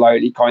it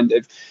slowly kind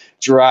of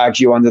drags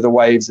you under the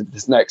waves of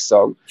this next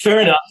song. Fair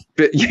enough.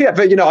 But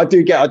I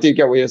do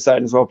get what you're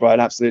saying as well, Brian.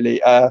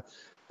 Absolutely.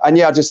 And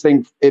yeah, I just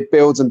think it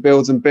builds and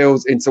builds and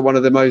builds into one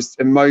of the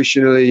most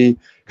emotionally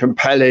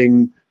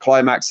compelling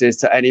climaxes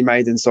to any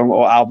Maiden song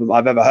or album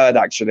I've ever heard,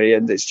 actually.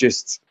 And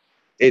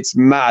it's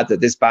mad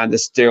that this band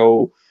is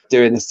still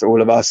doing this to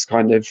all of us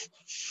kind of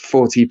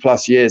 40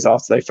 plus years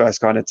after they first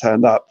kind of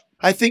turned up.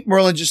 I think,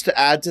 Merlin, just to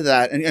add to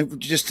that,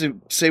 and just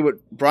to say what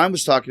Brian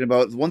was talking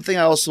about, one thing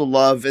I also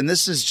love, and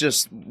this is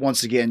just,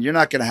 once again, you're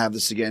not going to have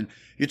this again.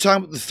 You're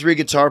talking about the 3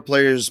 guitar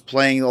players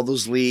playing all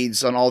those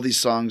leads on all these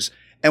songs.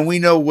 And we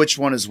know which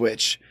one is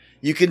which.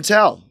 You can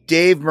tell.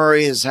 Dave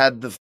Murray has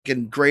had the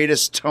fucking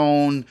greatest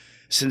tone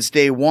since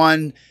day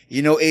one.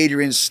 You know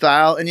Adrian's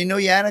style, and you know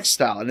Yannick's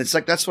style. And it's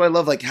like, that's what I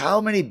love. Like,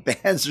 how many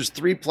bands, there's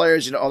 3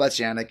 players, oh, that's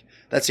Yannick,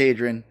 that's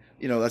Adrian,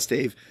 that's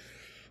Dave.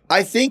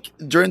 I think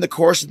during the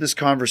course of this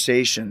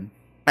conversation,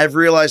 I've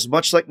realized,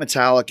 much like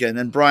Metallica, and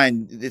then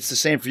Brian, it's the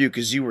same for you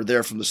because you were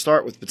there from the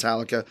start with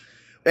Metallica.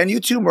 And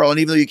you too, Merlin,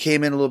 even though you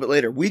came in a little bit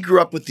later. We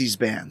grew up with these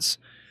bands.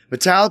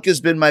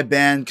 Metallica's been my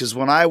band because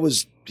when I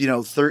was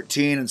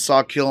 13 and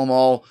saw Kill 'Em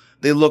All,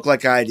 they looked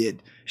like I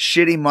did.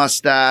 Shitty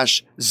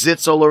mustache,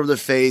 zits all over their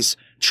face,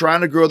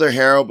 trying to grow their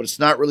hair out, but it's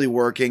not really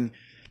working.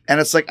 And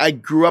it's like, I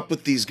grew up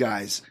with these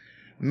guys.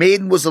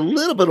 Maiden was a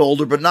little bit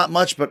older, but not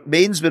much, but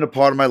Maiden's been a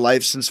part of my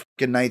life since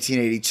fucking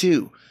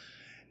 1982.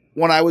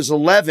 When I was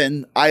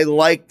 11, I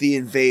liked the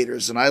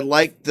Invaders and I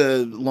liked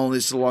the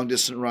Loneliest of the Long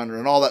Distant Runner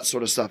and all that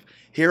sort of stuff.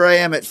 Here I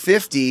am at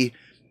 50,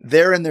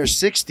 they're in their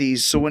 60s.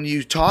 So when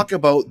you talk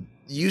about,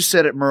 you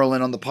said it,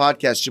 Merlin, on the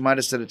podcast, you might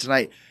have said it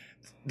tonight,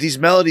 these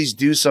melodies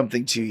do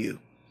something to you.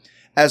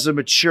 As a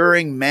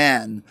maturing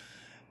man,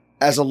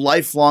 as a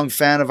lifelong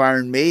fan of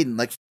Iron Maiden,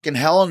 like fucking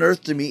Hell on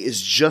Earth to me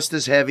is just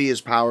as heavy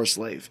as Power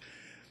Slave.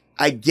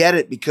 I get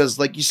it because,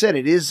 like you said,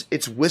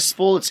 it's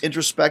wistful, it's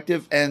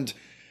introspective, and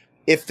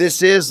if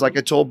this is, like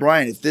I told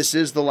Brian, if this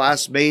is the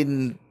last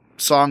Maiden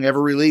song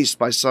ever released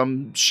by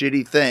some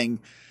shitty thing,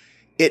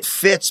 it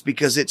fits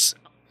because it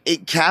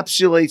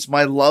encapsulates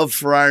my love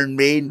for Iron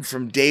Maiden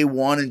from day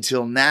one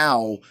until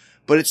now,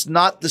 but it's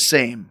not the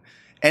same.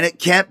 And it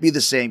can't be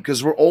the same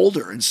because we're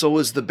older and so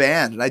is the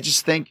band. And I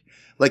just think,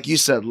 like you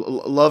said,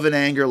 Love and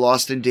Anger,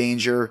 Lost in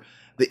Danger.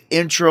 The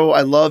intro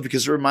I love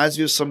because it reminds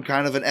me of some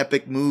kind of an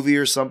epic movie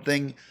or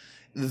something.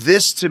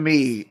 This to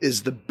me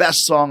is the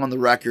best song on the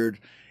record.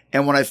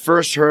 And when I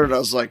first heard it, I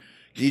was like,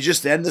 can you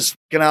just end this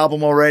fucking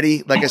album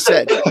already? Like I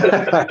said,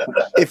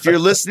 if you're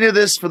listening to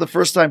this for the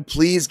first time,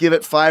 please give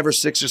it 5 or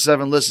 6 or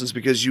 7 listens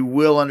because you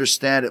will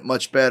understand it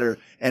much better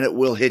and it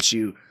will hit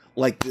you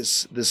like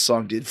this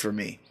song did for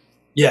me.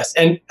 Yes,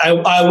 and I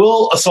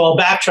will, so I'll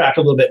backtrack a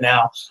little bit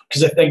now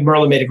because I think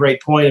Merlin made a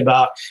great point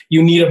about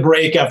you need a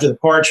break after the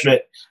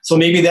Parchment. So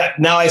maybe that,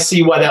 now I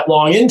see why that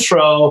long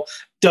intro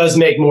does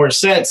make more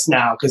sense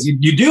now because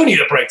you do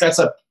need a break. That's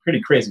a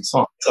pretty crazy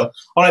song. So,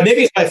 all right,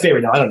 maybe it's my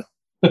favorite now. I don't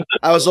know.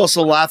 I was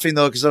also laughing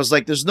though because I was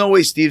like, there's no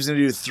way Steve's going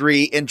to do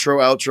 3 intro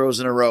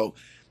outros in a row.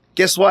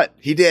 Guess what?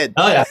 He did.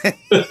 Oh,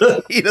 yeah.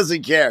 He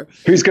doesn't care.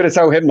 Who's going to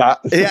tell him that?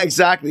 Yeah,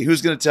 exactly.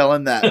 Who's going to tell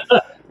him that?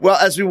 Well,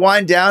 as we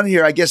wind down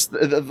here, I guess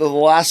the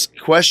last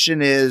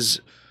question is,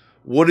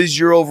 what is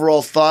your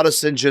overall thought of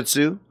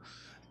Senjutsu?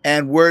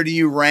 And where do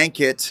you rank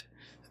it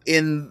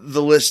in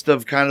the list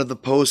of kind of the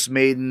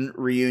post-Maiden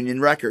reunion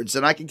records?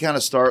 And I can kind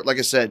of start, like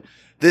I said,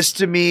 this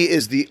to me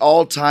is the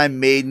all-time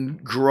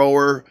Maiden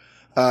grower.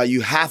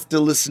 You have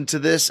to listen to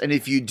this. And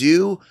if you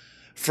do,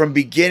 from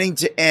beginning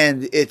to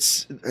end,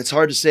 it's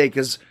hard to say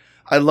because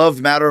I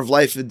love Matter of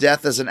Life and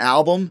Death as an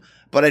album,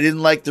 but I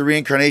didn't like the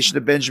reincarnation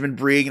of Benjamin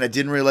Brieg, and I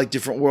didn't really like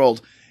Different World.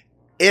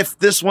 If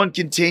this one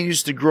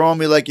continues to grow on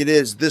me like it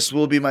is, this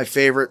will be my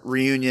favorite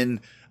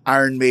reunion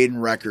Iron Maiden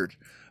record,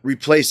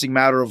 replacing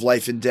Matter of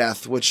Life and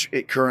Death, which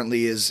it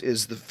currently is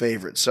the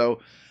favorite. So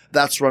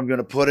that's where I'm going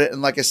to put it.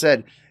 And like I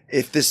said,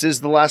 if this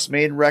is the last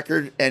Maiden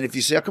record, and if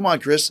you say, oh, come on,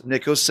 Chris,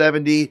 Nico's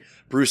 70,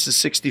 Bruce is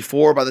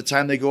 64, by the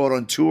time they go out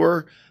on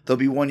tour, they'll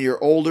be 1 year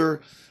older.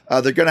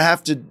 They're going to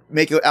have to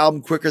make an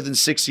album quicker than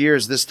 6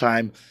 years this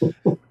time.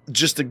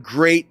 Just a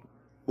great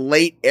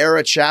late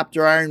era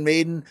chapter Iron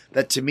Maiden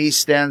that to me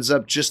stands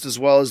up just as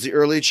well as the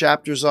early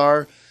chapters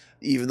are.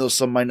 even though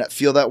some might not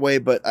feel that way.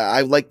 But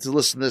I like to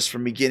listen to this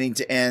from beginning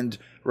to end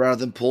rather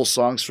than pull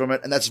songs from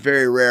it. And that's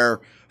very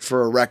rare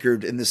for a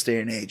record in this day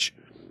and age.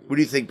 What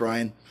do you think,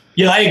 Brian?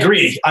 Yeah, I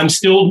agree. I'm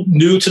still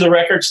new to the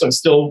record, so I'm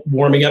still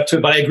warming up to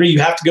it. But I agree, you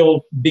have to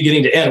go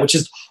beginning to end, which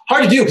is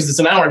hard to do because it's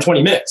an hour and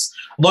 20 minutes.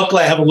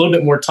 Luckily, I have a little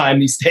bit more time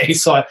these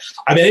days, so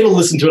I've been able to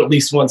listen to it at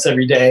least once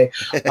every day.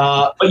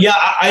 But yeah,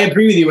 I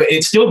agree with you.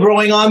 It's still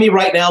growing on me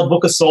right now.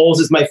 Book of Souls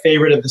is my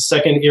favorite of the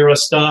second era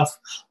stuff.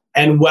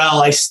 And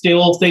while I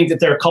still think that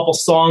there are a couple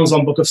songs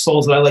on Book of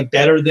Souls that I like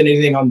better than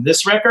anything on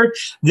this record,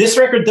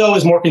 though,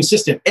 is more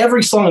consistent.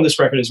 Every song on this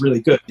record is really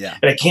good. Yeah.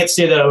 And I can't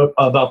say that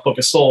about Book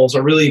of Souls.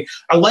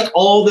 I like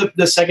all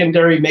the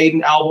secondary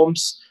Maiden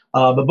albums,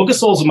 but Book of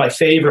Souls is my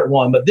favorite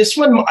one. But this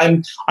one,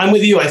 I'm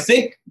with you. I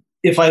think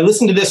if I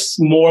listen to this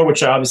more,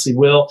 which I obviously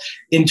will,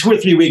 in 2 or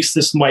 3 weeks,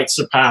 this might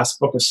surpass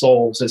Book of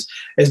Souls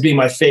as being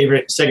my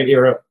favorite second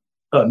era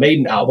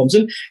Maiden albums.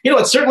 And,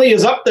 it certainly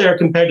is up there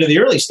compared to the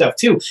early stuff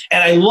too.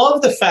 And I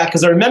love the fact,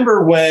 because I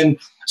remember when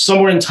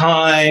Somewhere in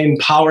Time,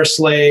 Power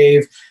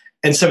Slave,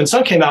 and Seven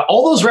Son came out,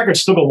 all those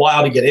records took a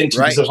while to get into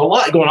because there's a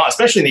lot going on,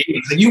 especially in the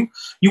 80s. And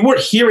you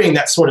weren't hearing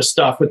that sort of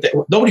stuff.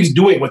 Nobody's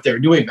doing what they were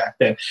doing back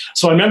then.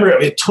 So I remember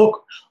it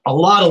took a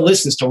lot of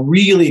listens to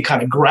really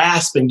kind of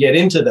grasp and get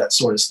into that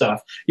sort of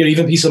stuff.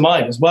 Even Peace of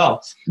Mind as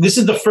well. This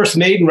is the first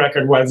Maiden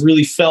record where I've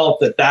really felt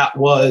that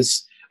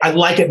was, I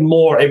like it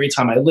more every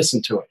time I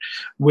listen to it,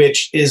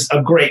 which is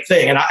a great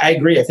thing. And I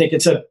agree. I think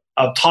it's a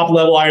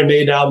top-level Iron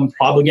Maiden album,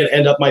 probably going to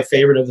end up my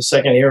favorite of the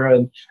second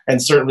era,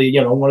 and certainly,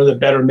 one of the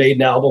better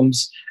Maiden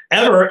albums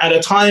ever at a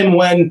time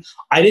when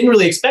I didn't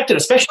really expect it,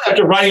 especially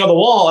after Writing on the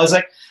Wall. I was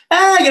like,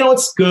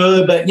 it's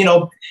good. But,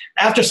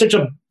 after such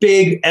a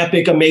big,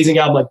 epic, amazing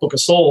album like Book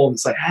of Souls,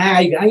 it's like,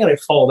 I got to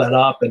follow that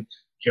up. And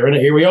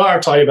here we are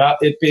talking about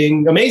it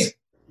being amazing.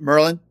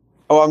 Merlin?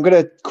 Oh, I'm going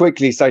to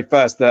quickly say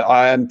first that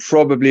I am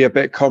probably a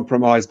bit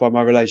compromised by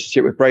my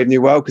relationship with Brave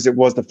New World because it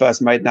was the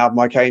first Maiden album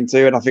I came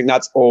to. And I think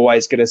that's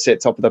always going to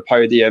sit top of the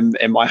podium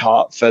in my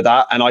heart for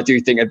that. And I do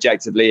think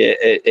objectively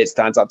it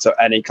stands up to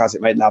any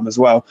classic Maiden album as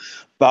well.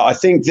 But I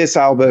think this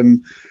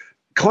album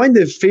kind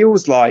of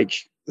feels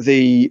like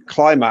the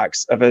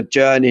climax of a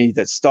journey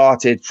that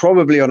started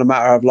probably on a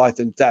matter of life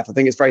and death. I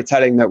think it's very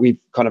telling that we've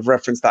kind of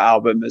referenced that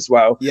album as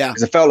well. Yeah.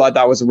 Because I felt like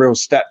that was a real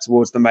step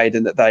towards the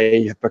Maiden that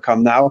they have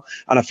become now.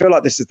 And I feel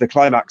like this is the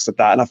climax of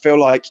that. And I feel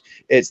like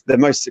it's the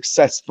most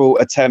successful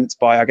attempt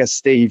by, I guess,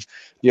 Steve,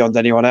 beyond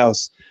anyone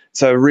else,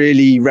 to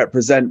really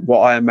represent what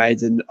Iron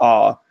Maiden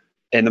are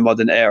in the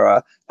modern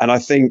era. And I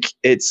think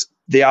it's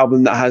the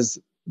album that has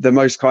the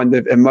most kind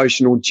of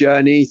emotional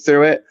journey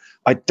through it.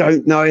 I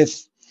don't know,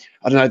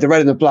 The Red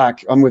and the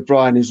Black, I'm with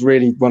Brian, is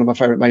really one of my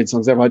favorite Maiden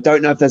songs ever. I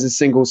don't know if there's a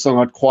single song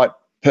I'd quite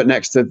put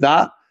next to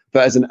that,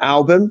 but as an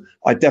album,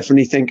 I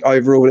definitely think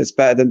overall it's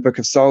better than Book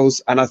of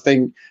Souls. And I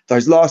think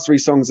those last 3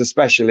 songs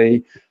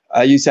especially,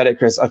 you said it,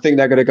 Chris, I think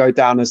they're going to go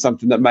down as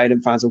something that Maiden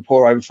fans will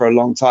pore over for a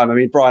long time. I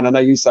mean, Brian, I know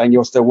you're saying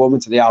you're still warming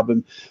to the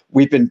album.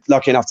 We've been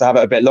lucky enough to have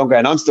it a bit longer,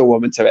 and I'm still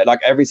warming to it.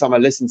 Like every time I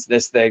listen to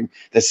this thing,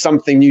 there's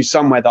something new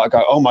somewhere that I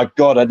go, oh my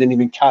God, I didn't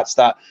even catch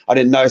that. I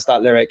didn't notice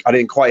that lyric. I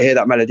didn't quite hear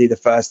that melody the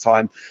first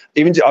time.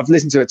 I've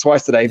listened to it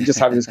twice today. Even just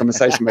having this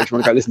conversation makes me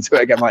want to go listen to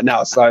it again right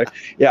now. So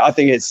yeah, I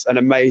think it's an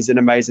amazing,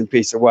 amazing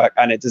piece of work,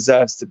 and it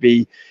deserves to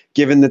be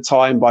given the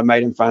time by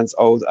Maiden fans,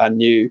 old and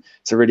new,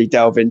 to really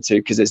delve into,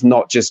 because it's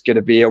not just going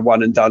to be a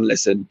one and done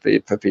listen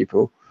for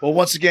people. Well,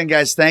 once again,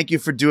 guys, thank you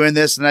for doing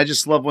this. And I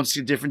just love once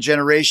again, different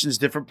generations,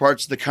 different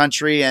parts of the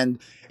country, and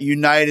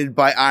united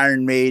by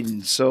Iron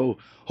Maiden. So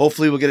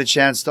hopefully we'll get a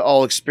chance to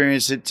all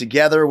experience it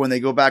together when they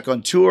go back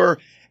on tour.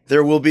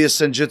 There will be a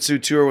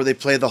Senjutsu tour where they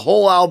play the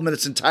whole album in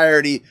its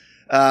entirety,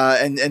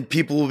 and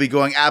people will be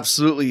going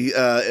absolutely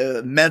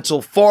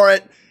mental for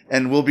it,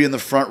 and we'll be in the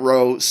front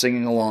row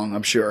singing along,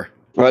 I'm sure.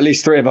 Well, at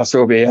least 3 of us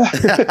will be. Yeah.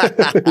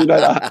 You know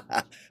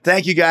that.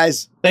 Thank you,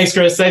 guys. Thanks,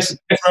 Chris. Thanks,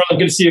 Merlin.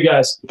 Good to see you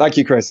guys. Thank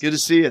you, Chris. Good to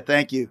see you.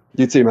 Thank you.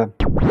 You too, man.